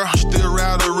don't care, still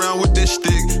ride around with that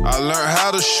stick. I learned how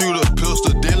to shoot a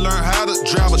pistol, then learn how to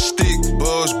drive a stick.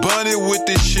 Bugs Bunny with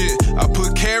this shit, I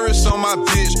put carrots on my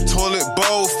bitch. Toilet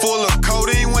bowl full of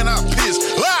codeine when I piss.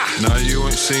 Ah! Now you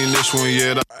ain't seen this one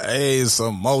yet. Hey,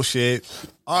 some more shit.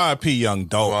 R.I.P. Young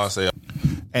Dolph.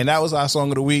 And that was our song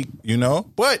of the week, you know.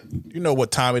 But you know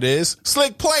what time it is.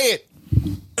 Slick, play it.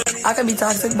 I can be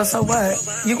toxic, but so what?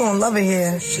 You gonna love it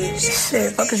here.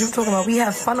 Shit, what is you talking about? We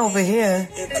have fun over here.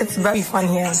 It's very fun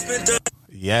here.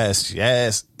 Yes,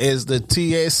 is the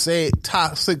TSA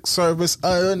Toxic Service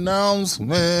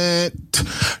announcement.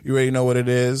 You already know what it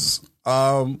is. We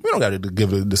don't got to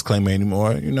give a disclaimer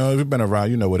anymore. You know, if you've been around,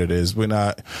 you know what it is. We're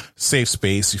not safe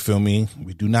space. You feel me?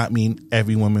 We do not mean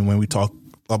every woman when we talk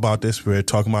about this. We're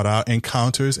talking about our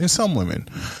encounters in some women.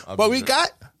 But we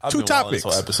got two topics.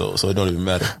 This whole episode, so it don't even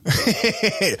matter.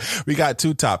 We got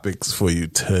two topics for you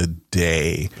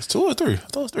today. It's 2 or 3. I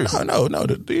thought it was 3. No.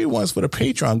 The 3 ones for the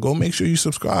Patreon. Go make sure you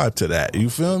subscribe to that. You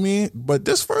feel me? But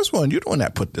this first one, you're the one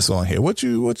that put this on here. What's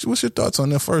your thoughts on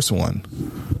the first one?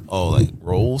 Oh, like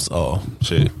roles? Oh,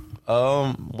 shit.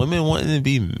 Women wanting to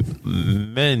be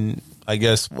men, I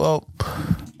guess. Well,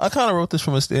 I kind of wrote this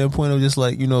from a standpoint of just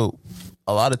like, you know,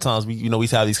 a lot of times we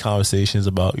have these conversations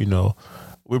about, you know,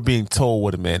 we're being told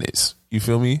what a man is. You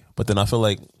feel me? But then I feel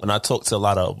like when I talk to a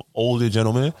lot of older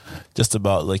gentlemen just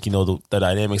about like, you know, the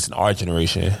dynamics in our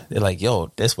generation, they're like,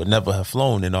 yo, this would never have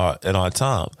flown in our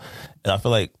time. And I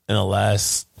feel like in the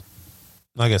last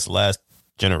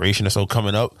generation or so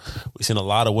coming up, we've seen a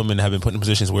lot of women have been put in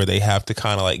positions where they have to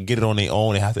kind of like get it on their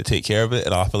own. They have to take care of it.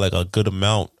 And I feel like a good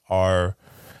amount are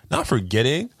not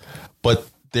forgetting, but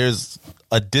there's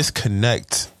a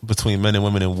disconnect between men and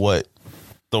women and what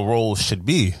the roles should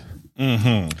be.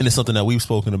 Mm-hmm. And it's something that we've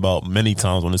spoken about many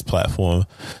times on this platform,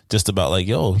 just about like,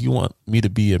 yo, if you want me to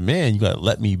be a man, you got to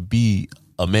let me be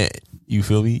a man. You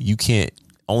feel me? You can't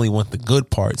only want the good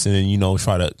parts and then, you know,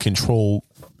 try to control,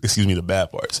 the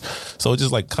bad parts. So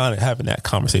just like kind of having that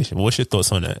conversation. What's your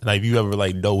thoughts on that? Like, have you ever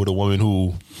like dealt with a woman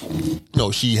who, you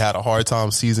know, she had a hard time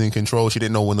seizing control? She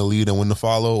didn't know when to lead and when to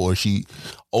follow, or she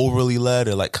overly led,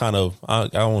 or like kind of, I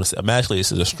don't want to say, imagine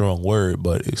this is a strong word,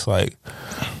 but it's like,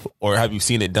 or have you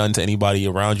seen it done to anybody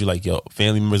around you? Like, yo,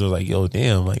 family members are like, yo,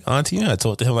 damn, like, auntie, you had to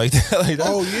talk to him like that. Like,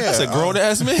 oh, yeah. That's a grown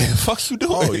ass man. Fuck you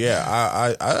doing? Oh,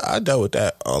 yeah. I dealt with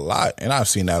that a lot, and I've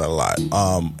seen that a lot.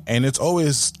 And it's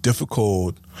always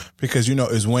difficult because, you know,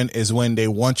 is when they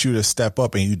want you to step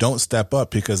up and you don't step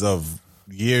up because of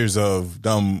years of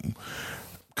them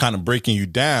kind of breaking you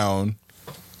down.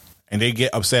 And they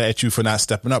get upset at you for not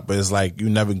stepping up, but it's like you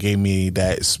never gave me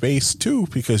that space too,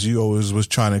 because you always was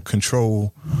trying to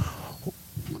control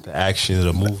the action,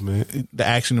 the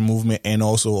movement, and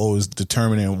also always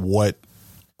determining what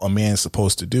a man's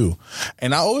supposed to do.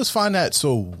 And I always find that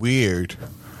so weird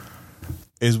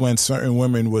is when certain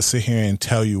women will sit here and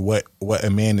tell you what a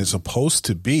man is supposed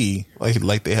to be,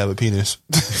 like they have a penis.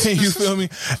 You feel me?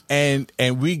 And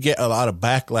we get a lot of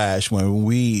backlash when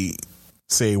we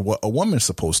say what a woman's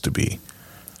supposed to be.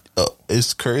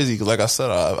 It's crazy. Like I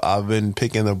said, I've been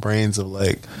picking the brains of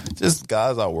like just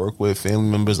guys I work with, family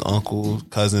members, uncles,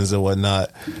 cousins, and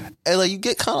whatnot. And like you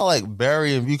get kind of like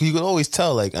burying. You can always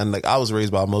tell. Like, and like I was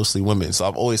raised by mostly women, so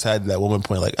I've always had that woman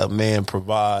point. Like a man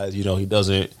provides. You know, he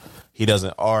doesn't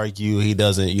argue. He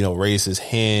doesn't, you know, raise his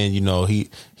hand. You know,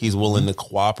 he's willing to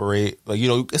cooperate. Like, you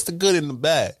know, it's the good and the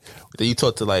bad. But then you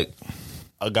talk to like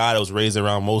a guy that was raised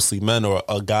around mostly men, or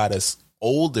a guy that's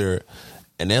older,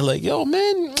 and they're like, yo,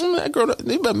 man, that girl,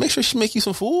 they better make sure she make you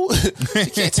some food.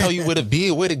 She can't tell you where to be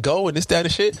and where to go and this, that,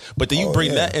 and shit. But then you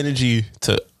bring that energy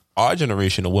to our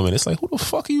generation of women. It's like, who the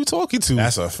fuck are you talking to?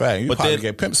 That's a fact. You probably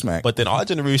get pimp smacked. But then our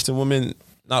generation of women,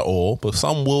 not all, but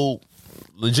some will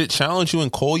legit challenge you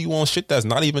and call you on shit that's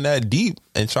not even that deep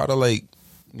and try to like,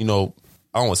 you know,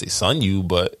 I don't want to say son you,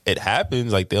 but it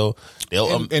happens. Like they'll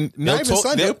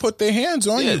put their hands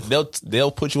on you. They'll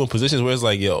put you in positions where it's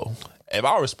like, yo, if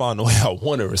I respond the way I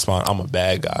want to respond, I'm a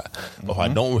bad guy. If I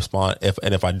don't respond,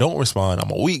 if I don't respond,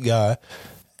 I'm a weak guy.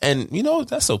 And you know,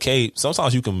 that's okay.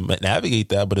 Sometimes you can navigate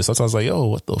that, but it's sometimes like, yo,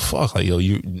 what the fuck? Like, yo,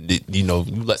 you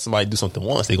let somebody do something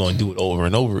once, they're gonna do it over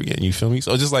and over again. You feel me?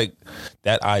 So it's just like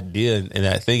that idea and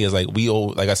that thing is like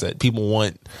like I said, people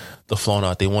want the flown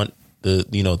out, they want the,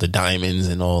 you know, the diamonds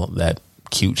and all that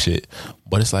cute shit.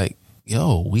 But it's like,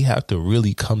 yo, we have to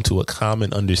really come to a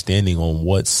common understanding on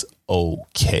what's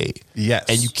okay. Yes.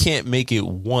 And you can't make it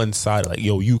one side, like,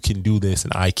 yo, you can do this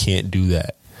and I can't do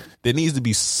that. There needs to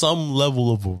be some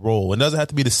level of a role. It doesn't have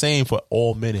to be the same for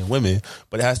all men and women,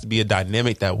 but it has to be a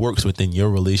dynamic that works within your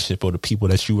relationship or the people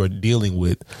that you are dealing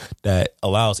with that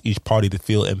allows each party to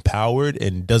feel empowered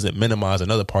and doesn't minimize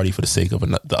another party for the sake of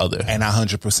the other. And I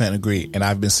 100% agree. And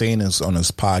I've been saying this on this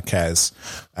podcast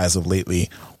as of lately.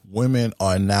 Women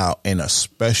are now in a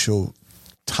special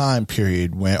time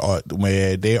period where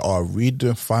they are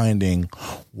redefining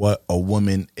what a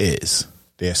woman is.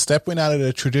 They're stepping out of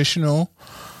the traditional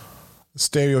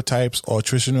stereotypes or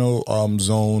traditional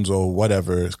zones or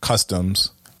whatever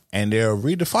customs, and they're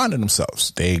redefining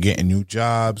themselves. They're getting new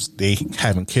jobs. They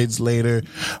having kids later.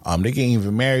 They're getting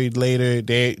even married later.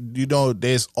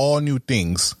 There's all new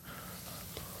things.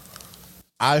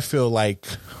 I feel like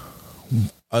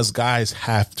us guys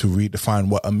have to redefine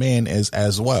what a man is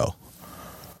as well.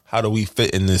 How do we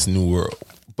fit in this new world?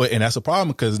 And that's a problem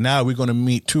because now we're going to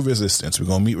meet two resistance. We're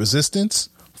going to meet resistance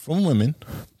from women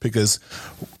because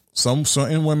some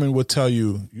certain women will tell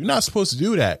you, you're not supposed to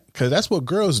do that because that's what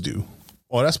girls do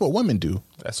or that's what women do.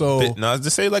 That's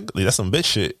just say like that's some bitch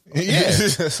shit. Yeah.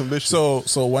 That's some bitch shit.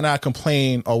 So when I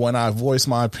complain or when I voice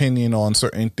my opinion on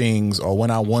certain things or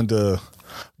when I wonder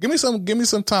Give me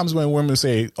some times when women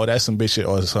say, "Oh, that's some bitch shit,"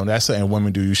 or something. That's something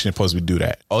women do. You shouldn't supposed to do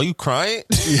that. Oh, you crying?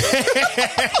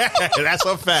 That's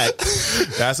a fact.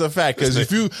 That's a fact. Because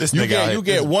if you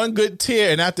get one good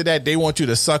tear, and after that they want you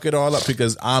to suck it all up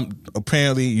because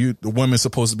the woman's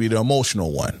supposed to be the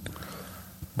emotional one.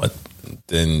 But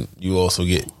then you also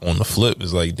get on the flip.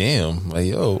 It's like, damn, like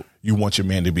yo. You want your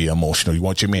man to be emotional. You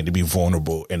want your man to be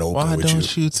vulnerable and open with you. Why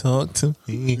don't you talk to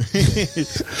me?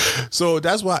 So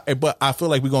that's why. But I feel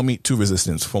like we're gonna meet two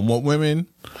resistance from women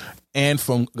and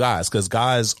from guys. Because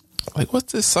guys, like,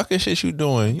 what's this sucker shit you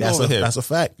doing? That's a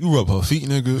fact. You rub her feet,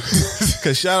 nigga.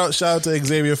 Because shout out to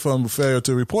Xavier from Failure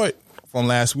to Report from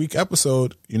last week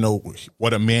episode. You know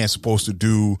what a man's supposed to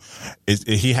do is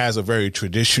he has a very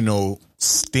traditional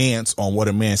stance on what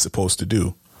a man's supposed to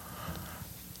do.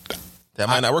 That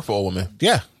might not work for a woman.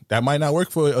 Yeah, that might not work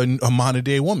for a modern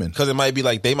day woman. Because it might be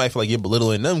like, they might feel like you're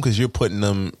belittling them because you're putting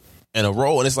them in a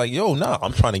role. And it's like, yo, nah,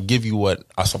 I'm trying to give you what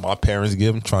I saw my parents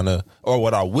give. Or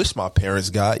what I wish my parents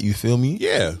got. You feel me?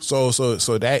 Yeah. So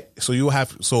you have,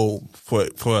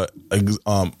 for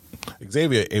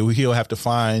Xavier, he'll have to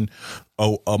find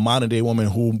a modern day woman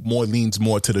who leans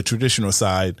more to the traditional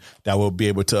side that will be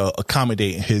able to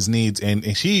accommodate his needs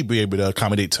and she be able to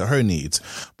accommodate to her needs.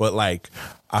 But like,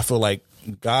 I feel like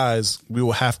guys, we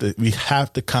have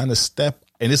to kind of step,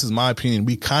 and this is my opinion,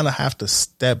 we kind of have to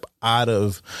step out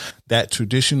of that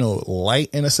traditional light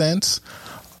in a sense.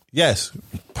 Yes,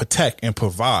 protect and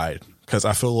provide, because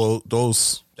I feel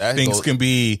those things can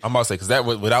be. I'm about to say, because that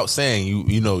without saying,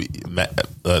 like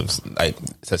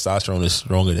testosterone is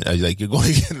stronger than, like, you're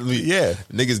going to get,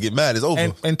 niggas get mad, it's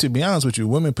over. And to be honest with you,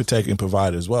 women protect and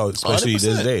provide as well, especially 100%.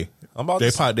 This day.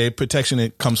 Their protection,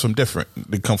 it comes from different.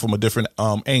 They come from a different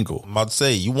angle. I'm about to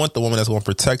say, you want the woman that's going to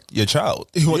protect your child.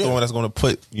 You want the woman that's going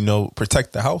to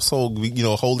protect the household.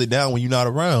 Hold it down when you're not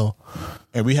around.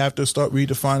 And we have to start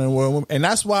redefining what women. And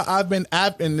that's why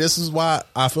and this is why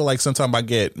I feel like sometimes I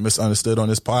get misunderstood on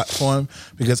this platform,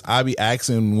 because I be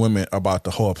asking women about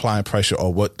the whole applying pressure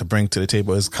or what to bring to the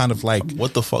table. It's kind of like,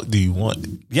 what the fuck do you want?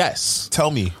 Yes.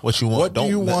 Tell me what you want. What do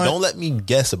you want? Don't let me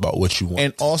guess about what you want.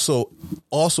 And also,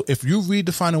 if you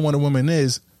redefining what a woman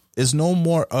is no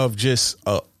more of just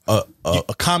a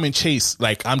common chase,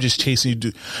 like I'm just chasing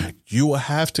you. You will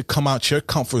have to come out your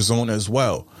comfort zone as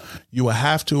well. You will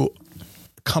have to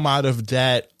come out of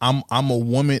that. I'm a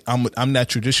woman. I'm that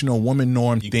traditional woman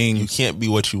norm thing. You can't be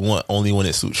what you want only when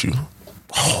it suits you.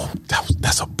 Oh,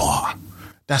 that's a bar.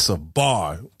 That's a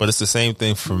bar. But it's the same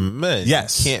thing for men.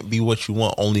 Yes. You can't be what you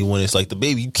want only when it's like the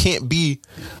baby. You can't be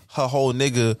her whole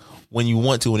nigga when you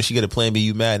want to. And if she get a plan B,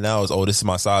 you mad now. It's, oh, this is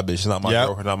my side bitch. It's not my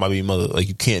girlfriend, not my baby mother. Like,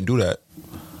 you can't do that.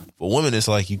 For women, it's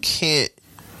like, you can't.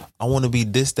 I want to be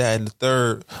this, that, and the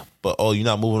third, but you're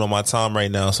not moving on my time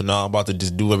right now, so now I'm about to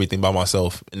just do everything by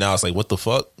myself. And now it's like, what the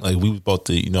fuck? Like, we was about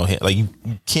to, like, you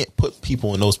can't put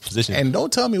people in those positions. And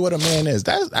don't tell me what a man is.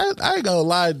 I ain't gonna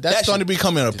lie. That's starting to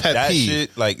becoming a pet peeve.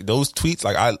 Shit, like those tweets,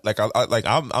 I'm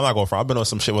not going for. I've been on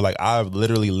some shit where, like, I've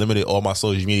literally limited all my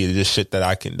social media to just shit that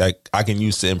I can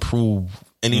use to improve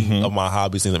any of my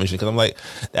hobbies and because I'm like,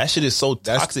 that shit is so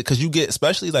toxic, because you get,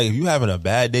 especially like if you having a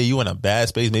bad day, you in a bad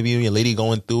space, maybe you and your lady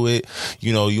going through it,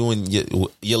 you and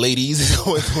your ladies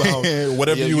going through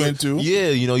whatever you into,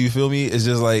 you feel me? It's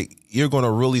just like, you're going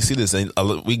to really see this, and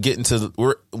we get into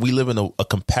we live in a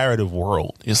comparative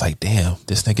world. It's like, damn,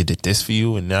 this nigga did this for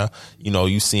you, and now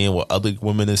you seeing what other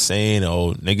women are saying,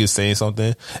 or niggas saying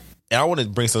something. And I want to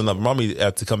bring something up. Mommy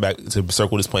have to come back to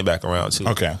circle this point back around too.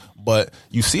 Okay. But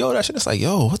you see all that shit, it's like,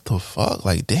 yo, what the fuck?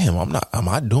 Like, damn, am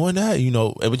I doing that?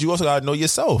 But you also gotta know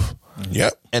yourself.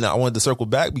 Yep. And I wanted to circle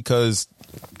back because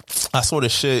I saw the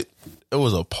shit. It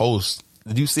was a post.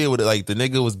 Did you see it with it? Like, the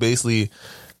nigga was basically,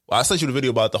 I sent you the video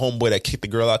about the homeboy that kicked the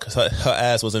girl out because her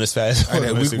ass wasn't as fast.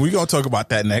 We gonna talk about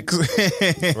that next.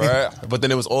 Right. But then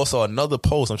there was also another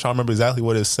post. I'm trying to remember exactly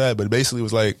what it said, but it basically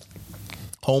was like,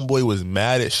 homeboy was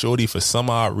mad at shorty for some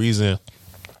odd reason.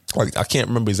 Like, I can't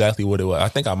remember exactly what it was. I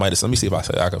think I might have. Let me see if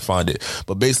I can find it.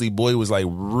 But basically, boy was like,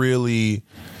 really.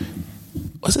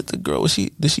 Was it the girl?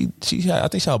 She had, I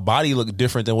think her body looked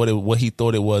different than what he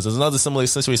thought it was. There's another similar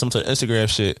situation to Instagram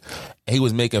shit. And he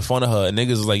was making fun of her, and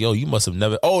niggas was like, yo, you must have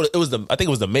never. Oh, I think it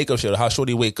was the makeup shit. How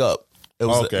shorty wake up. It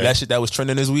was that shit that was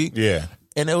trending this week. Yeah.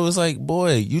 And it was like,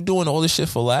 boy, you doing all this shit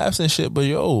for laughs and shit, but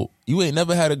yo, You ain't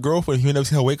never had a girlfriend. You ain't never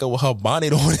seen her wake up with her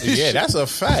bonnet on. Yeah, that's a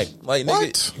fact. Like,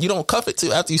 what? Nigga, you don't cuff it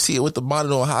till after you see it with the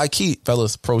bonnet on high key.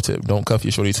 Fellas, pro tip: don't cuff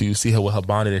your shorty till you see her with her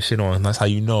bonnet and shit on. That's how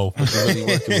you know what you're really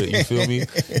working with. You feel me?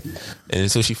 And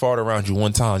until she farted around you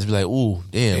one time, just be like, "Ooh,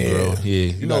 damn, girl,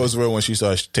 yeah." You know it's real when she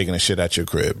starts taking a shit at your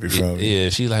crib. You feel me? Yeah,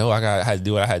 she's like, "Oh, I had to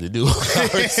do what I had to do."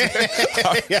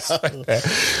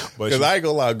 Because I ain't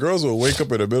gonna lie, girls will wake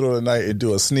up in the middle of the night and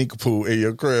do a sneak poo in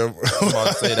your crib. I'm about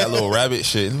to say that little rabbit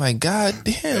shit. I'm like, God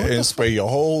damn. And spray your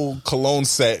whole cologne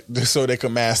set just so they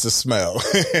can mask the smell.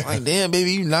 Like, damn,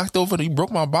 baby, you knocked over, you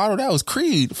broke my bottle. That was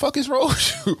Creed. The fuck is wrong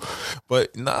with you?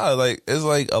 But nah, like, it's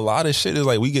like a lot of shit is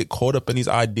like we get caught up in these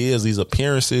ideas, these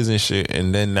appearances and shit,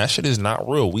 and then that shit is not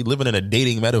real. We living in a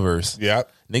dating metaverse. Yeah.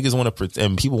 Niggas want to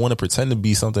pretend, people want to pretend to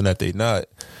be something that they not.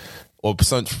 Or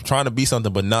trying to be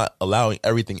something, but not allowing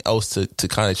everything else to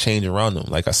kind of change around them.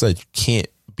 Like I said, you can't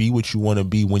be what you want to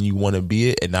be when you want to be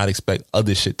it and not expect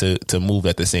other shit to move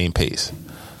at the same pace.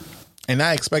 And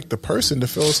I expect the person to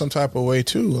feel some type of way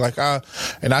too. Like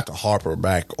and not to harper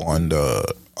back on the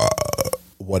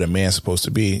what a man's supposed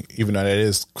to be, even though that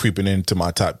is creeping into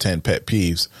my top 10 pet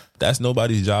peeves. That's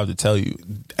nobody's job to tell you.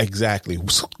 Exactly.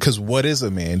 Because what is a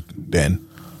man then?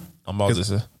 I'm about to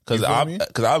say. Because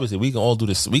obviously we can all do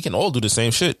this. We can all do the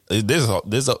same shit. There's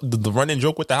the running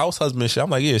joke with the house husband shit. I'm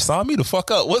like, yeah, sign me the fuck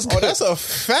up. What's good? Oh, that's a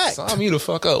fact. Sign me the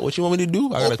fuck up. What you want me to do?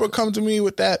 Oprah come to me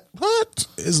with that. What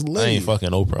is lit? I ain't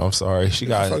fucking Oprah. I'm sorry. She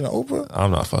got fucking Oprah.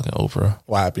 I'm not fucking Oprah.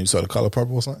 What happened? You saw The Color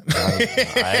Purple or something?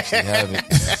 I actually haven't.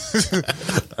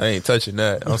 I ain't touching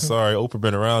that. I'm sorry. Oprah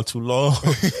been around too long.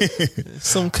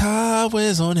 Some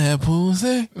cobwebs on that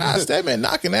pussy. Nah, Stedman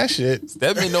knocking that shit.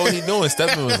 Stedman know what he doing.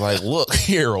 Stedman was like, look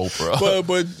here, Oprah.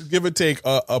 But give or take,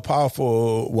 a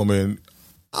powerful woman,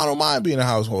 I don't mind being a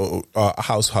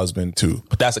house husband too.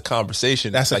 But that's a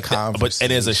conversation. That's like a conversation.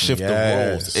 And there's a shift of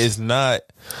roles. It's not,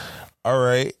 all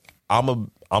right, I'm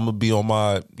gonna be on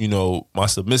my, my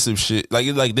submissive shit. Like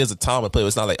there's a time and place.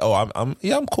 It's not like, oh,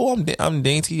 I'm cool. I'm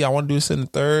dainty. I want to do this in the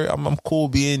third. I'm cool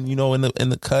being, in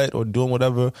the cut or doing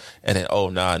whatever. And then, oh,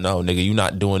 nah, no, nigga, you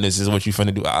not doing this. This is what you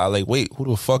finna do. I like, wait, who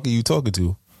the fuck are you talking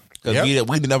to? Because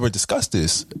we never discussed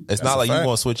this. It's not like you're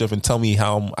going to switch up and tell me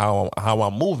how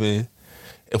I'm moving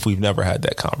if we've never had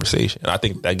that conversation. And I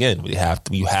think, again, you have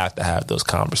to have those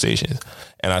conversations.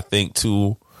 And I think,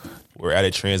 too, we're at a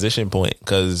transition point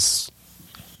because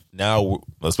now,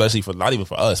 especially for not even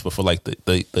for us, but for like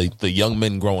the young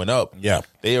men growing up,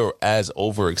 they are as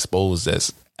overexposed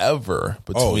as ever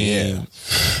between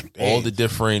all the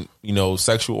different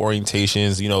sexual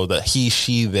orientations, the he,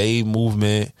 she, they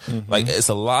movement. Like it's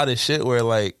a lot of shit where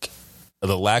like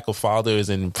the lack of fathers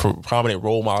and prominent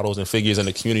role models and figures in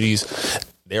the communities,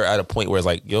 they're at a point where it's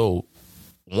like, yo,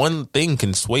 one thing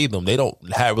can sway them. They don't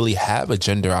really have a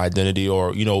gender identity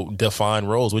or defined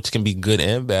roles, which can be good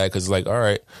and bad because it's like, all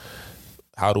right,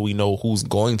 how do we know who's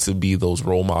going to be those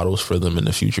role models for them in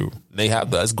the future?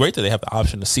 It's great that they have the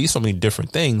option to see so many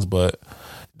different things, but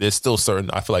there's still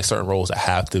I feel like certain roles that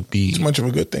have to be. Too much of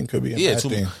a good thing could be a bad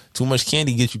thing. Too much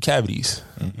candy gets you cavities.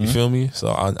 You feel me? So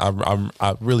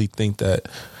I really think that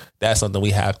that's something we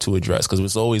have to address because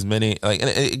it's always many and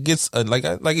it gets I like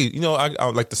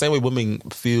the same way women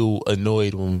feel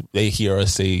annoyed when they hear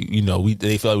us say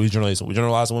they feel like we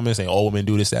generalize women saying all women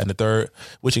do this, that, and the third,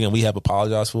 which again we have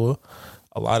apologized for.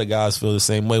 A lot of guys feel the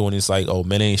same way when it's like, oh,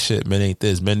 men ain't shit, men ain't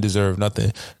this, men deserve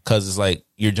nothing. Because it's like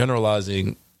you're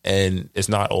generalizing and it's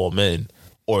not all men.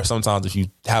 Or sometimes if you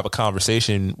have a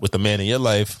conversation with a man in your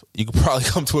life, you could probably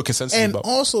come to a consensus. And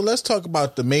also, let's talk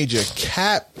about the major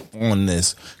cap on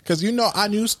this. Because, I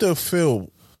used to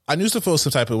feel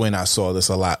some type of way when I saw this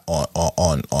a lot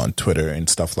on Twitter and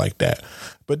stuff like that.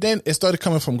 But then it started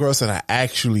coming from girls that I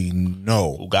actually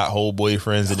know. Who got whole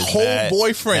boyfriends and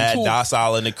mad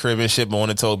docile in the crib and shit, but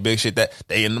want to talk big shit that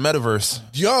they in the metaverse.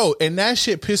 Yo, and that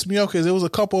shit pissed me off because there was a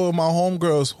couple of my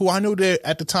homegirls who I knew that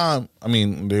at the time, I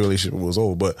mean, their relationship was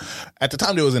over, but at the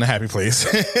time they was in a happy place.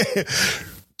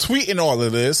 Tweeting all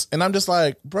of this. And I'm just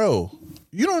like, bro,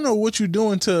 you don't know what you're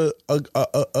doing to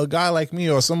a guy like me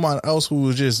or someone else who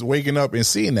was just waking up and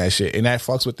seeing that shit, and that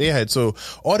fucks with their head. So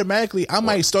automatically, I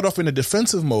might start off in a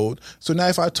defensive mode. So now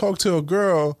if I talk to a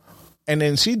girl and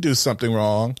then she do something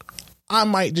wrong, I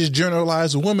might just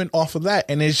generalize a woman off of that,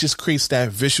 and it just creates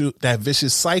that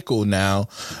vicious cycle now,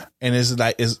 and it's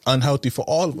like it's unhealthy for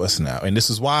all of us now. And this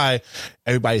is why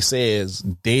everybody says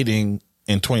dating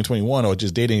in 2021 or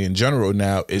just dating in general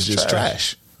now is just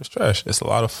trash. It's trash. It's a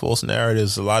lot of false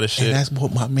narratives, a lot of shit. And that's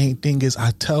what my main thing is. I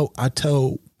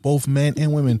tell both men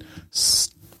and women,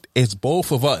 it's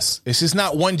both of us. It's just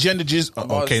not one gender. There's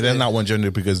not one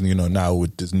gender because now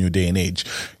with this new day and age,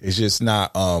 it's just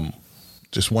not.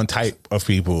 just one type of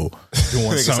people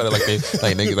doing something.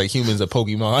 like humans are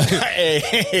Pokemon.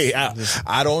 Hey,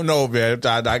 I don't know, man.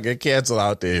 I get canceled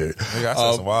out there. I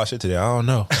said some wild shit today. I don't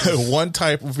know. One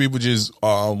type of people just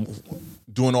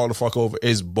doing all the fuck over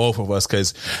is both of us,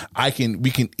 because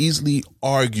we can easily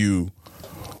argue.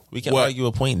 We can argue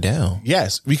a point down.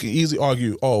 Yes, we can easily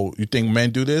argue, oh, you think men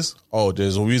do this? Oh,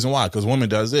 there's a reason why, because women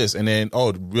does this. And then,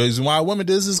 oh, the reason why women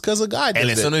does this is because a guy does it.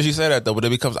 And as soon as you say that, though, but it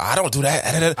becomes, I don't do that.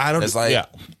 It's like,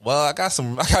 well, I got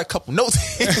a couple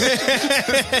notes.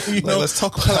 Let's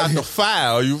talk about the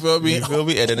file. You feel me? You feel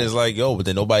me? And then it's like, yo, but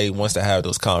then nobody wants to have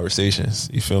those conversations.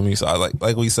 You feel me? So I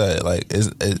like we said,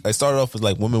 I started off with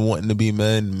like women wanting to be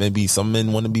men. Maybe some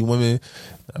men want to be women.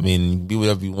 I mean, be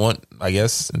whatever you want, I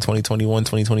guess, in 2021,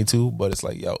 2022. But it's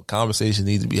like, yo, conversation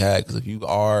needs to be had, because if you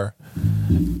are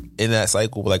in that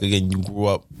cycle, like, again, you grew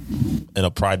up in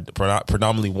a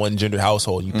predominantly one gender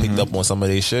household, you picked up on some of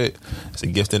their shit, it's a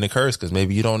gift and a curse, because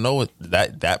maybe you don't know it,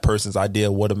 that person's idea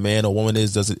of what a man or woman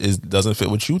doesn't fit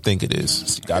what you think it is.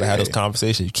 So you got to have those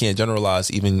conversations. You can't generalize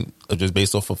even just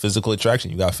based off of physical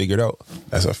attraction. You got to figure it out.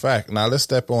 That's a fact. Now let's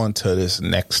step on to this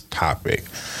next topic.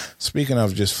 Speaking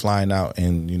of just flying out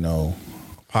and,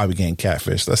 probably getting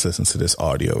catfish, let's listen to this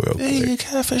audio real quick. Yeah, you get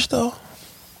catfish though.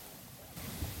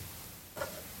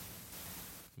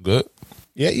 Good.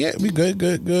 Yeah, we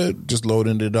good. Just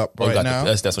loading it up right now.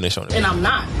 That's when they're showing it. And I'm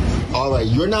not. All right,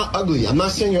 you're not ugly. I'm not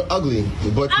saying you're ugly,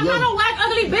 but I'm not a whack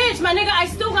ugly bitch, my nigga. I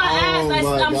still got ass.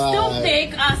 I'm still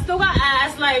thick. I still got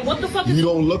ass. Like, what the fuck? You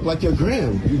don't look like your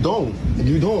gram. You don't.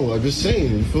 I'm just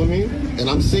saying. You feel me? And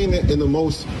I'm saying it in the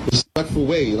most respectful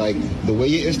way. Like, the way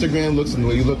your Instagram looks and the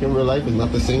way you look in real life is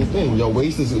not the same thing. Your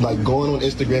waist is like going on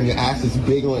Instagram. Your ass is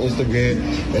big on Instagram.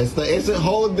 It's like,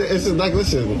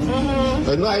 listen,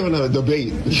 it's not even a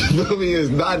debate. You feel me? It's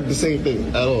not the same thing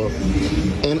at all.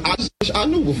 And I just wish I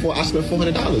knew before I spent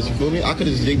 $400. You feel me? I could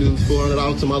have just gave this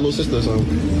 $400 to my little sister or something.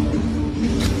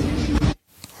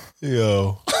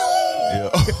 Yo.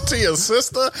 To your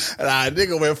sister? Nah,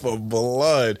 nigga went for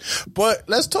blood. But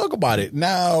let's talk about it.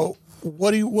 Now,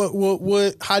 how do you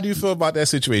feel about that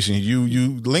situation?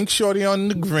 You link shorty on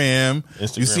the gram,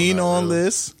 Instagram, you seen on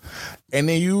this, and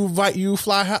then you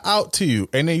fly her out to you,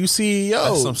 and then you see, yo.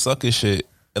 That's some sucker shit.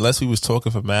 Unless we was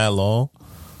talking for mad long.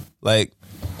 Like,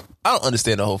 I don't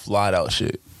understand the whole fly out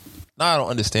shit. No, I don't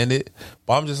understand it.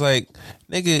 But I'm just like,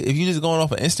 nigga, if you just going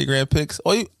off of Instagram pics,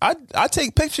 I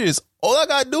take pictures. All I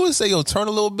gotta do is say, yo, turn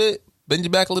a little bit, bend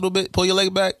your back a little bit, pull your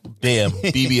leg back. Damn,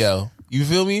 BBL. You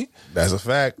feel me? That's a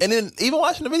fact. And then even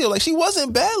watching the video, like, she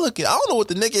wasn't bad looking. I don't know what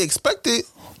the nigga expected.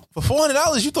 For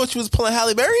 $400, you thought she was pulling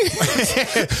Halle Berry?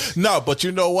 No, but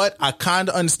you know what? I kind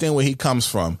of understand where he comes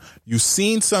from. You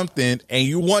seen something and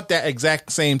you want that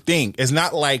exact same thing. It's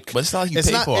not like... But it's not like you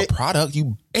pay for a product.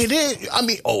 It is. I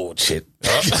mean, oh, shit.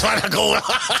 It's not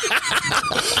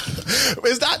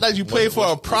that you pay for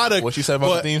a product. What you said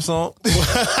about the theme song?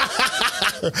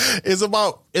 It's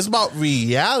about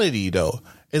reality, though.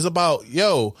 It's about,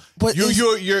 yo, but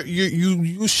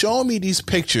you showing me these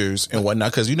pictures and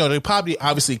whatnot, because they probably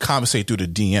obviously conversate through the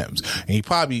DMs, and he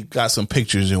probably got some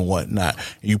pictures and whatnot.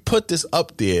 And you put this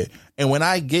up there, and when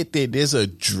I get there, there's a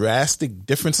drastic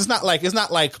difference. It's not like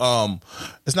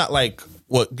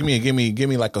what? Give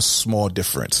me like a small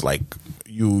difference, like.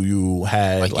 You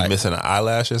had like you missing an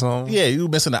eyelash or something? Yeah, you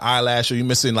missing an eyelash, or you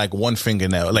missing like one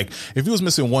fingernail. Like if you was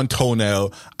missing one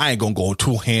toenail, I ain't gonna go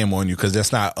too ham on you, because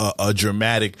that's not a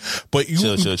dramatic. But you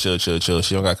chill.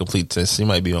 She don't got complete test. She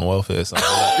might be on welfare or something.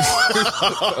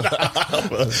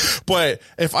 But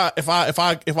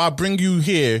if I bring you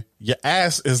here, your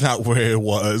ass is not where it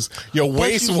was. Your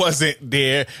waist wasn't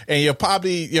there, and your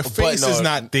face is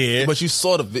not there. But you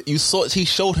saw he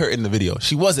showed her in the video.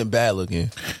 She wasn't bad looking.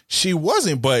 She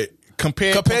wasn't, but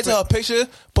compared to her picture.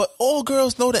 But all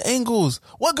girls know the angles.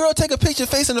 What girl take a picture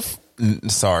facing the?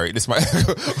 Sorry, this might.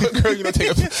 What girl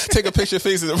take a picture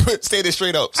facing the standing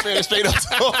straight up.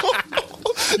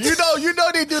 You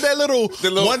know they do that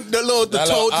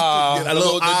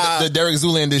the Derek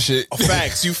Zoolander shit.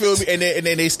 Facts, you feel me? And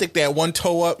then they stick that one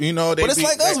toe up. But it's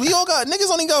like us. We all got niggas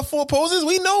only got 4 poses.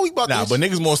 We know we about. Nah, but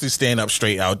niggas mostly stand up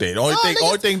straight out there. The only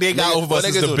thing they got over us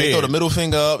is the beard. They throw the middle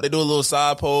finger up. They do a little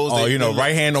side pose. Oh,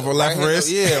 right hand over left wrist.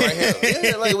 Yeah, right hand.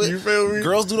 Yeah, like you feel me?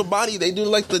 Girls do the body. They do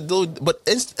like but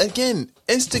again,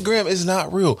 Instagram is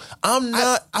not real. I'm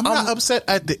not upset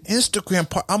at the Instagram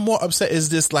part. I'm more upset is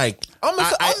this like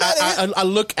I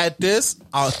look at this.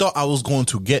 I thought I was going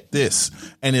to get this,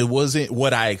 and it wasn't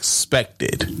what I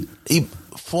expected.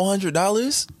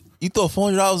 $400. You thought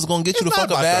 $400 was gonna get you to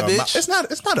fuck a bad bitch? It's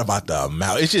not about the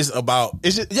amount. It's just about.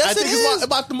 It's just. Yes, I think it's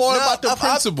about the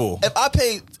principle. If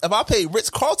I paid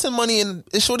Ritz-Carlton money and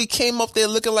Shorty came up there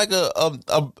looking like a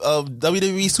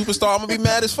WWE superstar, I'm gonna be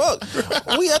mad as fuck.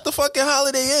 We at the fucking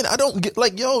Holiday Inn. I don't get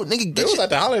like, yo, nigga, get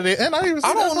at the Holiday Inn. I don't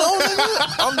know,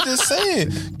 nigga. I'm just saying,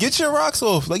 get your rocks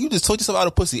off. Like, you just told yourself out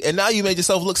of pussy, and now you made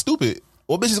yourself look stupid.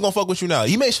 What bitch is gonna fuck with you now?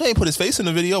 You made sure he put his face in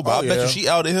the video, but I bet you she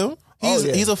outed him.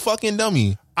 He's a fucking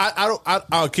dummy.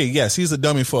 Okay, yes, he's a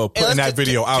dummy for putting that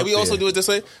video out there. Can we also do it this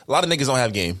way? A lot of niggas don't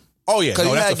have game. Oh yeah, because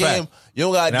you had game. You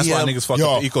don't got. That's why niggas fuck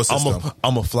up the ecosystem.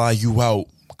 I'm gonna fly you out.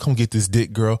 Come get this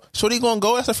dick, girl. Shorty gonna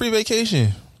go. That's a free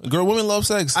vacation. Girl, women love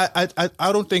sex.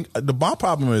 I don't think the bomb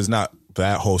problem is not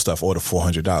that whole stuff or the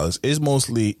 $400. It's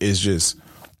mostly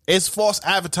it's false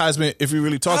advertisement if you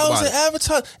really talk about it.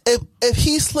 Advertise? If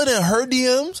he slid in her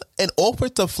DMs and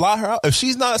offered to fly her out, if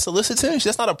she's not soliciting,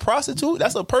 that's not a prostitute,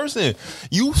 that's a person.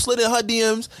 You slid in her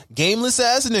DMs, gameless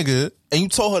ass nigga, and you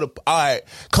told her to, all right,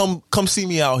 come see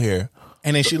me out here.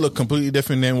 And then she looked completely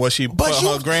different than what she put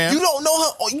on her gram. You don't know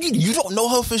her. You don't know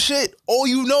her for shit. All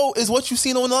you know is what you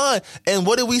seen online. And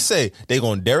what did we say? They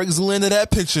gonna Derek Zoolander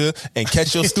that picture and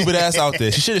catch your stupid ass out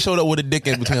there. She should have showed up with a dick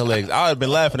in between her legs. I would have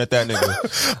been laughing at that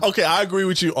nigga. Okay, I agree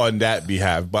with you on that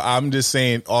behalf, but I'm just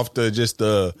saying off the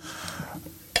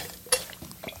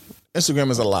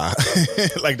Instagram is a lie.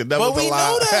 Like the devil's a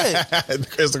lie. But we know that.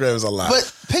 Instagram is a lie.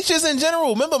 But pictures in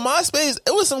general. Remember MySpace?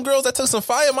 It was some girls that took some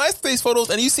fire MySpace photos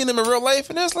and you seen them in real life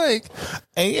and it's like,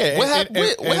 and yeah, what happened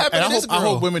to this girl? I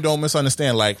hope women don't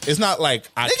misunderstand. Like, it's not like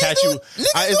I catch you.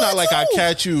 It's not like I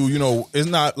catch you, you know, it's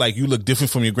not like you look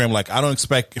different from your gram. Like, I don't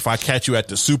expect if I catch you at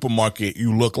the supermarket,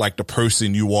 you look like the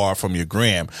person you are from your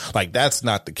gram. Like, that's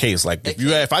not the case. Like,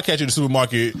 if I catch you at the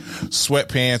supermarket,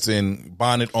 sweatpants and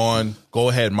bonnet on, go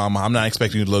ahead, mama. I'm not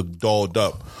expecting you to look dolled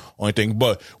up or anything.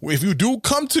 But if you do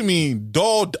come to me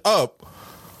dolled up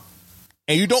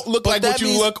and you don't look like what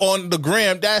you look on the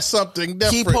gram, that's something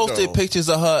different. He posted pictures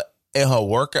of her in her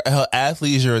her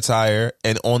athleisure attire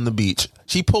and on the beach.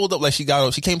 She pulled up like she got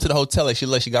up. She came to the hotel like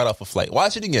she got off a flight.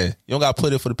 Watch it again. You don't got to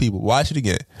put it for the people. Watch it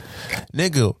again.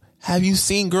 Nigga, have you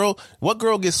seen what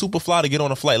girl gets super fly to get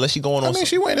on a flight? Unless she going on. I mean,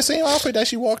 she wearing the same outfit that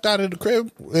she walked out of the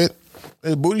crib with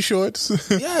booty shorts.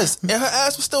 Yes, and her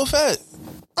ass was still fat.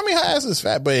 I mean, her ass is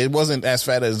fat, but it wasn't as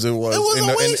fat as it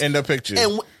was in the picture.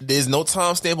 And there's no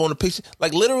timestamp on the picture.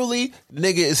 Like, literally,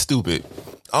 nigga is stupid.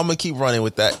 I'm going to keep running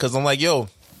with that because I'm like, yo.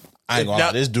 I ain't gonna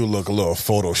lie, this dude look a little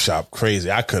Photoshop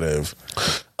crazy. I could have.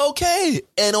 Okay.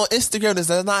 And on Instagram, does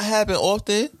that not happen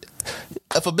often?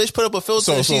 If a bitch put up a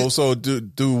filter So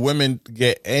do women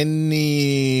get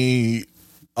a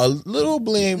little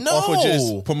blame off of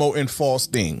just promoting false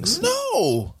things?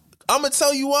 No. I'm going to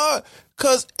tell you why.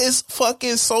 Because it's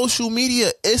fucking social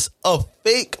media. It's a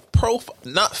fake profile.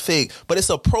 Not fake, but it's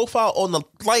a profile on the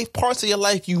life parts of your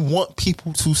life you want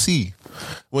people to see.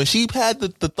 When she had the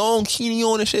thong bikini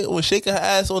on and shit, when shaking her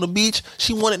ass on the beach,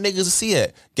 she wanted niggas to see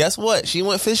it. Guess what? She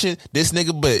went fishing. This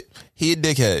nigga, but he a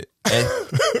dickhead. And,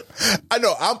 I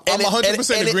know. I'm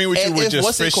 100% agreeing with you with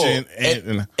just fishing.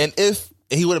 And if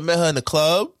he would have met her in the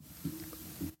club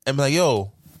and be like,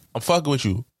 yo, I'm fucking with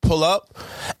you. Pull up.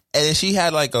 And then she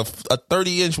had like a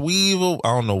 30-inch weave.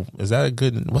 I don't know. Is that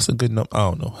what's a good number? I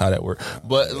don't know how that works.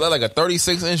 But like a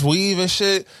 36-inch weave and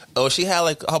shit. Or she had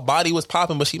like, her body was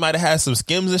popping, but she might have had some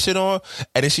Skims and shit on.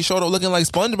 And then she showed up looking like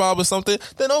SpongeBob or something.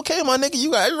 Then okay, my nigga,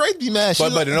 you got every right to be mad.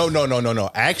 But no.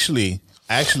 Actually,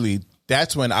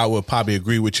 that's when I would probably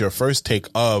agree with your first take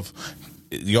of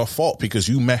your fault because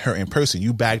you met her in person.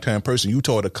 You bagged her in person. You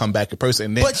told her to come back in person.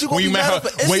 And then but you when you met her,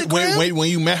 when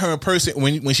you met her in person,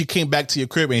 when she came back to your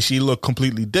crib and she looked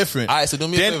completely different. All right, so do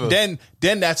me a favor.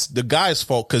 Then that's the guy's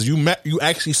fault because you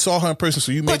actually saw her in person,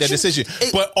 so you made that decision.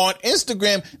 But on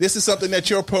Instagram, this is something that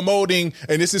you're promoting,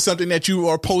 and this is something that you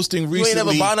are posting recently. You ain't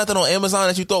never bought nothing on Amazon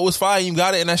that you thought was fire, and you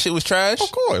got it, and that shit was trash.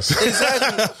 Of course,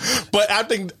 exactly. But I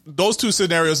think those two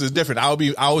scenarios is different.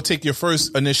 I would take your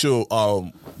first initial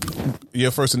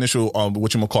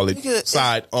whatchamacallit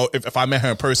side. If I met her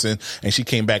in person and she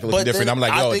came back looking different, I'm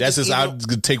like, yo, that's just I'll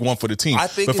take one for the team.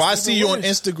 But if I see you on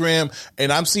Instagram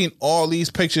and I'm seeing all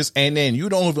these pictures and then you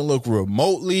don't even look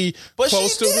remotely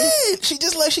close to me. She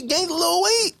just like she gained a little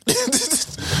weight.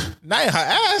 Not in her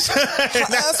ass. Her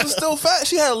ass was still fat.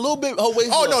 She had a little bit. Her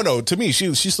waist. Oh no. To me,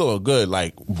 she still look good.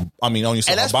 Like I mean, only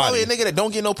saw her body. And that's probably a nigga that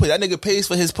don't get no pussy. That nigga pays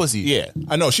for his pussy. Yeah,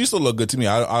 I know. She still look good to me.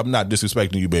 I'm not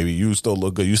disrespecting you, baby. You still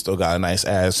look good. You still got a nice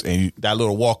ass, and that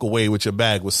little walk away with your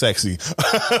bag was sexy.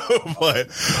 but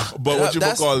what you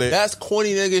call it? That's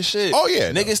corny nigga shit. Oh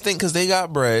yeah, niggas think because they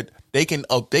got bread They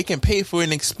can pay for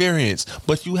an experience,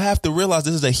 but you have to realize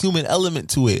this is a human element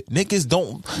to it. Niggas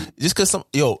don't just because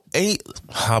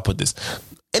how I put this,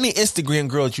 any Instagram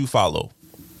girl that you follow,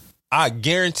 I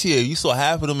guarantee you saw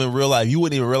half of them in real life. You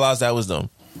wouldn't even realize that was them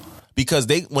because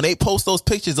when they post those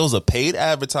pictures, those are paid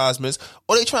advertisements,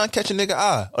 or they try and catch a nigga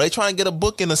eye, or they try and get a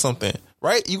booking or something.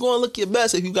 Right? You gonna look your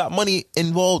best if you got money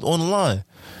involved on the line.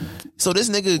 So this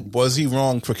nigga, was he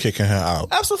wrong for kicking her out?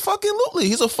 Absolutely,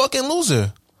 he's a fucking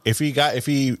loser. If he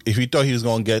thought he was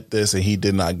gonna get this and he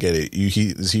did not get it,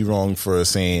 is he wrong for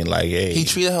saying like, hey? He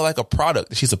treated her like a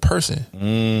product. She's a person.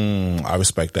 I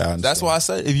respect that. That's why I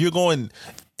said if you're going,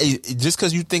 just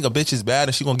because you think a bitch is bad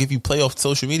and she gonna give you play off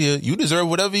social media, you deserve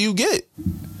whatever you get.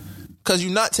 Because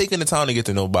you're not taking the time to get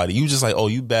to nobody. You just like, oh,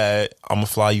 you bad, I'm gonna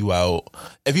fly you out.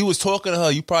 If you was talking to her,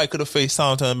 you probably could have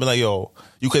FaceTimed her and been like, yo,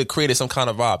 you could have created some kind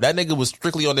of vibe. That nigga was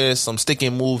strictly on there, some stick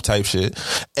and move type shit.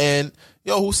 And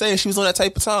yo, who's saying she was on that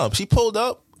type of time? She pulled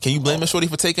up. Can you blame a shorty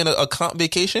for taking a comp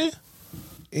vacation?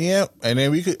 Yeah, and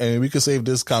then we could save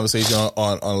this conversation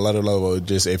on a letter level.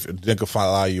 Just if a nigga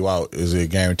fly you out, is it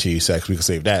guaranteed sex? We could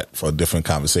save that for a different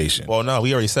conversation. Well, no,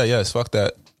 we already said yes. Fuck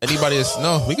that. Anybody is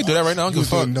no, we can do that right now. I don't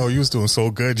give a fuck. No, you was doing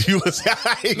so good. You was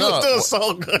doing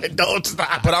so good. Don't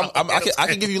stop. But I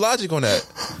can give you logic on that.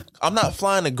 I'm not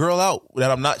flying a girl out that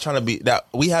I'm not trying to be. That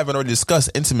we haven't already discussed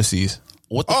intimacies.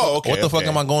 What the fuck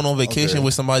am I going on vacation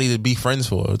with somebody to be friends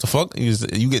for? What the fuck?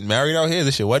 You getting married out here? Is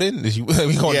this your wedding?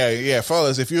 Yeah,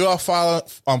 fellas. If you are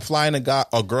flying a girl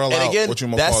and out, again, what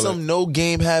you that's some no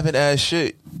game having ass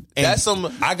shit. And that's some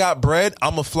I got bread.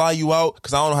 I'm gonna fly you out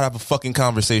because I don't know how to have a fucking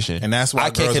conversation. And that's why I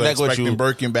can't connect with you.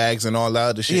 Birkin bags and all that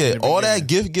other shit. Yeah, all that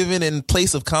gift giving in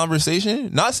place of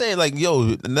conversation. Not saying like, yo,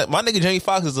 my nigga Jamie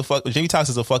Foxx is a fucking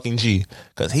G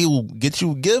because he will get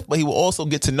you a gift, but he will also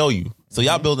get to know you. So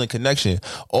y'all building connection.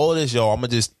 All this, yo, I'm gonna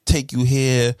just take you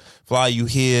here, fly you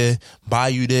here, buy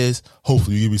you this.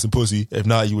 Hopefully you give me some pussy. If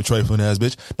not, you a trifling ass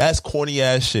bitch. That's corny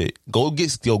ass shit. Go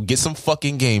get some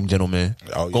fucking game, gentlemen.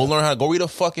 Oh, yeah. Go learn how to go read a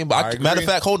fucking book. Matter of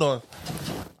fact, hold on.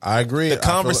 I agree. The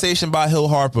Conversation by Hill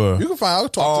Harper. You can find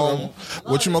out, talk to them.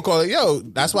 What you gonna call it? Yo,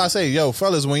 that's why I say, yo,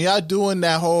 fellas, when y'all doing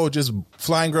that whole just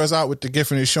flying girls out with the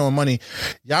gift and showing money,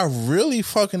 y'all really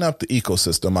fucking up the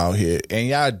ecosystem out here. And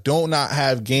y'all do not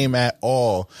have game at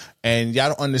all. And y'all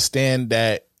don't understand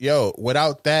that, yo,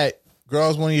 without that,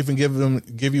 girls won't even give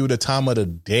you the time of the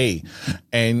day.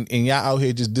 And y'all out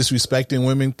here just disrespecting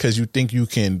women because you think you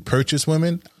can purchase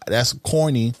women. That's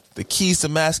corny. The keys to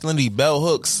masculinity, bell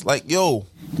hooks. Like, yo,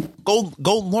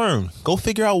 go learn. Go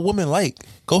figure out what women like.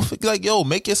 Go figure, like, yo,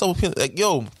 make yourself appealing. Like,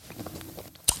 yo,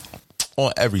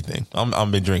 on everything.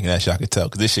 I'm been drinking that shit. I could tell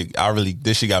because this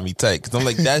shit got me tight. Because I'm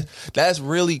like, that's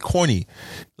really corny.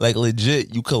 Like,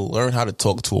 legit, you could learn how to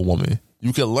talk to a woman.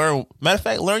 You can learn, matter of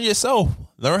fact, learn yourself.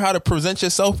 Learn how to present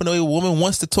yourself in the way a woman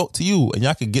wants to talk to you, and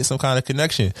y'all can get some kind of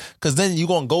connection. Because then you're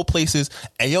going to go places,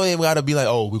 and you ain't got to be like,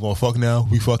 oh, we going to fuck now?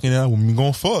 We fucking now? We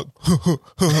going to fuck?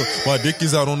 My dick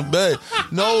is out on the bed.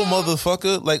 No,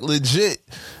 motherfucker. Like, legit,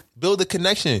 build a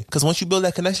connection. Because once you build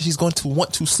that connection, she's going to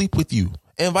want to sleep with you.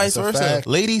 And vice versa.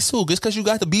 Ladies too. Just because you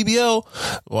got the BBL,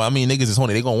 well, I mean, niggas is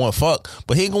horny. They gonna want to fuck,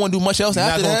 but he ain't gonna do much else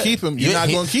after that. You're not gonna keep him. You're not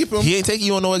gonna keep him. He ain't taking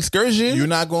you on no excursion. You're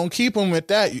not gonna keep him with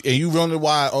that. And you wonder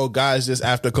why, guys just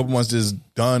after a couple months just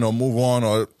done or move on,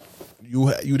 or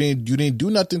you didn't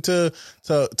do nothing to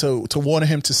warn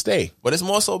him to stay. But it's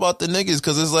more so about the niggas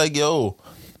because it's like, yo,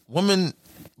 women.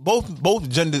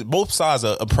 Both sides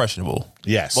are impressionable.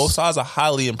 Yes. Both sides are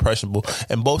highly impressionable.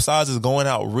 And both sides is going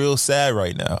out real sad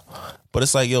right now. But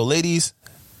it's like, yo, ladies,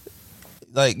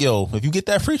 like, yo, if you get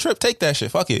that free trip, take that shit.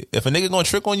 Fuck it. If a nigga gonna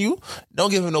trick on you, don't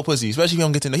give him no pussy. Especially if you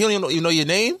don't get to know. He don't even know your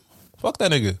name. Fuck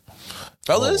that nigga.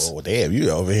 Fellas, damn,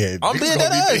 you over here. I'm being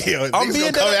that ass. I'm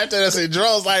being that ass. After us and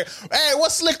Joe's like, hey,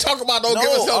 what's Slick talking about? Don't give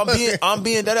us no. I'm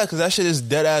being that ass because that shit is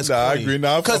dead ass. Nah, I agree.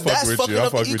 Nah, because that's fucking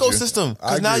up the ecosystem.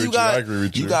 Because now you got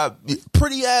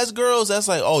pretty ass girls that's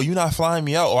like, oh, you not flying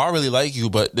me out. Oh, I really like you,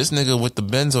 but this nigga with the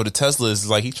Benz or the Tesla is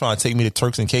like, he trying to take me to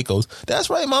Turks and Caicos. That's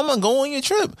right, mama, go on your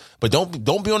trip, but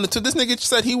don't be on the trip. This nigga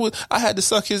said I had to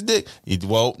suck his dick.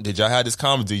 Well, did y'all have this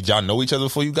comment? Did y'all know each other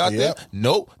before you got there?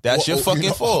 Nope. That's your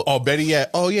fucking fault. Oh, Betty. Yeah.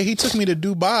 Oh yeah, he took me to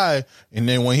Dubai, and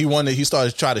then when he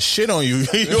started to try to shit on you.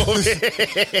 We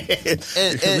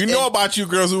know about you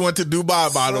girls who went to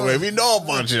Dubai, by the way. We know a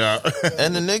bunch of y'all.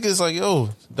 And the nigga's like, yo,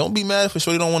 don't be mad if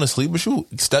you don't want to sleep with you.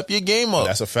 Step your game up.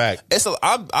 That's a fact.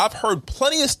 I've heard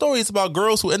plenty of stories about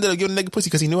girls who ended up giving a nigga pussy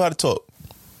because he knew how to talk.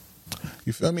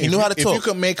 You feel me? He knew how to talk. If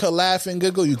you can make her laugh and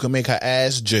giggle, you can make her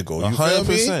ass jiggle. You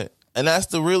 100%. And that's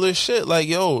the realest shit. Like,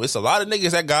 yo, it's a lot of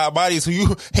niggas that got bodies who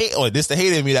you hate, or this the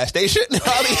hate in me that they shouldn't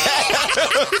probably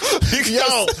have.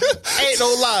 Yo, ain't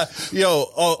no lie.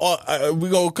 Yo, we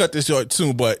gonna cut this short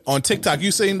soon, but on TikTok,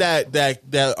 you sing that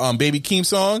Baby Keem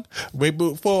song, right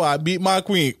before I beat my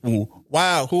queen. Ooh.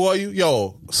 Wow, who are you?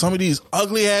 Yo, some of these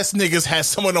ugly ass niggas had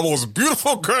some of the most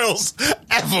beautiful girls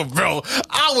ever, bro.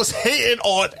 I was hating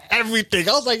on everything.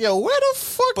 I was like, yo, where the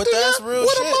fuck? But that's real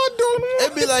what shit. am I doing?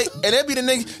 It'd be like, and that'd be the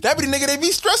nigga they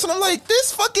be stressing. I'm like,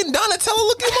 this fucking Donatello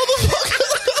looking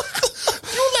motherfucker.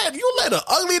 you let an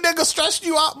ugly nigga stress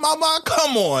you out, mama?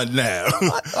 Come on now.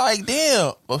 Like,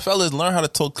 damn. But fellas, learn how to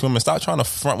talk to him and stop trying to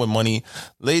front with money.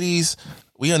 Ladies,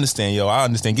 we understand, yo. I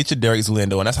understand. Get your Derek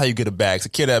Zalando, and that's how you get a bag.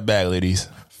 Secure that bag, ladies.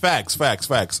 Facts.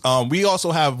 We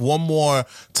also have one more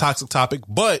toxic topic,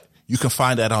 but you can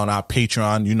find that on our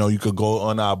Patreon. You know, you could go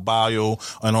on our bio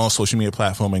and on social media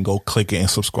platform and go click it and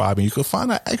subscribe, and you can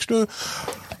find that extra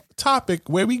topic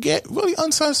where we get really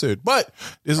uncensored. But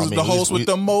this is the host with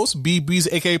the most, BB's,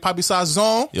 aka Poppy Size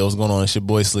Zone. Yo, what's going on? It's your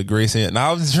boy Slick Grayson, and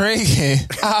I've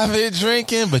been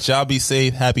drinking, but y'all be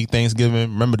safe. Happy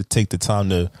Thanksgiving. Remember to take the time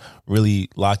to really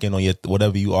lock in on your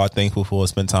whatever you are thankful for.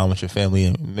 Spend time with your family,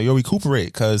 and you'll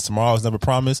recuperate, because tomorrow is never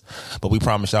promised, but we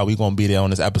promise y'all we gonna be there on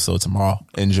this episode tomorrow.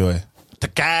 Enjoy. The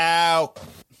cow.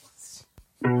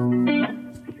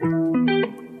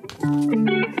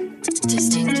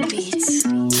 Distinct beats.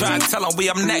 Try to tell them we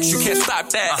up next, you can't stop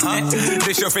that.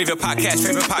 This your favorite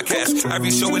podcast.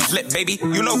 Every show is lit, baby.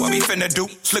 You know what we finna do.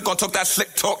 Slick gon' talk that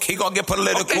slick talk, he gon' get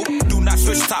political. Do not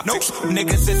switch topics,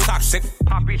 niggas is toxic.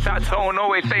 Poppy shots don't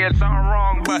always say it's something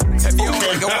wrong, but if you don't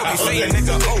like what we saying,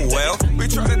 nigga, oh well. We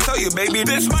try to tell you, baby,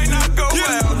 this might not go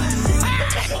well.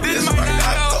 This might not